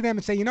speak to them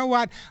and say, you know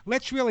what,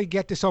 let's really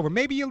get this over.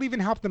 Maybe you'll even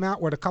help them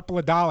out with a couple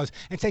of dollars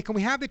and say, can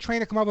we have the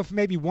trainer come over for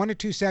maybe 1 or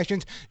 2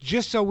 sessions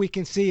just so we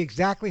can see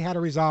exactly how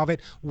to resolve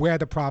it where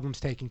the problem's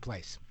taking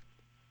place.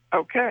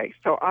 Okay,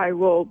 so I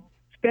will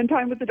spend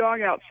time with the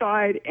dog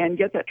outside and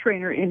get that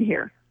trainer in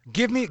here.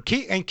 Keep me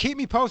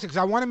posted, because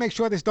I want to make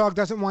sure this dog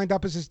doesn't wind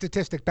up as a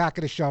statistic back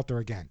at the shelter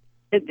again.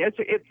 It's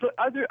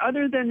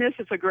other than this,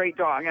 it's a great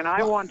dog, and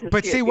I want to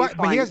see it be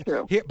fine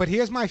too. But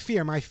here's my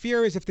fear. My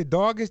fear is if the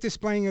dog is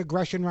displaying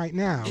aggression right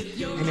now,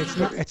 and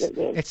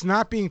it's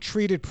not being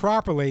treated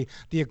properly,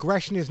 the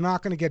aggression is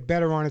not going to get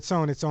better on its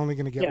own. It's only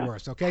going to get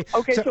worse. Okay.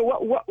 Okay. So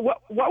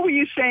what were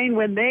you saying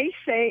when they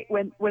say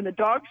when the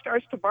dog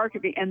starts to bark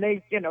at me and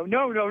they no.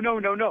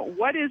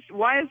 Why is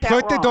that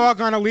Put the wrong? dog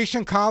on a leash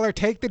and collar.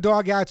 Take the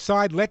dog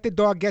outside. Let the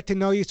dog get to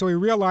know you so he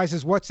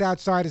realizes what's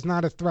outside is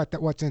not a threat.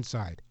 That what's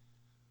inside.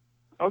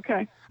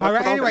 Okay. All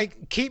right. Anyway,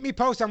 keep me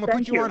posted. I'm going to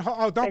put you on hold.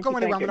 Oh, don't go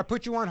anywhere. I'm going to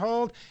put you on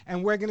hold,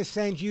 and we're going to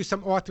send you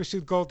some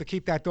Orthosooth Gold to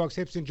keep that dog's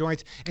hips and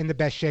joints in the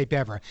best shape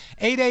ever.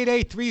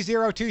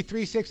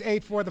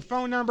 888-302-3684, the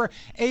phone number,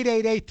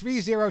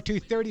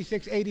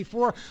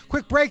 888-302-3684.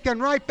 Quick break, then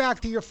right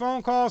back to your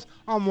phone calls.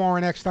 I'm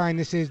Warren Eckstein.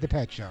 This is The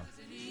Pet Show.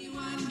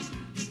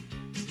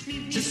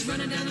 Just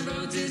running down the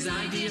roads is the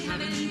idea of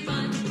having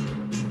fun.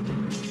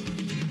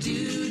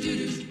 Do, do,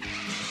 do.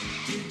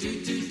 Do,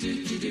 do, do,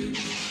 do, do, do.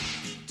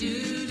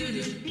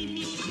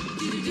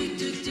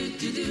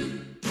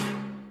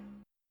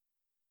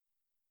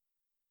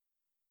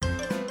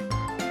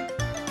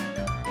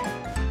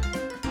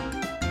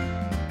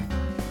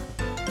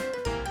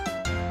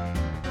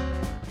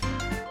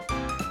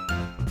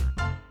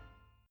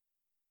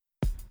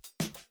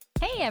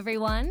 Hey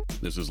everyone!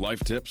 This is Life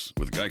Tips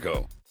with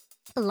Geico.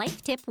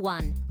 Life Tip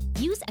 1.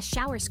 Use a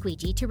shower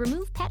squeegee to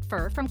remove pet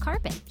fur from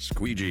carpet.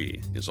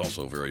 Squeegee is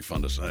also very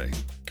fun to say.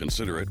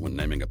 Consider it when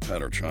naming a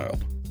pet or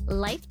child.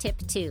 Life Tip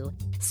 2.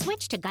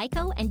 Switch to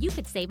Geico and you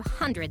could save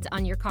hundreds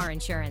on your car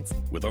insurance.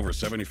 With over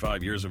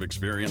 75 years of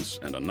experience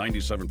and a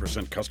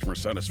 97% customer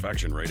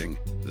satisfaction rating,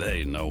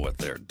 they know what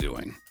they're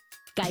doing.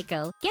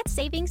 Geico. Get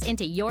savings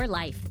into your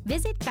life.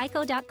 Visit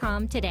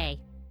geico.com today.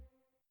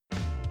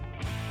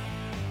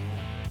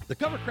 The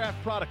Covercraft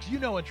products you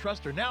know and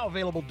trust are now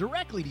available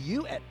directly to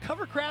you at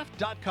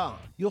covercraft.com.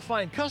 You'll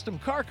find custom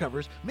car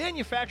covers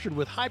manufactured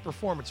with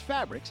high-performance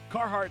fabrics,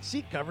 Carhartt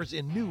seat covers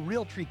in new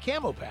Realtree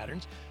camo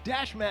patterns,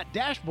 Dash Mat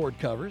dashboard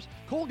covers,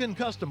 Colgan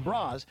custom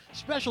bras,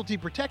 specialty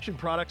protection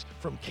products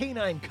from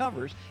K9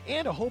 Covers,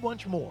 and a whole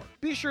bunch more.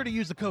 Be sure to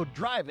use the code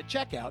DRIVE at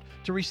checkout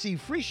to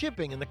receive free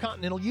shipping in the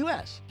continental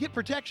U.S. Get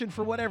protection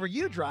for whatever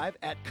you drive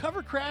at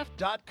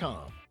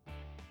covercraft.com.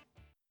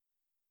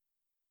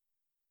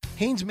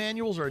 Haynes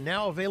manuals are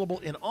now available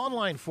in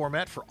online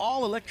format for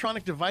all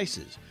electronic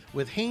devices.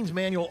 With Haynes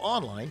Manual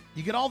Online,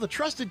 you get all the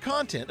trusted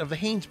content of the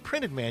Haynes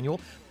printed manual.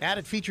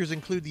 Added features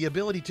include the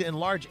ability to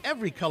enlarge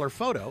every color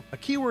photo, a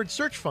keyword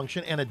search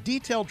function, and a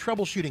detailed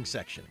troubleshooting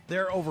section.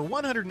 There are over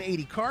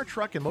 180 car,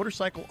 truck, and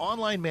motorcycle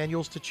online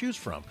manuals to choose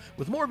from,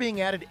 with more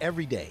being added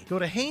every day. Go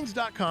to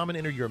Haynes.com and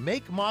enter your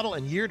make, model,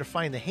 and year to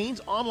find the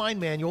Haynes Online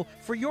Manual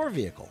for your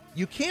vehicle.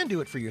 You can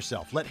do it for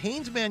yourself. Let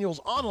Haynes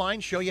Manuals Online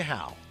show you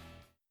how.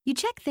 You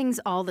check things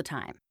all the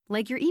time,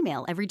 like your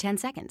email every 10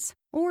 seconds,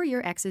 or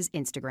your ex's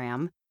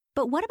Instagram.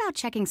 But what about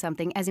checking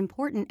something as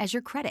important as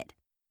your credit?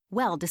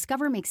 Well,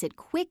 Discover makes it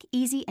quick,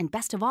 easy, and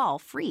best of all,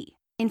 free.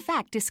 In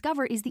fact,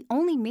 Discover is the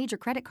only major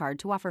credit card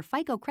to offer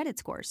FICO credit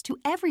scores to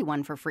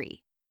everyone for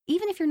free,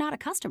 even if you're not a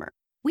customer.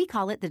 We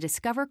call it the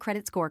Discover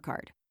Credit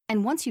Scorecard.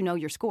 And once you know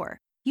your score,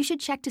 you should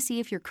check to see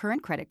if your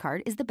current credit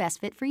card is the best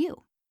fit for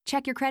you.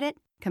 Check your credit,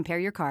 compare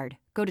your card.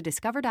 Go to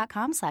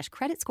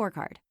discover.com/credit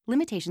scorecard.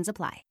 Limitations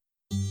apply.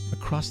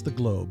 Across the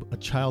globe, a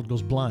child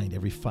goes blind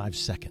every 5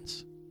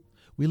 seconds.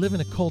 We live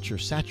in a culture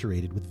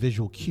saturated with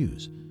visual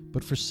cues,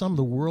 but for some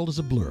the world is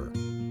a blur.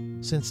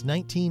 Since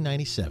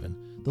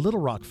 1997, The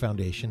Little Rock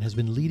Foundation has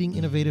been leading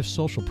innovative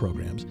social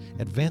programs,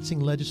 advancing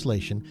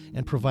legislation,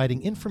 and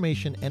providing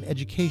information and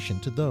education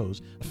to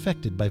those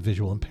affected by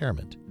visual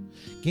impairment.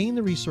 Gain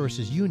the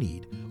resources you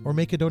need or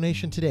make a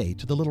donation today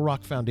to the Little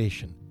Rock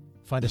Foundation.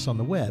 Find us on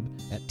the web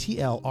at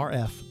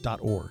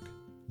tlrf.org.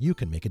 You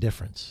can make a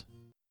difference.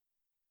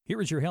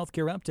 Here is your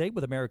healthcare update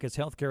with America's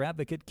healthcare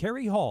advocate,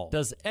 Carrie Hall.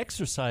 Does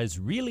exercise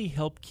really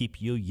help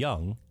keep you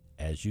young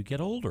as you get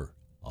older?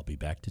 I'll be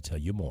back to tell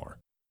you more.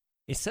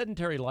 A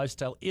sedentary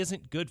lifestyle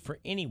isn't good for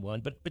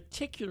anyone, but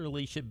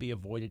particularly should be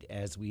avoided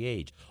as we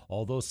age.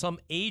 Although some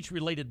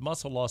age-related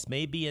muscle loss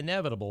may be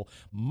inevitable,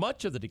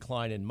 much of the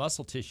decline in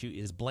muscle tissue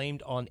is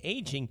blamed on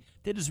aging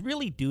that is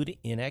really due to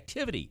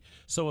inactivity.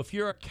 So if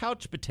you're a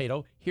couch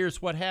potato,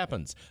 here's what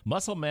happens.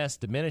 Muscle mass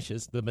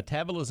diminishes, the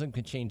metabolism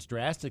can change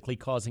drastically,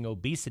 causing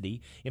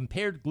obesity,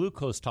 impaired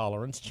glucose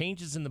tolerance,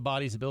 changes in the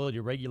body's ability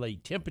to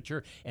regulate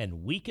temperature,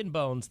 and weaken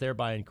bones,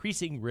 thereby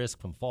increasing risk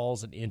from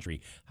falls and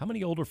injury. How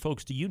many older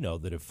folks do you know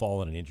that have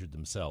fallen and injured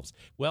themselves?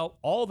 Well,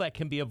 all that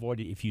can be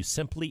avoided if you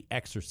simply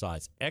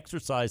exercise.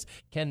 Exercise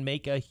can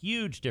make a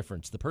huge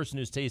difference. The person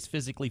who stays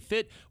physically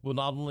fit will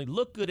not only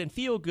look good and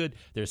feel good,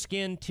 their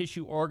skin,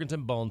 tissue, organs,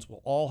 and bones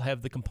will all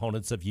have the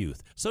components of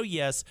youth. So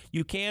yes,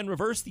 you can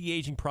reverse the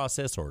aging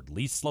process, or at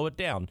least slow it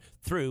down,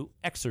 through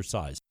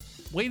exercise.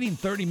 Waiting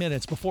 30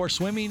 minutes before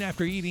swimming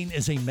after eating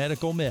is a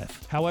medical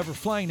myth. However,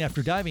 flying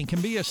after diving can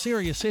be a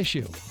serious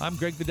issue. I'm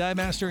Greg the Dive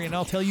Master, and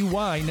I'll tell you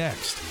why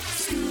next.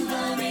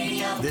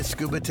 This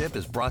scuba tip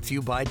is brought to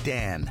you by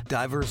DAN,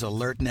 Divers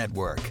Alert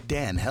Network.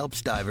 DAN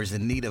helps divers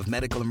in need of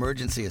medical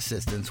emergency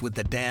assistance with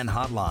the DAN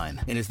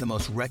hotline and is the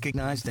most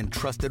recognized and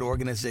trusted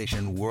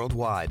organization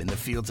worldwide in the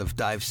fields of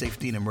dive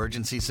safety and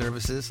emergency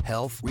services,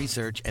 health,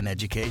 research, and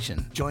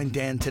education. Join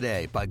DAN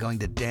today by going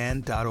to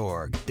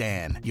dan.org.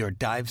 DAN, your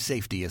dive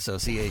safety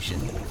association.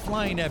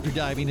 Flying after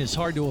diving is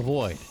hard to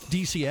avoid.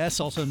 DCS,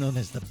 also known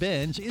as the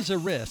binge, is a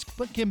risk,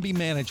 but can be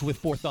managed with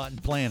forethought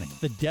and planning.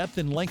 The depth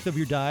and length of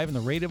your dive and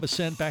the rate of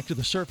ascent back to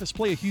the surface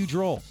play a huge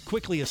role.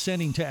 Quickly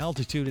ascending to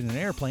altitude in an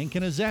airplane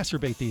can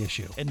exacerbate the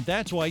issue, and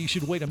that's why you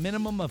should wait a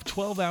minimum of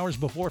 12 hours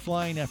before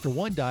flying after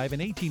one dive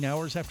and 18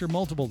 hours after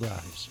multiple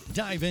dives.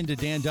 Dive into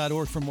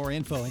dan.org for more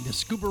info and to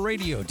Scuba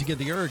Radio to get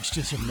the urge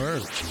to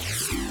submerge.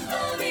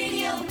 Scuba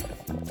Radio.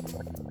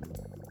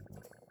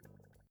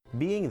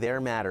 Being there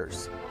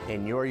matters,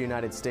 and your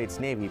United States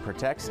Navy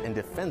protects and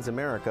defends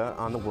America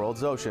on the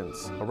world's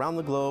oceans. Around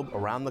the globe,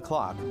 around the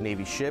clock,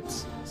 Navy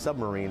ships,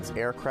 submarines,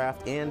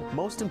 aircraft, and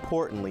most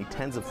importantly,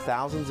 tens of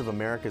thousands of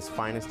America's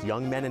finest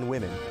young men and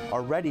women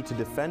are ready to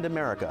defend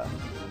America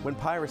when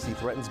piracy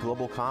threatens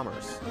global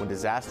commerce, when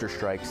disaster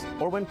strikes,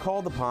 or when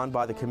called upon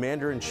by the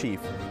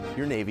Commander-in-Chief.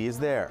 Your Navy is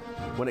there.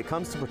 When it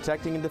comes to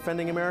protecting and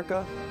defending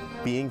America,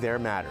 being there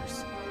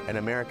matters, and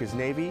America's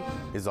Navy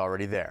is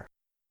already there.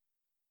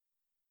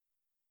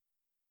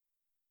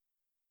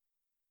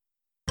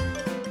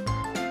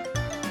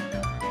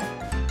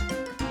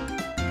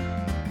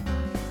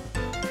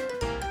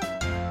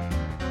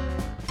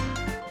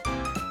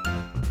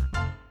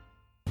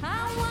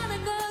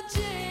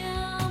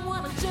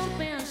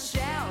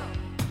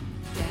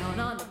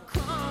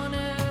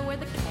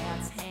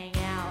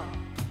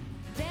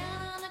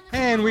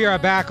 And we are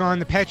back on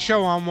the Pet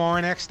Show. I'm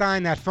Warren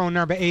Eckstein. That phone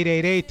number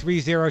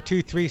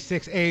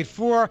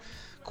 888-302-3684.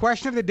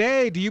 Question of the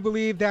day: do you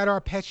believe that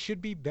our pets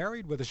should be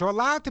buried with us or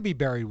allowed to be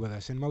buried with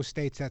us? In most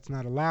states, that's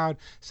not allowed.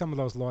 Some of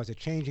those laws are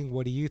changing.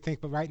 What do you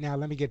think? But right now,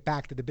 let me get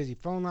back to the busy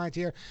phone lines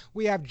here.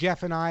 We have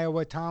Jeff in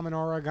Iowa, Tom in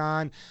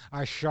Oregon,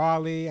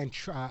 Charlie, and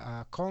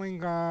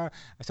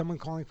someone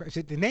calling. Is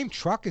it the name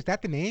Truck? Is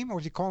that the name, or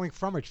is he calling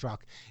from a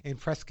truck in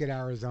Prescott,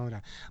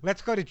 Arizona?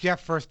 Let's go to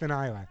Jeff first in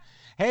Iowa.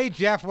 Hey,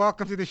 Jeff,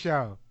 welcome to the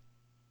show.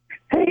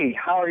 Hey,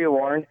 how are you,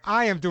 Warren?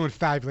 I am doing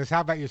fabulous.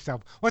 How about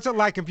yourself? What's it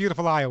like in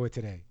beautiful Iowa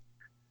today?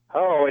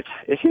 Oh,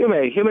 it's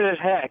humid as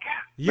heck.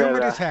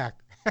 Humid as heck.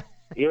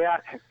 Yeah,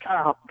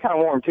 kind of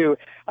warm too.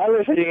 I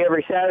listen to you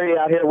every Saturday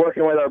out here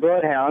working with our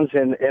bloodhounds,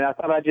 and I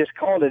thought I'd just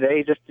call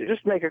today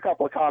just make a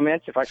couple of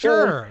comments if I could.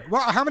 Sure.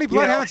 Well, how many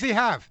bloodhounds do you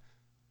have?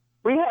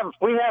 We have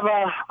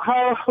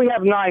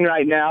 9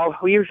 right now.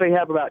 We usually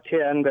have about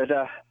 10, but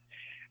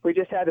we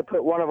just had to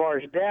put one of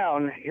ours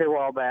down here a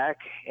while back,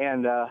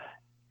 and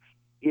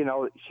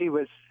she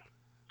was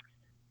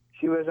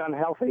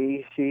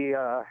unhealthy. She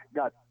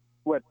got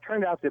what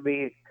turned out to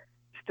be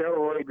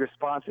steroid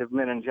responsive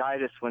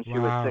meningitis when she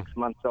was 6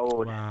 months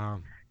old.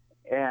 Wow.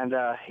 And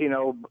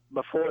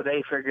before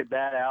they figured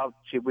that out,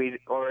 we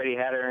already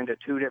had her into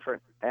 2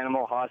 different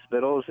animal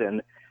hospitals,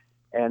 and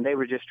they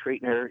were just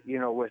treating her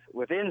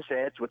with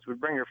NSAIDs, which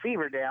would bring her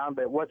fever down,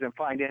 but wasn't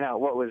finding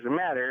out what was the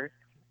matter.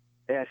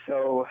 And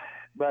so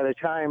by the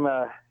time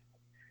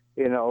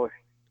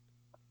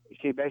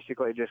she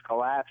basically just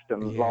collapsed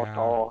and lost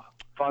all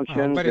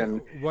functions.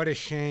 What a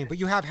shame. But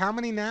you have how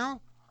many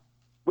now?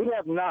 We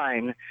have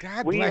 9.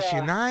 God bless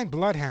you. 9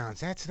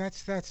 bloodhounds. That's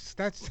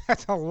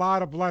a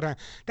lot of bloodhounds.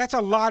 That's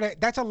a lot of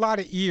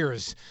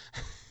ears.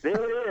 It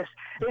is.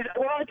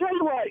 Well, I tell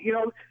you what,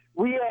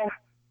 we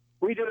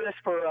do this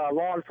for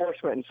law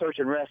enforcement and search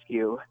and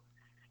rescue,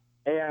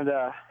 and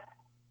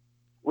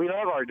we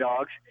love our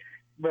dogs,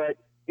 but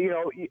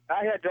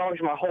I had dogs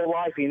my whole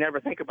life. You never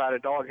think about a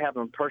dog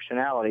having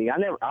personality.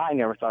 I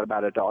never thought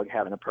about a dog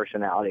having a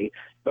personality.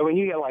 But when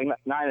you get like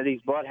 9 of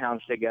these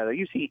bloodhounds together,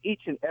 you see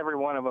each and every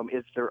one of them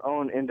is their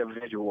own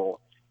individual,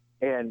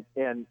 and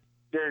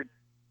they're,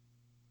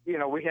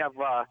 we have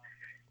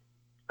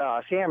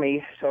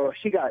Sammy. So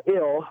she got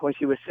ill when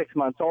she was 6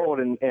 months old,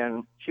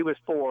 and she was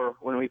 4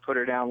 when we put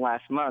her down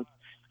last month.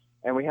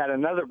 And we had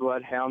another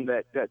bloodhound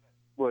that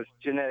was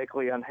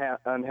genetically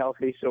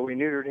unhealthy, so we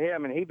neutered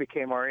him, and he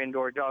became our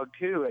indoor dog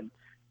too.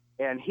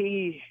 And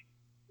he,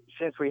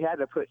 since we had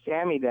to put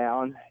Sammy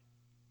down,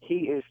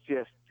 he's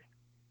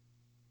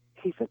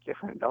a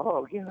different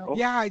dog,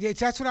 Yeah,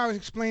 that's what I was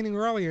explaining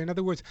earlier. In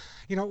other words,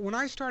 when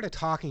I started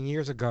talking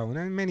years ago,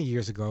 and many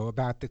years ago,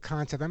 about the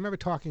concept, I remember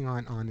talking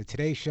on the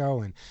Today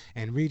Show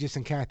and Regis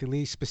and Kathy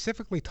Lee,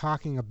 specifically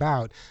talking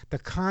about the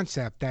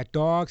concept that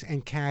dogs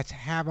and cats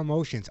have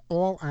emotions.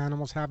 All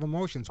animals have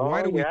emotions.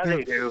 Why do we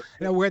think they do.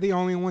 that we're the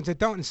only ones that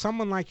don't? And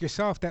someone like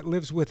yourself that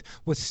lives with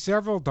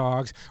several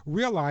dogs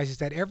realizes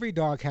that every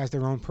dog has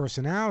their own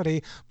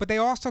personality, but they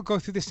also go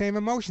through the same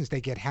emotions.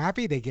 They get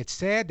happy, they get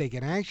sad, they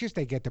get anxious,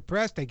 they get depressed,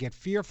 they get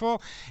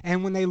fearful,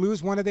 and when they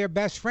lose one of their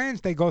best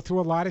friends, they go through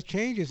a lot of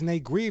changes and they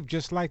grieve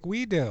just like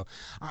we do.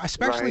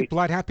 Especially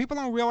bloodhounds. People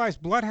don't realize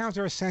bloodhounds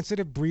are a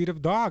sensitive breed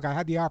of dog. I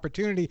had the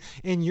opportunity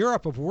in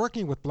Europe of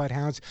working with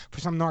bloodhounds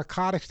for some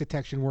narcotics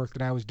detection work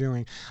that I was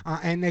doing,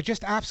 and they're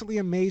just absolutely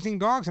amazing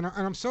dogs. And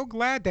I'm so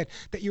glad that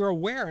you're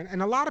aware.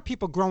 And a lot of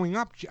people growing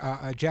up,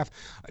 Jeff,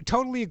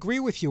 totally agree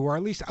with you, or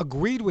at least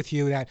agreed with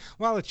you that,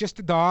 well, it's just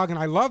a dog and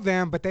I love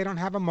them, but they don't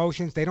have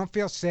emotions. They don't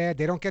feel sad.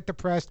 They don't get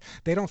depressed.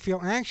 They don't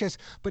feel anxious.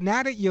 But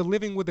now that you're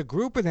living with a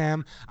group of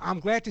them,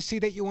 I'm glad to see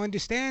that you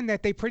understand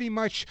that they pretty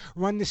much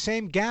run the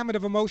same gamut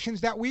of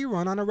emotions that we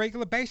run on a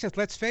regular basis.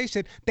 Let's face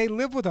it, they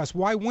live with us.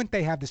 Why wouldn't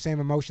they have the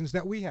same emotions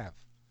that we have?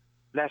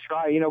 That's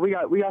right.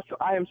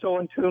 I am so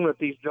in tune with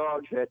these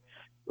dogs that,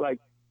 like,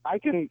 I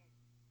can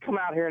come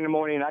out here in the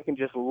morning and I can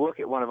just look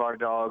at one of our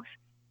dogs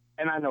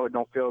and I know it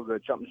don't feel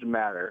good. Something's the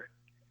matter,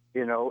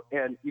 and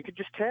you could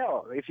just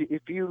tell if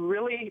you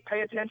really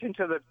pay attention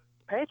to the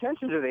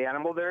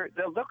animal,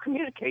 they'll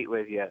communicate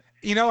with you.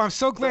 I'm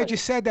so glad you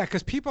said that,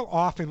 because people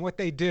often, what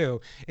they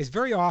do is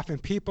very often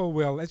people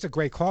will, it's a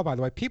great call, by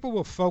the way, people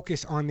will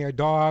focus on their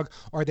dog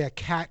or their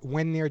cat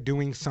when they're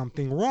doing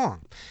something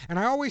wrong. And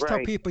I always tell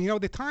people,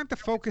 the time to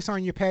focus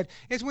on your pet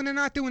is when they're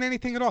not doing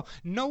anything at all.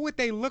 Know what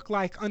they look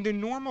like under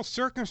normal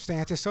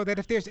circumstances so that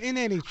if is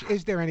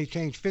there any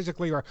change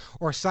physically or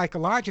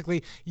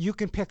psychologically, you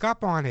can pick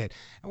up on it.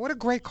 And what a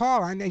great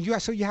call.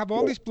 So you have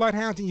all these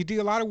bloodhounds and you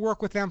do a lot of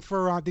work with them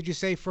for, did you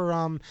say for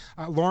law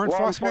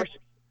enforcement?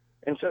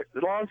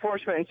 Law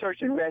enforcement and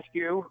search and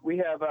rescue. We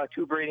have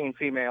 2 breeding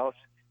females,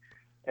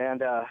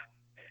 and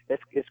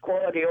it's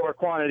quality over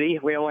quantity.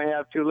 We only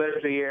have 2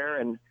 litters a year,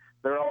 and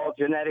they're all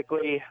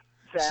genetically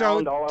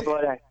sound. All our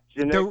blood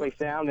genetically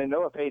sound and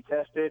OFA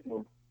tested.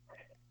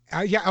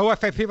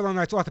 OFA, people don't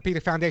know, it's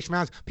Orthopedic Foundation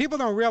Mounds. People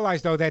don't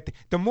realize, though, that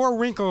the more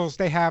wrinkles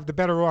they have, the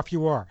better off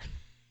you are.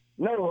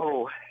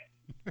 No.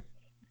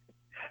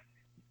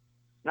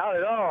 Not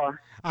at all.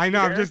 I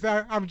know.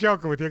 I'm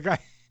joking with you, guys.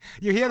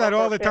 You hear that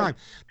all the time.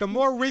 The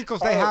more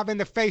wrinkles they have in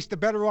the face, the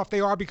better off they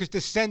are, because the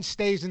scent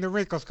stays in the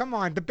wrinkles. Come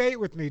on, debate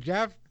with me,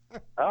 Jeff.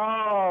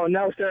 Oh,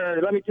 no,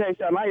 sir. Let me tell you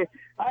something. I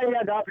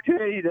had the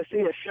opportunity to see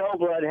a show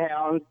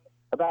bloodhound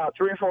about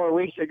 3 or 4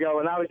 weeks ago,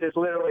 and I was just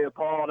literally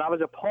appalled. I was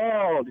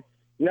appalled.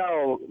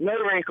 No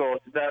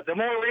wrinkles. The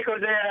more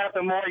wrinkles they have,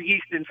 the more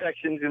yeast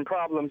infections and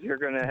problems you're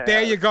going to have.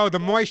 There you go. The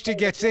moisture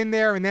gets in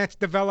there, and that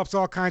develops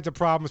all kinds of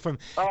problems.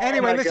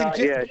 Anyway, listen,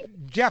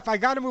 Jeff, I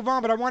got to move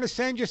on, but I want to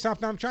send you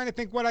something. I'm trying to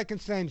think what I can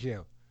send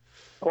you.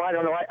 Oh, I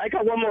don't know. I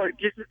got one more.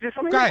 Just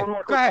let me make one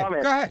more quick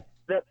comment. Go ahead.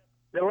 The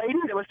lady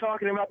that was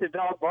talking about the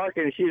dog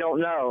barking, she don't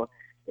know.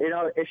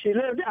 If she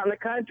lived out in the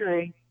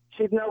country,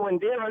 she'd know when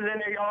deer was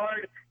in her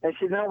yard, and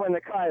she'd know when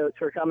the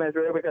coyotes were coming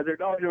through, because her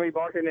dogs would be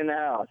barking in the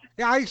house.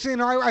 Yeah, I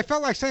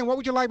felt like saying, what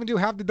would you like me to do?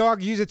 Have the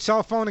dog use its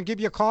cell phone and give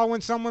you a call when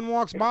someone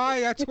walks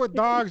by? That's what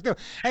dogs do.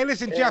 Hey,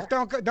 listen, Jeff,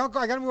 don't go.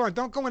 I got to move on.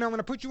 Don't go in. I'm going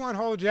to put you on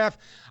hold, Jeff.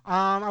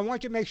 I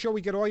want you to make sure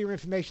we get all your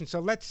information. So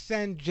let's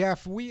send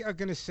Jeff. We are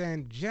going to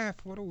send Jeff.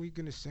 What are we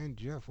going to send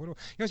Jeff?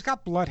 He's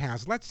got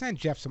bloodhounds. Let's send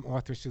Jeff some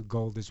Arthur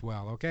Gold as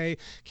well, okay?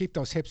 Keep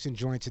those hips and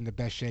joints in the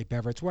best shape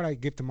ever. It's what I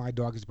give to my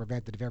dog as a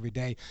preventative every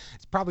day.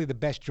 It's probably the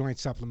best joint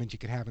supplement you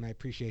could have, and I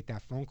appreciate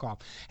that phone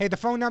call. Hey, the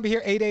phone number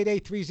here,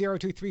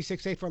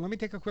 888-302-3684. Let me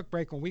take a quick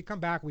break. When we come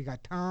back, we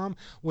got Tom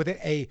with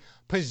a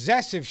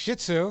possessive Shih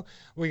Tzu.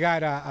 We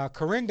got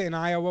Corinda in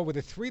Iowa with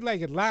a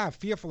 3-legged lab,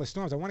 fearful of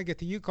storms. I want to get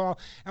to you, call.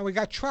 And we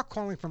got Truck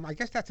calling from, I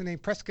guess that's the name,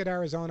 Prescott,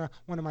 Arizona,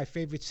 one of my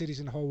favorite cities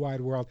in the whole wide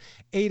world.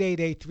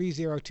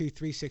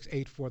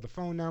 888-302-3684, the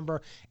phone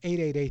number,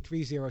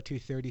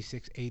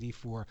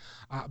 888-302-3684.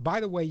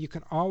 By the way, you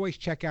can always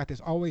check out,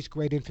 there's always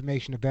great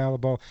information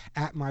available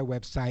at my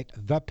website,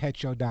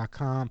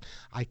 thepetshow.com.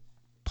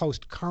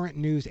 post current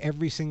news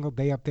every single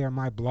day up there on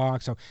my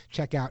blog, so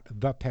check out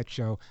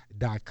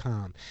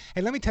thepetshow.com.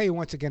 And let me tell you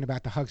once again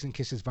about the Hugs and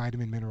Kisses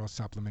vitamin mineral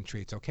supplement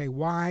treats, okay?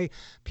 Why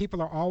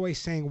people are always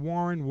saying,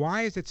 Warren,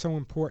 why is it so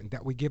important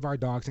that we give our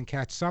dogs and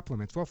cats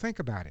supplements? Well, think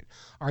about it.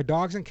 Our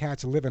dogs and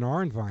cats live in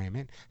our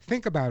environment.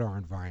 Think about our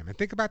environment.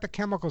 Think about the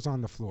chemicals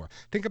on the floor.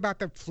 Think about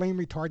the flame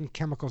retardant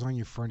chemicals on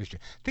your furniture.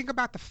 Think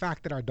about the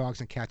fact that our dogs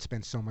and cats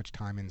spend so much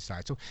time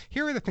inside. So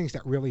here are the things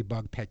that really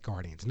bug pet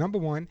guardians. Number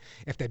one,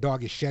 if their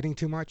dog is shedding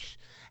too much,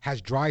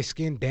 has dry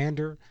skin,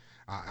 dander,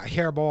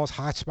 hairballs,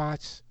 hot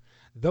spots,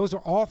 those are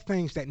all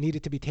things that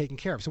needed to be taken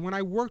care of. So when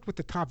I worked with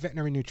the top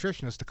veterinary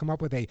nutritionists to come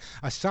up with a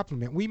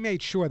supplement, we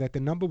made sure that the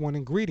number one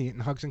ingredient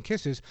in Hugs and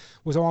Kisses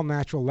was all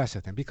natural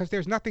lecithin, because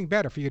there's nothing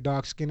better for your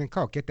dog's skin and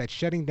coat. Get that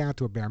shedding down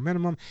to a bare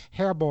minimum.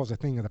 Hairballs are a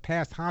thing of the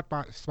past. Hot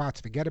spots,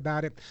 forget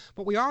about it.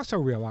 But we also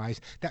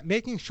realized that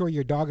making sure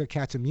your dog or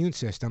cat's immune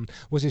system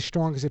was as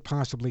strong as it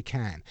possibly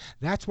can.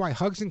 That's why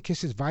Hugs and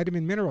Kisses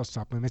vitamin mineral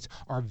supplements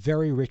are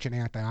very rich in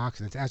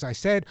antioxidants. As I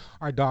said,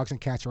 our dogs and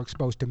cats are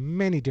exposed to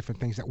many different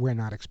things that we're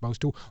not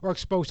exposed to, or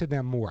exposed to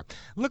them more.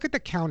 Look at the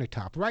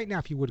countertop. Right now,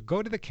 if you would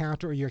go to the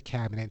counter or your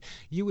cabinet,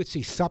 you would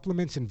see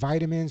supplements and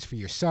vitamins for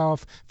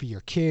yourself, for your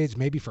kids,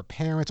 maybe for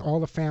parents,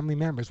 all the family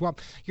members. Well,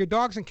 your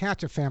dogs and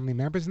cats are family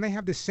members, and they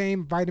have the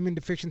same vitamin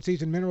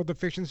deficiencies and mineral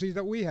deficiencies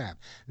that we have.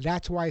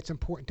 That's why it's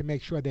important to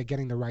make sure they're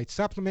getting the right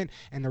supplement,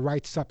 and the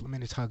right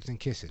supplement is Hugs and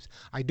Kisses.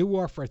 I do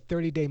offer a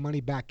 30-day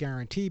money-back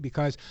guarantee,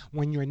 because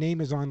when your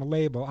name is on the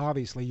label,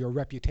 obviously your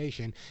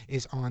reputation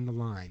is on the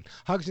line.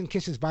 Hugs and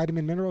Kisses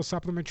vitamin mineral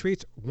supplement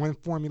treats, one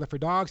formula for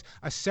dogs,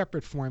 a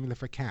separate formula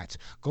for cats.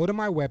 Go to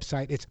my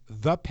website. It's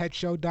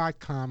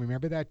thepetshow.com.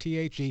 Remember that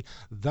THE,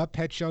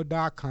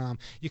 thepetshow.com.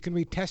 You can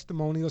read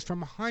testimonials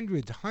from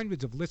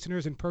hundreds of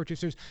listeners and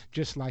purchasers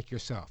just like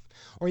yourself.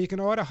 Or you can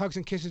order Hugs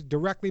and Kisses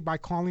directly by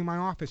calling my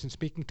office and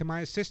speaking to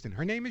my assistant.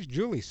 Her name is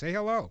Julie. Say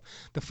hello.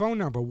 The phone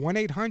number,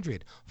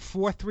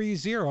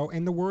 1-800-430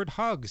 and the word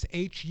HUGS,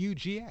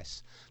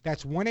 HUGS.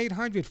 That's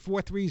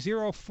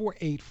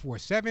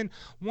 1-800-430-4847,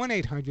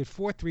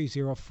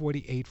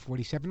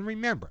 1-800-430-4847.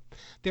 Remember,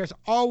 there's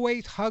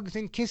always Hugs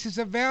and Kisses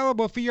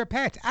available for your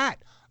pets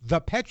at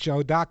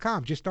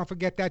thepetshow.com. Just don't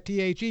forget that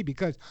THE,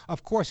 because,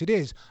 of course, it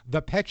is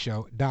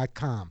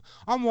thepetshow.com.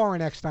 I'm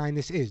Warren Eckstein.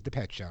 This is The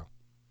Pet Show.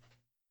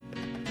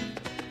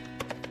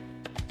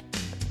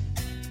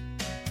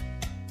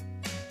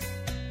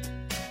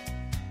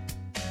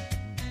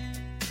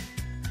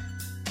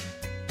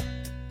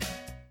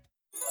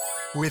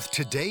 With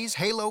today's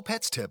Halo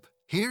Pets tip,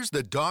 here's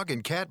the dog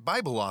and cat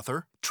Bible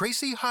author,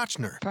 Tracy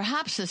Hotchner.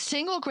 Perhaps the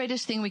single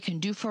greatest thing we can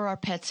do for our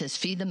pets is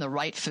feed them the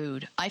right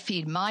food. I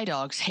feed my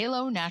dogs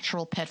Halo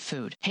Natural Pet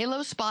Food.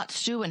 Halo Spot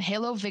Stew and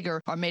Halo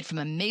Vigor are made from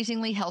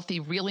amazingly healthy,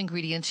 real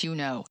ingredients you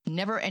know.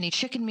 Never any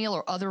chicken meal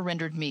or other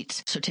rendered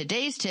meats. So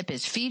today's tip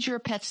is feed your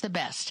pets the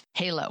best.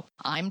 Halo.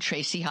 I'm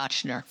Tracy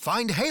Hotchner.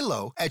 Find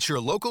Halo at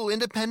your local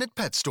independent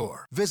pet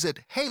store. Visit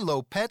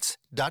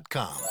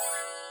halopets.com.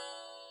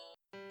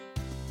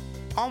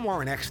 I'm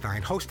Warren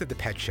Eckstein, host of The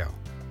Pet Show.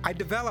 I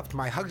developed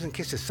my Hugs and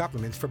Kisses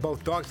supplements for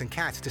both dogs and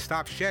cats to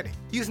stop shedding.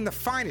 Using the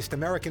finest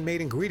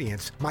American-made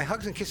ingredients, my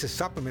Hugs and Kisses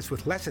supplements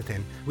with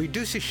lecithin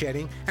reduces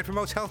shedding and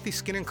promotes healthy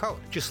skin and coat.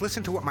 Just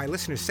listen to what my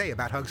listeners say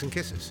about Hugs and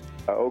Kisses.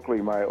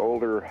 Oakley, my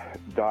older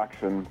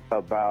dachshund,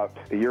 about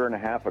a year and a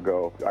half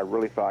ago, I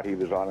really thought he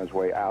was on his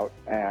way out,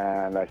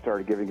 and I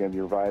started giving him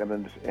your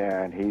vitamins,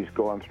 and he's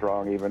going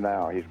strong even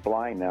now. He's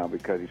blind now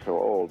because he's so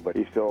old, but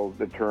he's still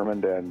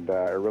determined, and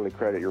I really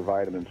credit your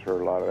vitamins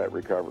for a lot of that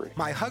recovery.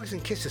 My Hugs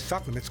and Kisses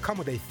supplements come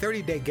with a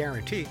 30-day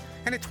guarantee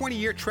and a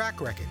 20-year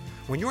track record.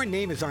 When your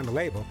name is on the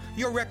label,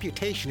 your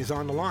reputation is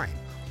on the line.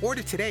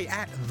 Order today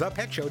at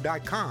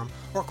thepetshow.com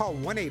or call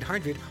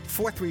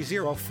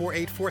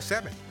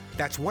 1-800-430-4847.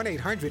 That's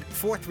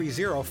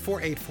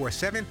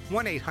 1-800-430-4847,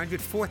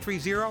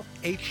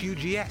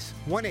 1-800-430-HUGS,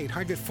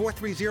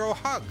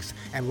 1-800-430-HUGS,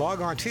 and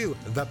log on to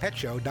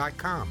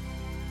thepetshow.com.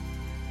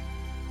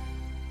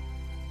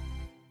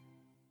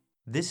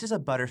 This is a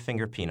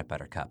Butterfinger peanut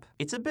butter cup.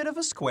 It's a bit of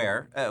a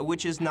square,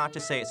 which is not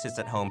to say it sits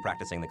at home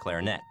practicing the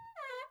clarinet.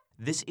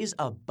 This is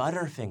a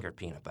Butterfinger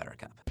peanut butter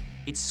cup.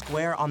 It's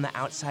square on the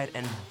outside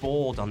and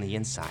bold on the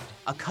inside.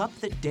 A cup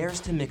that dares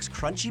to mix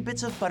crunchy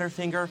bits of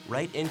Butterfinger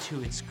right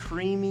into its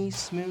creamy,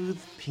 smooth,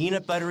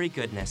 peanut buttery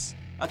goodness.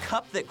 A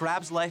cup that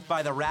grabs life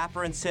by the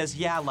wrapper and says,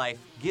 yeah, life,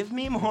 give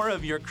me more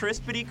of your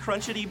crispity,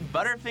 crunchity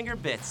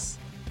Butterfinger bits.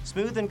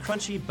 Smooth and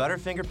crunchy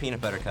Butterfinger peanut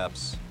butter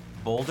cups.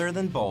 Bolder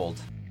than bold.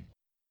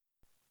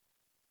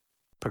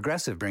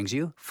 Progressive brings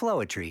you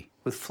Flowetry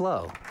with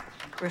Flow.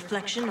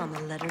 Reflection on the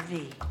letter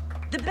V.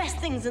 The best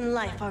things in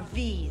life are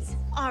V's.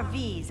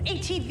 RVs,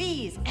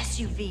 ATVs,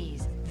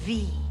 SUVs.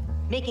 V.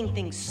 Making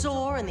things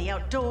soar in the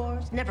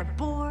outdoors, never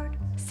bored.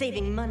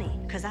 Saving money,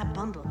 cause I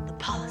bundled the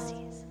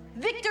policies.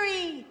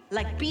 Victory!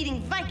 Like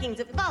beating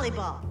Vikings at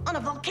volleyball on a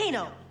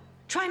volcano.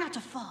 Try not to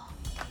fall.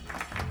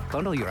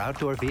 Bundle your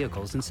outdoor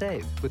vehicles and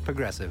save with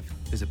Progressive.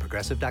 Visit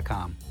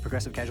progressive.com.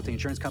 Progressive Casualty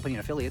Insurance Company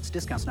and affiliates.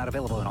 Discounts not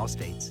available in all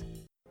states.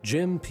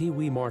 Jim Pee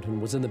Wee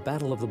Martin was in the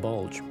Battle of the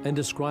Bulge and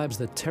describes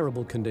the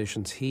terrible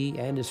conditions he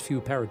and his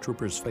few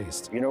paratroopers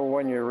faced. You know,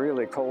 when you're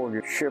really cold,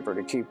 you shiver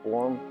to keep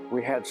warm.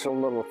 We had so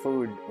little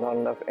food, not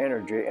enough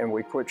energy, and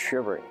we quit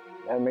shivering.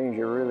 That means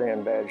you're really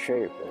in bad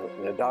shape,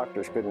 and the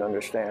doctors couldn't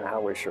understand how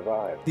we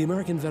survived. The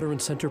American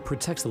Veterans Center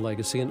protects the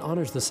legacy and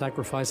honors the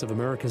sacrifice of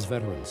America's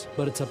veterans,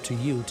 but it's up to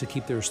you to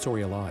keep their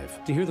story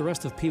alive. To hear the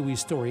rest of Pee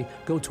Wee's story,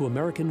 go to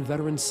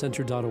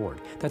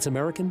AmericanVeteransCenter.org. That's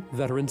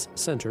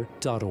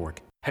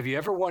AmericanVeteransCenter.org. Have you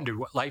ever wondered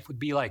what life would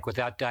be like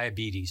without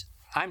diabetes?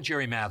 I'm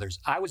Jerry Mathers.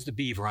 I was the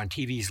Beaver on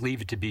TV's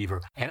Leave It to Beaver,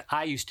 and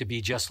I used to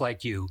be just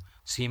like you.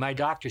 See, my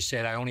doctor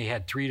said I only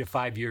had 3 to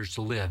 5 years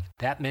to live.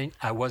 That meant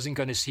I wasn't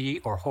going to see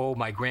or hold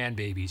my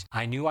grandbabies.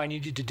 I knew I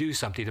needed to do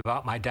something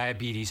about my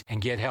diabetes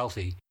and get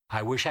healthy.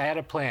 I wish I had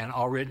a plan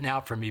all written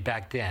out for me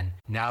back then.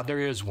 Now there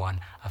is one,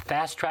 a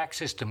fast-track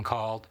system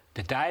called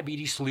the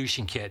Diabetes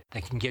Solution Kit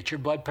that can get your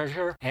blood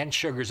pressure and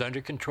sugars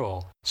under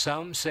control.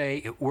 Some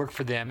say it worked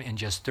for them in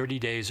just 30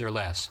 days or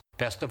less.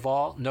 Best of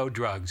all, no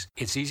drugs.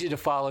 It's easy to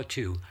follow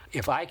too.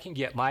 If I can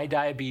get my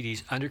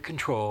diabetes under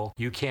control,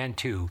 you can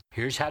too.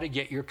 Here's how to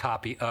get your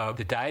copy of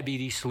the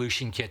Diabetes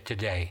Solution Kit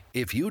today.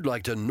 If you'd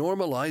like to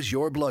normalize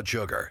your blood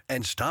sugar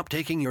and stop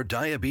taking your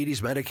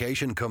diabetes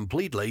medication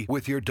completely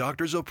with your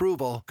doctor's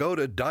approval, go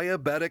to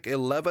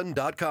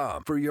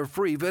diabetic11.com for your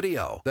free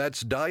video.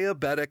 That's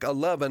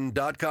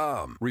diabetic11.com.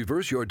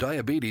 Reverse your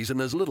diabetes in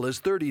as little as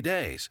 30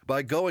 days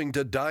by going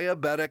to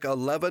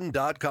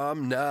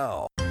diabetic11.com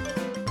now.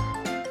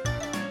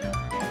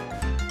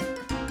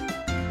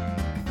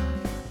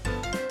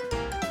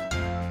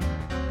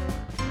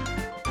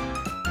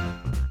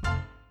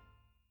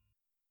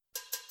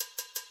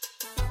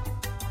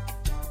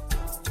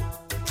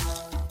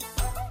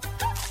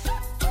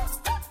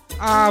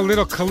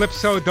 Little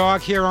Calypso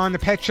dog here on the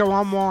Pet Show.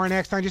 I'm Warren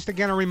Eckstein. Just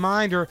again, a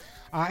reminder,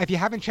 if you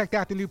haven't checked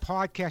out the new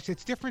podcast,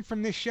 it's different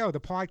from this show. The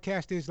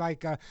podcast is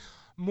like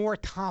more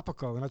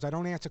topical. And as I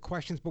don't answer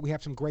questions, but we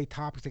have some great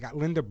topics. I got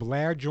Linda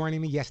Blair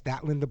joining me. Yes,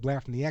 that Linda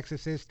Blair from The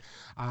Exorcist.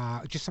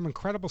 Just some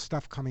incredible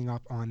stuff coming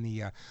up on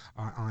the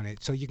on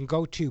it. So you can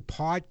go to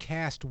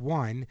Podcast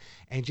One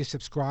and just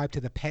subscribe to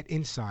the Pet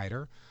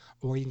Insider.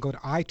 Or you can go to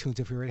iTunes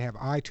if you already have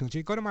iTunes. Or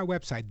you go to my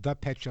website,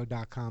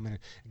 thepetshow.com, and I'll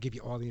give you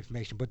all the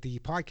information. But the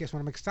podcast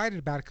one, I'm excited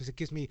about it because it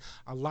gives me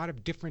a lot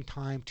of different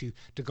time to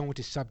go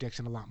into subjects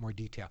in a lot more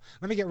detail.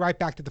 Let me get right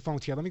back to the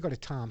phones here. Let me go to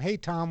Tom. Hey,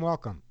 Tom,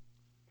 welcome.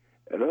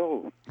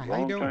 Hello. Hi,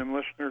 how you doing? Long-time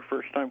listener,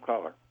 first-time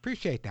caller.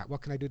 Appreciate that.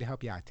 What can I do to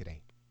help you out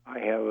today? I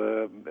have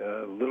a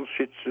little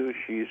Shih Tzu.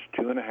 She's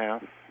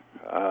 2.5.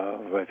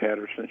 I've had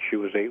her since she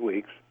was 8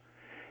 weeks,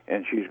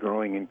 and she's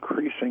growing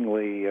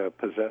increasingly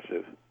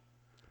possessive.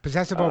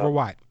 Possessive over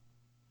what?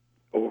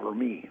 Over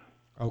me.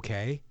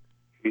 Okay.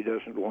 She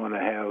doesn't want to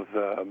have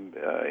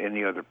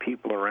any other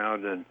people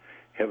around, and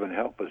heaven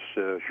help us,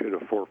 should a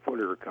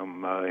 4-footer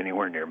come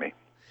anywhere near me.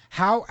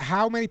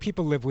 How many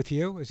people live with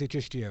you? Is it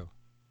just you?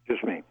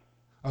 Just me.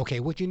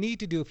 Okay, what you need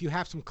to do, if you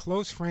have some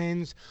close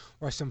friends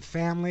or some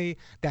family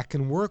that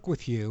can work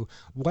with you,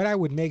 what I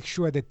would make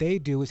sure that they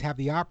do is have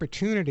the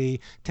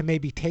opportunity to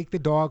maybe take the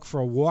dog for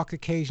a walk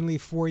occasionally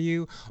for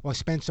you or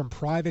spend some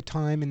private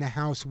time in the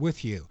house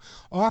with you.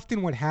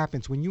 Often what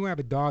happens when you have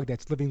a dog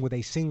that's living with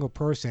a single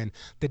person,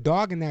 the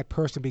dog and that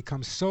person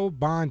becomes so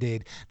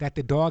bonded that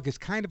the dog is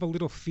kind of a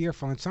little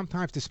fearful and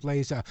sometimes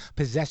displays a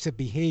possessive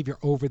behavior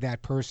over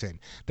that person.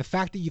 The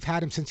fact that you've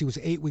had him since he was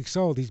 8 weeks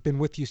old, he's been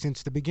with you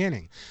since the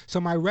beginning. So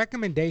my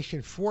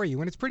recommendation for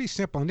you, and it's pretty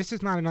simple, and this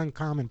is not an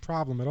uncommon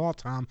problem at all,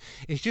 Tom,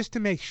 is just to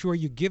make sure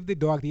you give the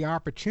dog the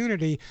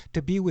opportunity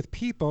to be with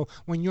people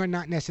when you're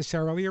not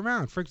necessarily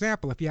around. For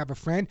example, if you have a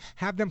friend,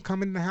 have them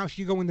come in the house,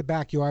 you go in the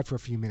backyard for a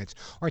few minutes,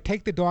 or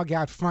take the dog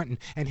out front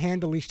and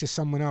hand the leash to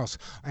someone else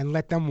and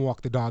let them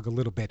walk the dog a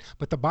little bit.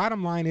 But the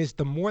bottom line is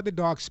the more the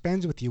dog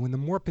spends with you and the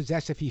more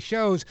possessive he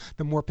shows,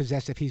 the more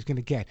possessive he's going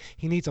to get.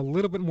 He needs a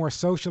little bit more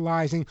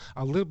socializing,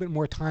 a little bit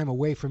more time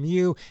away from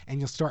you, and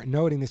you'll start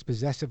noting this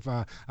possessive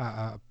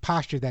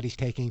posture that he's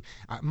taking.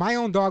 My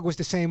own dog was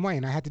the same way,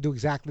 and I had to do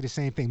exactly the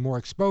same thing. More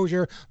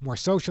exposure, more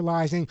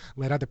socializing,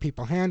 let other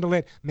people handle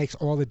it, makes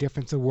all the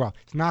difference in the world.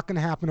 It's not going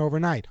to happen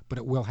overnight, but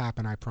it will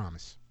happen, I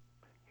promise.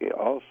 Yeah,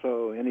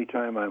 also,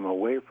 anytime I'm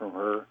away from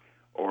her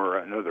or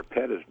another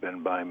pet has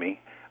been by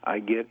me, I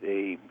get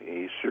a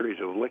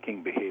series of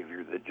licking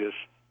behavior that just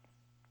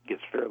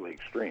gets fairly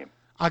extreme.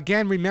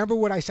 Again, remember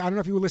what I said. I don't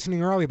know if you were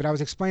listening earlier, but I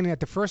was explaining that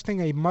the first thing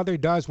a mother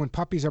does when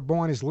puppies are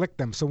born is lick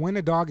them. So when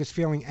a dog is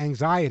feeling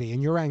anxiety,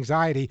 and your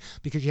anxiety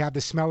because you have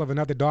the smell of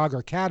another dog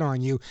or cat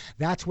on you,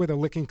 that's where the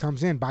licking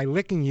comes in. By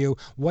licking you,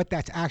 what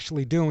that's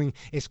actually doing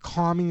is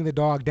calming the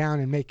dog down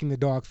and making the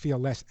dog feel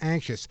less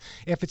anxious.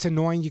 If it's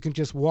annoying, you can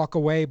just walk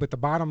away, but the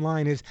bottom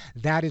line is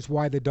that is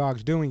why the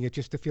dog's doing it,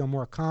 just to feel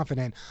more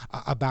confident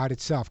about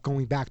itself.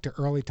 Going back to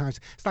early times,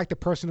 it's like the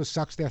person who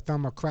sucks their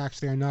thumb or cracks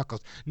their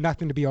knuckles.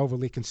 Nothing to be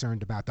overly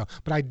concerned about, though.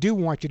 But I do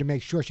want you to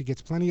make sure she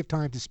gets plenty of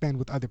time to spend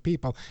with other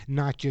people,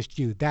 not just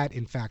you. That,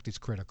 in fact, is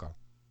critical.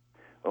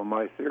 Well,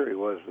 my theory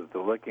was that the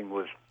licking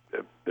was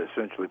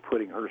essentially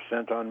putting her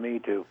scent on me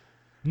to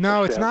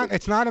No, it's not.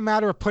 It's not a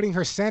matter of putting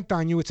her scent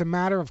on you. It's a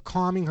matter of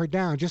calming her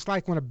down. Just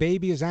like when a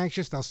baby is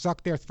anxious, they'll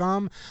suck their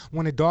thumb.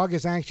 When a dog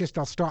is anxious,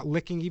 they'll start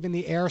licking even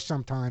the air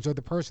sometimes, or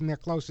the person they're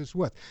closest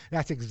with.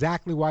 That's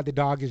exactly why the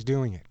dog is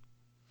doing it.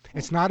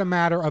 It's a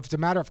matter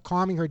of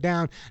calming her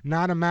down,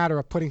 not a matter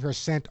of putting her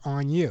scent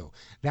on you.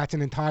 That's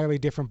an entirely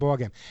different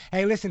ballgame.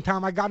 Hey, listen,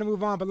 Tom, I got to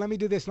move on, but let me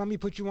do this. Let me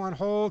put you on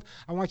hold.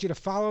 I want you to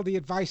follow the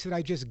advice that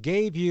I just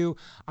gave you.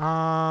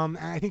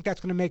 I think that's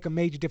going to make a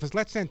major difference.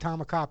 Let's send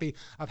Tom a copy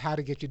of How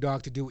to Get Your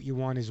Dog to Do What You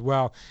Want as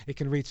well. It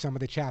can read some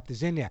of the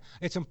chapters in there.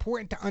 It's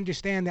important to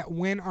understand that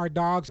when our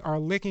dogs are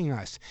licking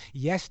us,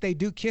 yes, they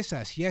do kiss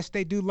us. Yes,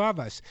 they do love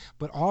us.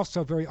 But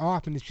also very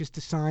often it's just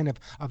a sign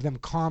of them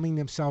calming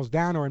themselves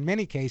down, or in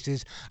many cases,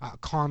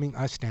 calming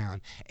us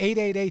down.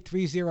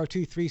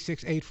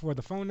 888-302-3684,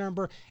 the phone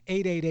number,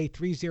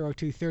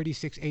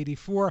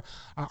 888-302-3684.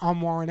 I'm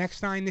Warren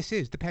Eckstein. This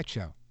is The Pet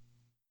Show.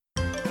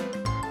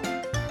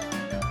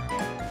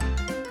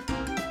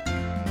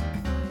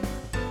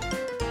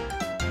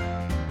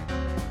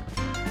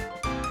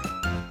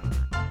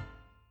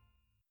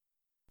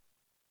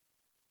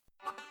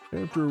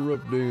 After a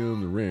rough day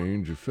on the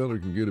range, a fella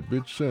can get a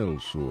bit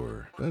saddle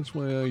sore. That's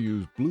why I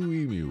use Blue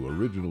Emu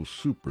Original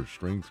Super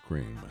Strength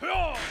Cream.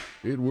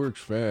 It works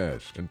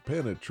fast and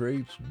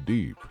penetrates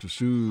deep to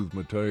soothe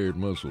my tired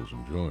muscles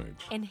and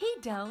joints. And he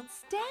don't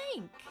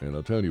stink. And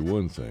I'll tell you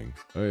one thing,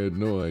 I had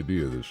no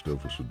idea this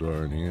stuff was so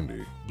darn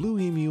handy. Blue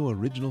Emu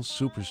Original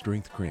Super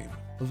Strength Cream.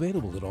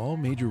 Available at all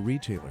major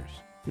retailers.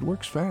 It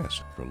works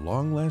fast for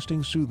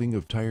long-lasting soothing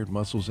of tired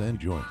muscles and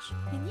joints.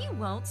 And you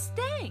won't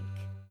stink.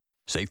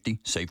 Safety,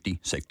 safety,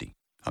 safety.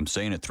 I'm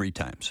saying it 3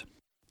 times.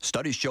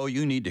 Studies show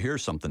you need to hear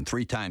something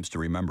 3 times to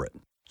remember it.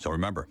 So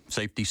remember,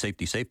 safety,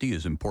 safety, safety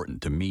is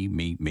important to me,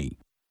 me, me.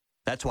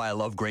 That's why I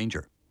love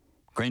Grainger.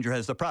 Grainger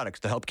has the products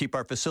to help keep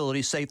our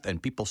facilities safe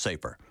and people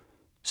safer.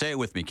 Say it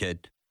with me,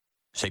 kid.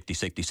 Safety,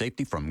 safety,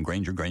 safety from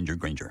Grainger, Grainger,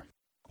 Grainger.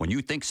 When you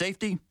think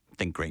safety,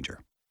 think Grainger.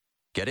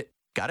 Get it?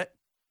 Got it?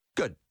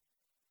 Good.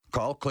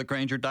 Call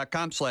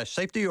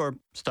clickgrainger.com/safety or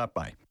stop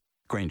by.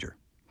 Grainger,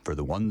 for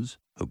the ones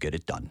who get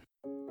it done.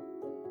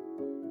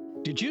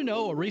 Did you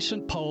know a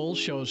recent poll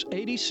shows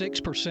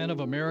 86%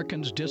 of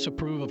Americans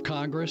disapprove of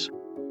Congress?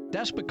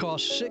 That's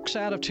because 6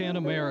 out of 10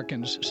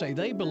 Americans say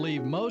they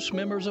believe most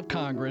members of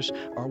Congress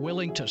are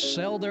willing to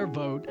sell their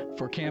vote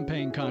for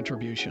campaign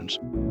contributions.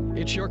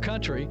 It's your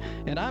country,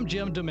 and I'm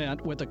Jim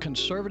DeMint with a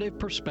conservative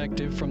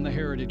perspective from the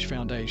Heritage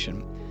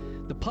Foundation.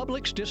 The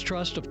public's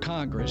distrust of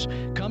Congress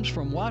comes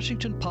from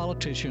Washington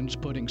politicians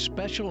putting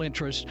special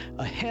interests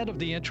ahead of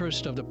the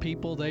interest of the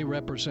people they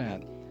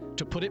represent.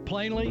 To put it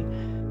plainly,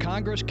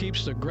 Congress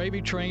keeps the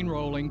gravy train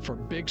rolling for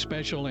big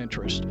special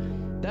interest.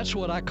 That's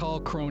what I call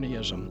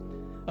cronyism.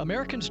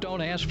 Americans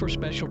don't ask for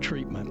special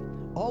treatment.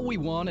 All we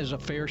want is a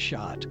fair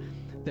shot.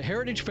 The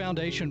Heritage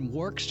Foundation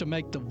works to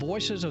make the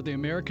voices of the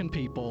American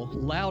people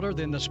louder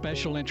than the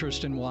special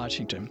interest in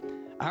Washington.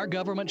 Our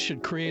government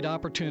should create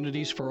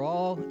opportunities for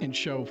all and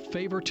show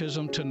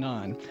favoritism to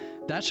none.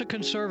 That's a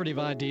conservative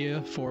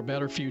idea for a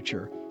better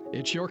future.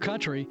 It's your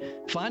country.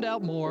 Find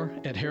out more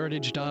at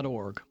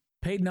heritage.org.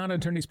 Paid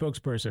non-attorney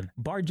spokesperson.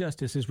 Bar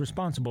Justice is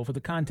responsible for the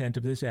content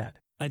of this ad.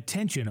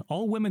 Attention,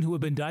 all women who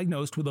have been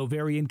diagnosed with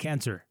ovarian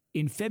cancer.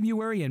 In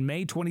February and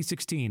May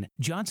 2016,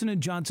 Johnson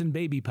 & Johnson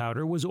baby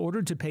powder was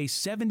ordered to pay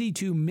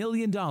 $72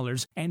 million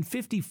and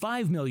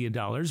 $55 million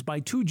by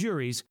 2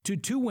 juries to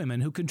 2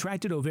 women who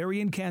contracted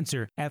ovarian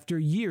cancer after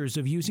years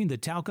of using the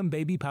talcum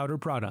baby powder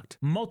product.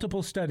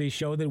 Multiple studies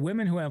show that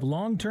women who have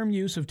long-term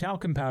use of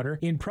talcum powder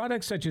in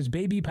products such as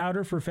baby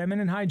powder for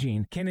feminine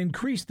hygiene can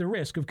increase the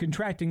risk of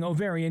contracting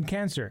ovarian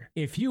cancer.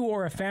 If you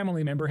or a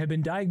family member have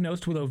been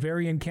diagnosed with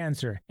ovarian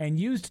cancer and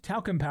used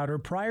talcum powder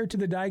prior to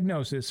the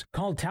diagnosis,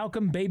 call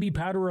Talcum Baby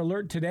Powder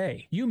Alert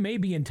today. You may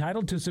be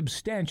entitled to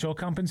substantial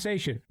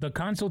compensation. The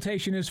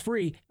consultation is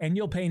free and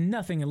you'll pay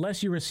nothing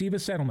unless you receive a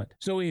settlement.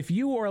 So if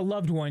you or a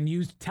loved one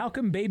used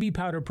talcum baby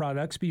powder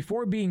products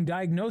before being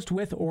diagnosed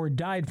with or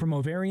died from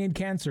ovarian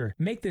cancer,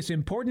 make this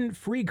important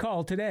free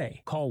call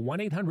today. Call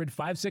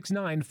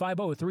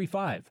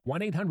 1-800-569-5035.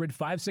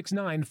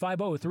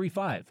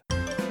 1-800-569-5035.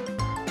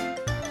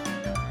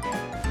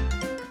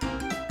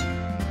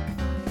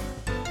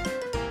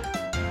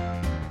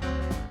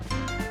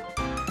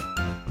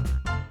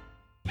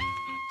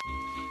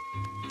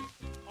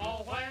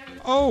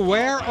 Oh,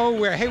 where?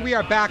 Hey, we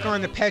are back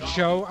on the Pet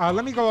Show.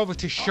 Let me go over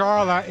to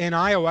Charla in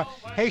Iowa.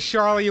 Hey,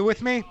 Charla, you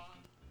with me?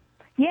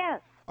 Yes.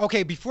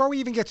 Okay, before we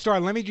even get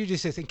started, let me do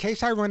just this. In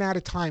case I run out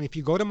of time, if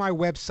you go to my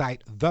website,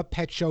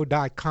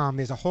 thepetshow.com,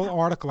 there's a whole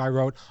article I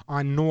wrote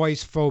on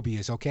noise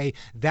phobias, okay?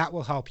 That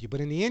will help you.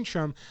 But in the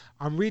interim,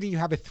 I'm reading you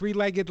have a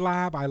 3-legged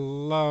lab. I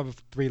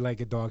love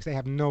 3-legged dogs. They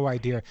have no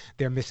idea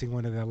they're missing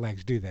one of their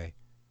legs, do they?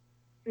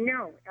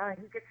 No,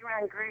 he gets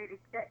around great.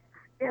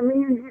 I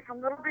mean, he's a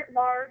little bit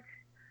large.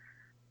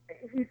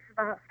 He's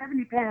about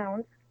 70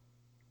 pounds,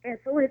 and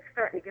so it's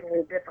starting to get a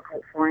little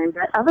difficult for him.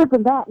 But other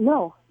than that,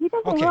 no, he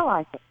doesn't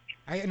realize it.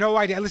 I have no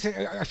idea. Listen,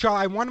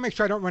 Charlotte, I want to make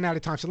sure I don't run out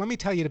of time. So let me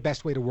tell you the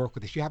best way to work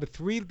with this. You have a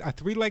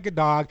three-legged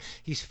dog.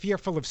 He's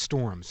fearful of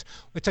storms.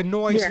 It's a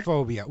noise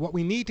phobia. What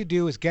we need to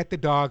do is get the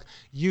dog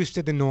used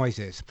to the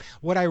noises.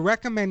 What I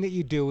recommend that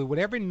you do,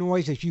 whatever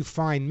noises you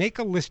find, make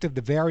a list of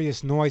the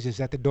various noises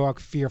that the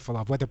dog's fearful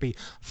of, whether it be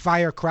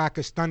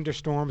firecrackers,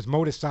 thunderstorms,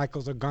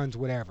 motorcycles, or guns,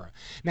 whatever.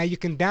 Now, you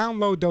can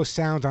download those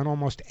sounds on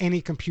almost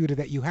any computer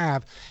that you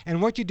have.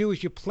 And what you do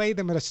is you play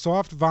them at a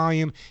soft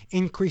volume,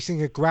 increasing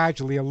it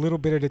gradually a little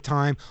bit at a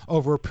time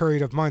over a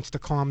period of months to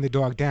calm the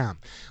dog down.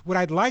 What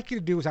I'd like you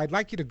to do is I'd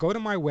like you to go to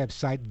my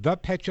website,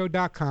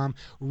 thepetshow.com,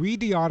 read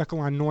the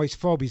article on noise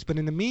phobias. But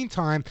in the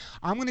meantime,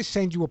 I'm going to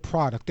send you a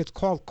product that's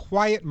called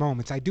Quiet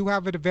Moments. I do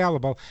have it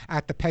available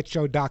at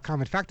thepetshow.com.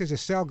 In fact, there's a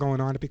sale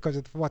going on it because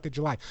of the 4th of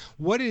July.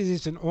 What it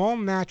is an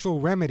all-natural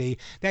remedy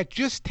that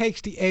just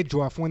takes the edge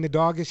off when the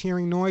dog is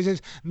hearing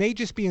noises. May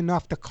just be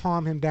enough to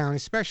calm him down,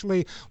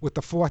 especially with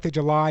the 4th of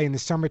July and the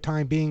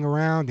summertime being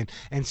around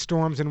and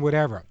storms and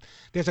whatever.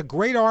 There's a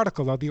great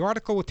article, though. The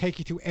article will take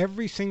you through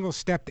every single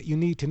step that you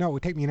need to know. It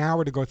would take me an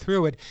hour to go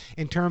through it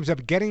in terms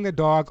of getting the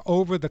dog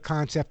over the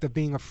concept of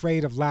being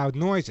afraid of loud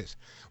noises.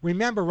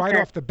 Remember right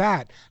off the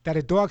bat that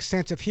a dog's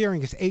sense of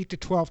hearing is 8 to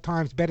 12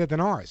 times better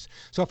than ours.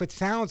 So if it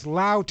sounds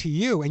loud to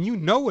you and you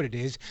know what it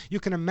is, you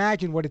can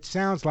imagine what it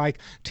sounds like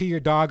to your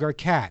dog or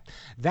cat.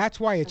 That's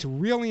why it's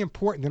really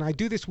important, and I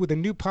do this with a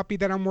new puppy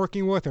that I'm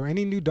working with or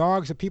any new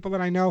dogs or people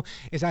that I know,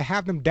 is I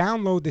have them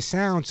download the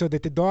sound so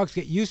that the dogs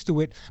get used to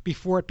it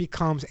before it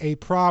becomes a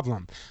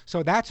problem.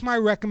 So that's my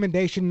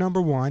recommendation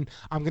number one.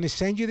 I'm going to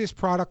send you this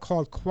product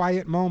called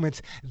Quiet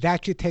Moments.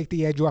 That should take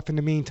the edge off in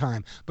the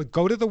meantime. But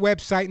go to the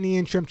website in the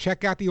interim,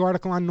 check out the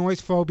article on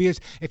noise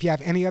phobias. If you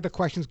have any other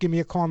questions, give me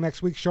a call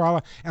next week,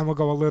 Charlotte, and we'll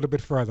go a little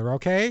bit further,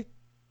 okay?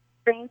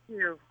 Thank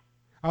you.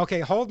 Okay,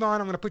 hold on.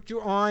 I'm going to put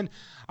you on,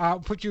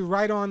 put you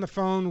right on the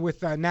phone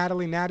with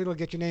Natalie. Natalie will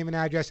get your name and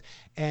address,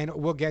 and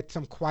we'll get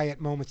some Quiet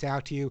Moments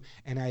out to you,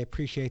 and I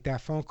appreciate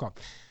that phone call.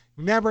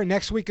 Remember,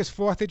 next week is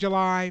 4th of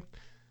July.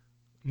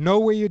 Know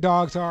where your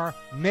dogs are.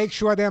 Make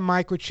sure they're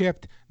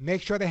microchipped.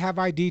 Make sure they have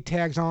ID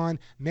tags on.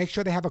 Make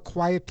sure they have a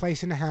quiet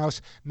place in the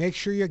house. Make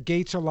sure your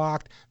gates are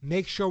locked.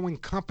 Make sure when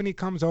company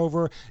comes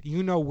over,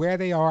 you know where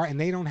they are and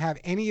they don't have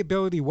any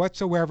ability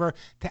whatsoever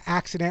to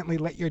accidentally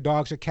let your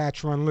dogs or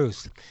cats run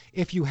loose.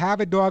 If you have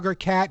a dog or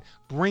cat,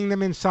 bring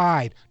them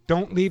inside.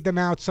 Don't leave them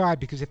outside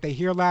because if they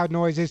hear loud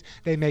noises,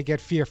 they may get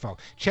fearful.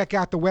 Check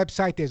out the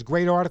website. There's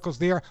great articles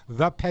there,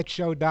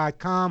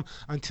 thepetshow.com.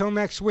 Until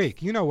next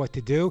week, you know what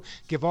to do.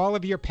 Give all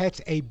of your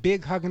pets a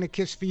big hug and a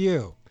kiss for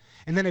you.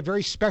 And then a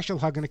very special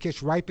hug and a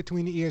kiss right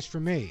between the ears for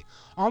me.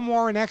 I'm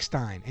Warren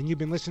Eckstein, and you've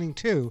been listening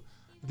to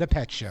The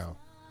Pet Show.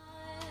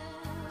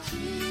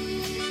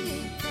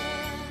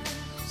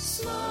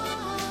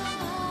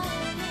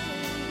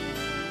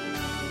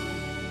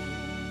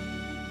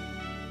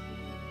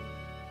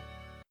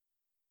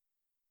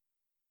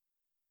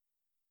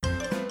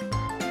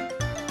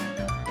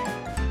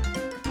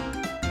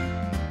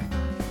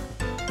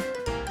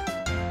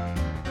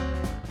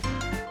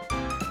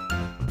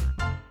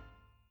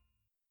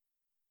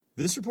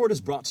 This report is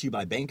brought to you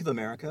by Bank of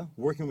America,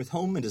 working with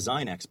home and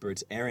design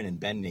experts Aaron and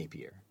Ben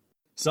Napier.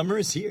 Summer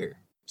is here,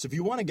 so if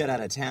you want to get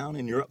out of town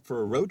and you're up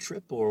for a road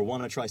trip or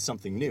want to try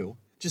something new,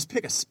 just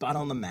pick a spot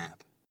on the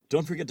map.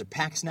 Don't forget to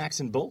pack snacks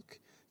in bulk,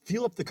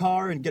 fuel up the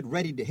car, and get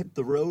ready to hit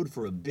the road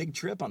for a big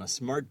trip on a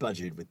smart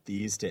budget with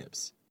these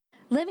tips.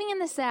 Living in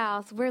the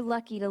South, we're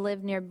lucky to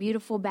live near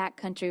beautiful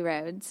backcountry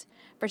roads.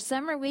 For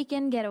summer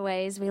weekend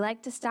getaways, we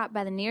like to stop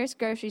by the nearest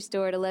grocery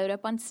store to load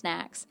up on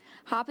snacks,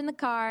 hop in the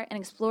car, and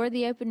explore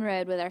the open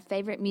road with our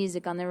favorite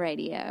music on the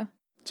radio.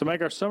 To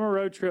make our summer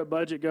road trip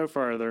budget go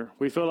further,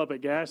 we fill up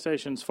at gas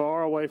stations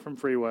far away from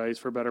freeways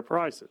for better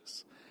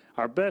prices.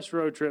 Our best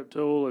road trip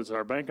tool is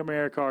our Bank of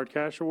America Card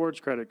Cash Rewards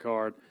credit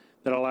card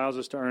that allows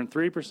us to earn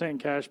 3%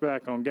 cash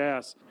back on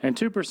gas and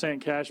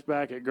 2% cash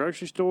back at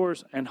grocery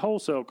stores and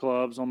wholesale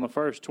clubs on the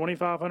first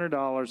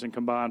 $2,500 in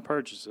combined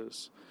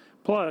purchases.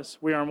 Plus,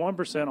 we earn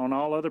 1% on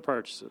all other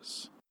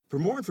purchases. For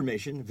more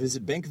information,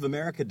 visit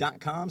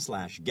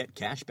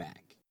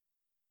bankofamerica.com/getcashback.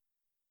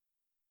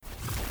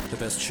 The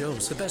best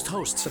shows, the best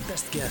hosts, the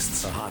best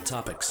guests, the hot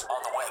topics.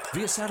 On the web,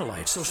 via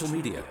satellite, social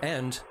media,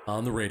 and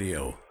on the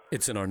radio.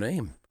 It's in our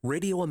name,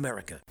 Radio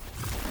America.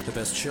 The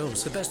best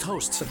shows, the best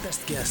hosts, the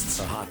best guests,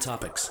 the hot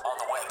topics. On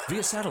the web,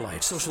 via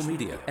satellite, social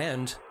media,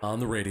 and on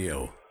the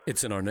radio.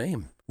 It's in our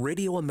name,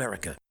 Radio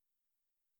America.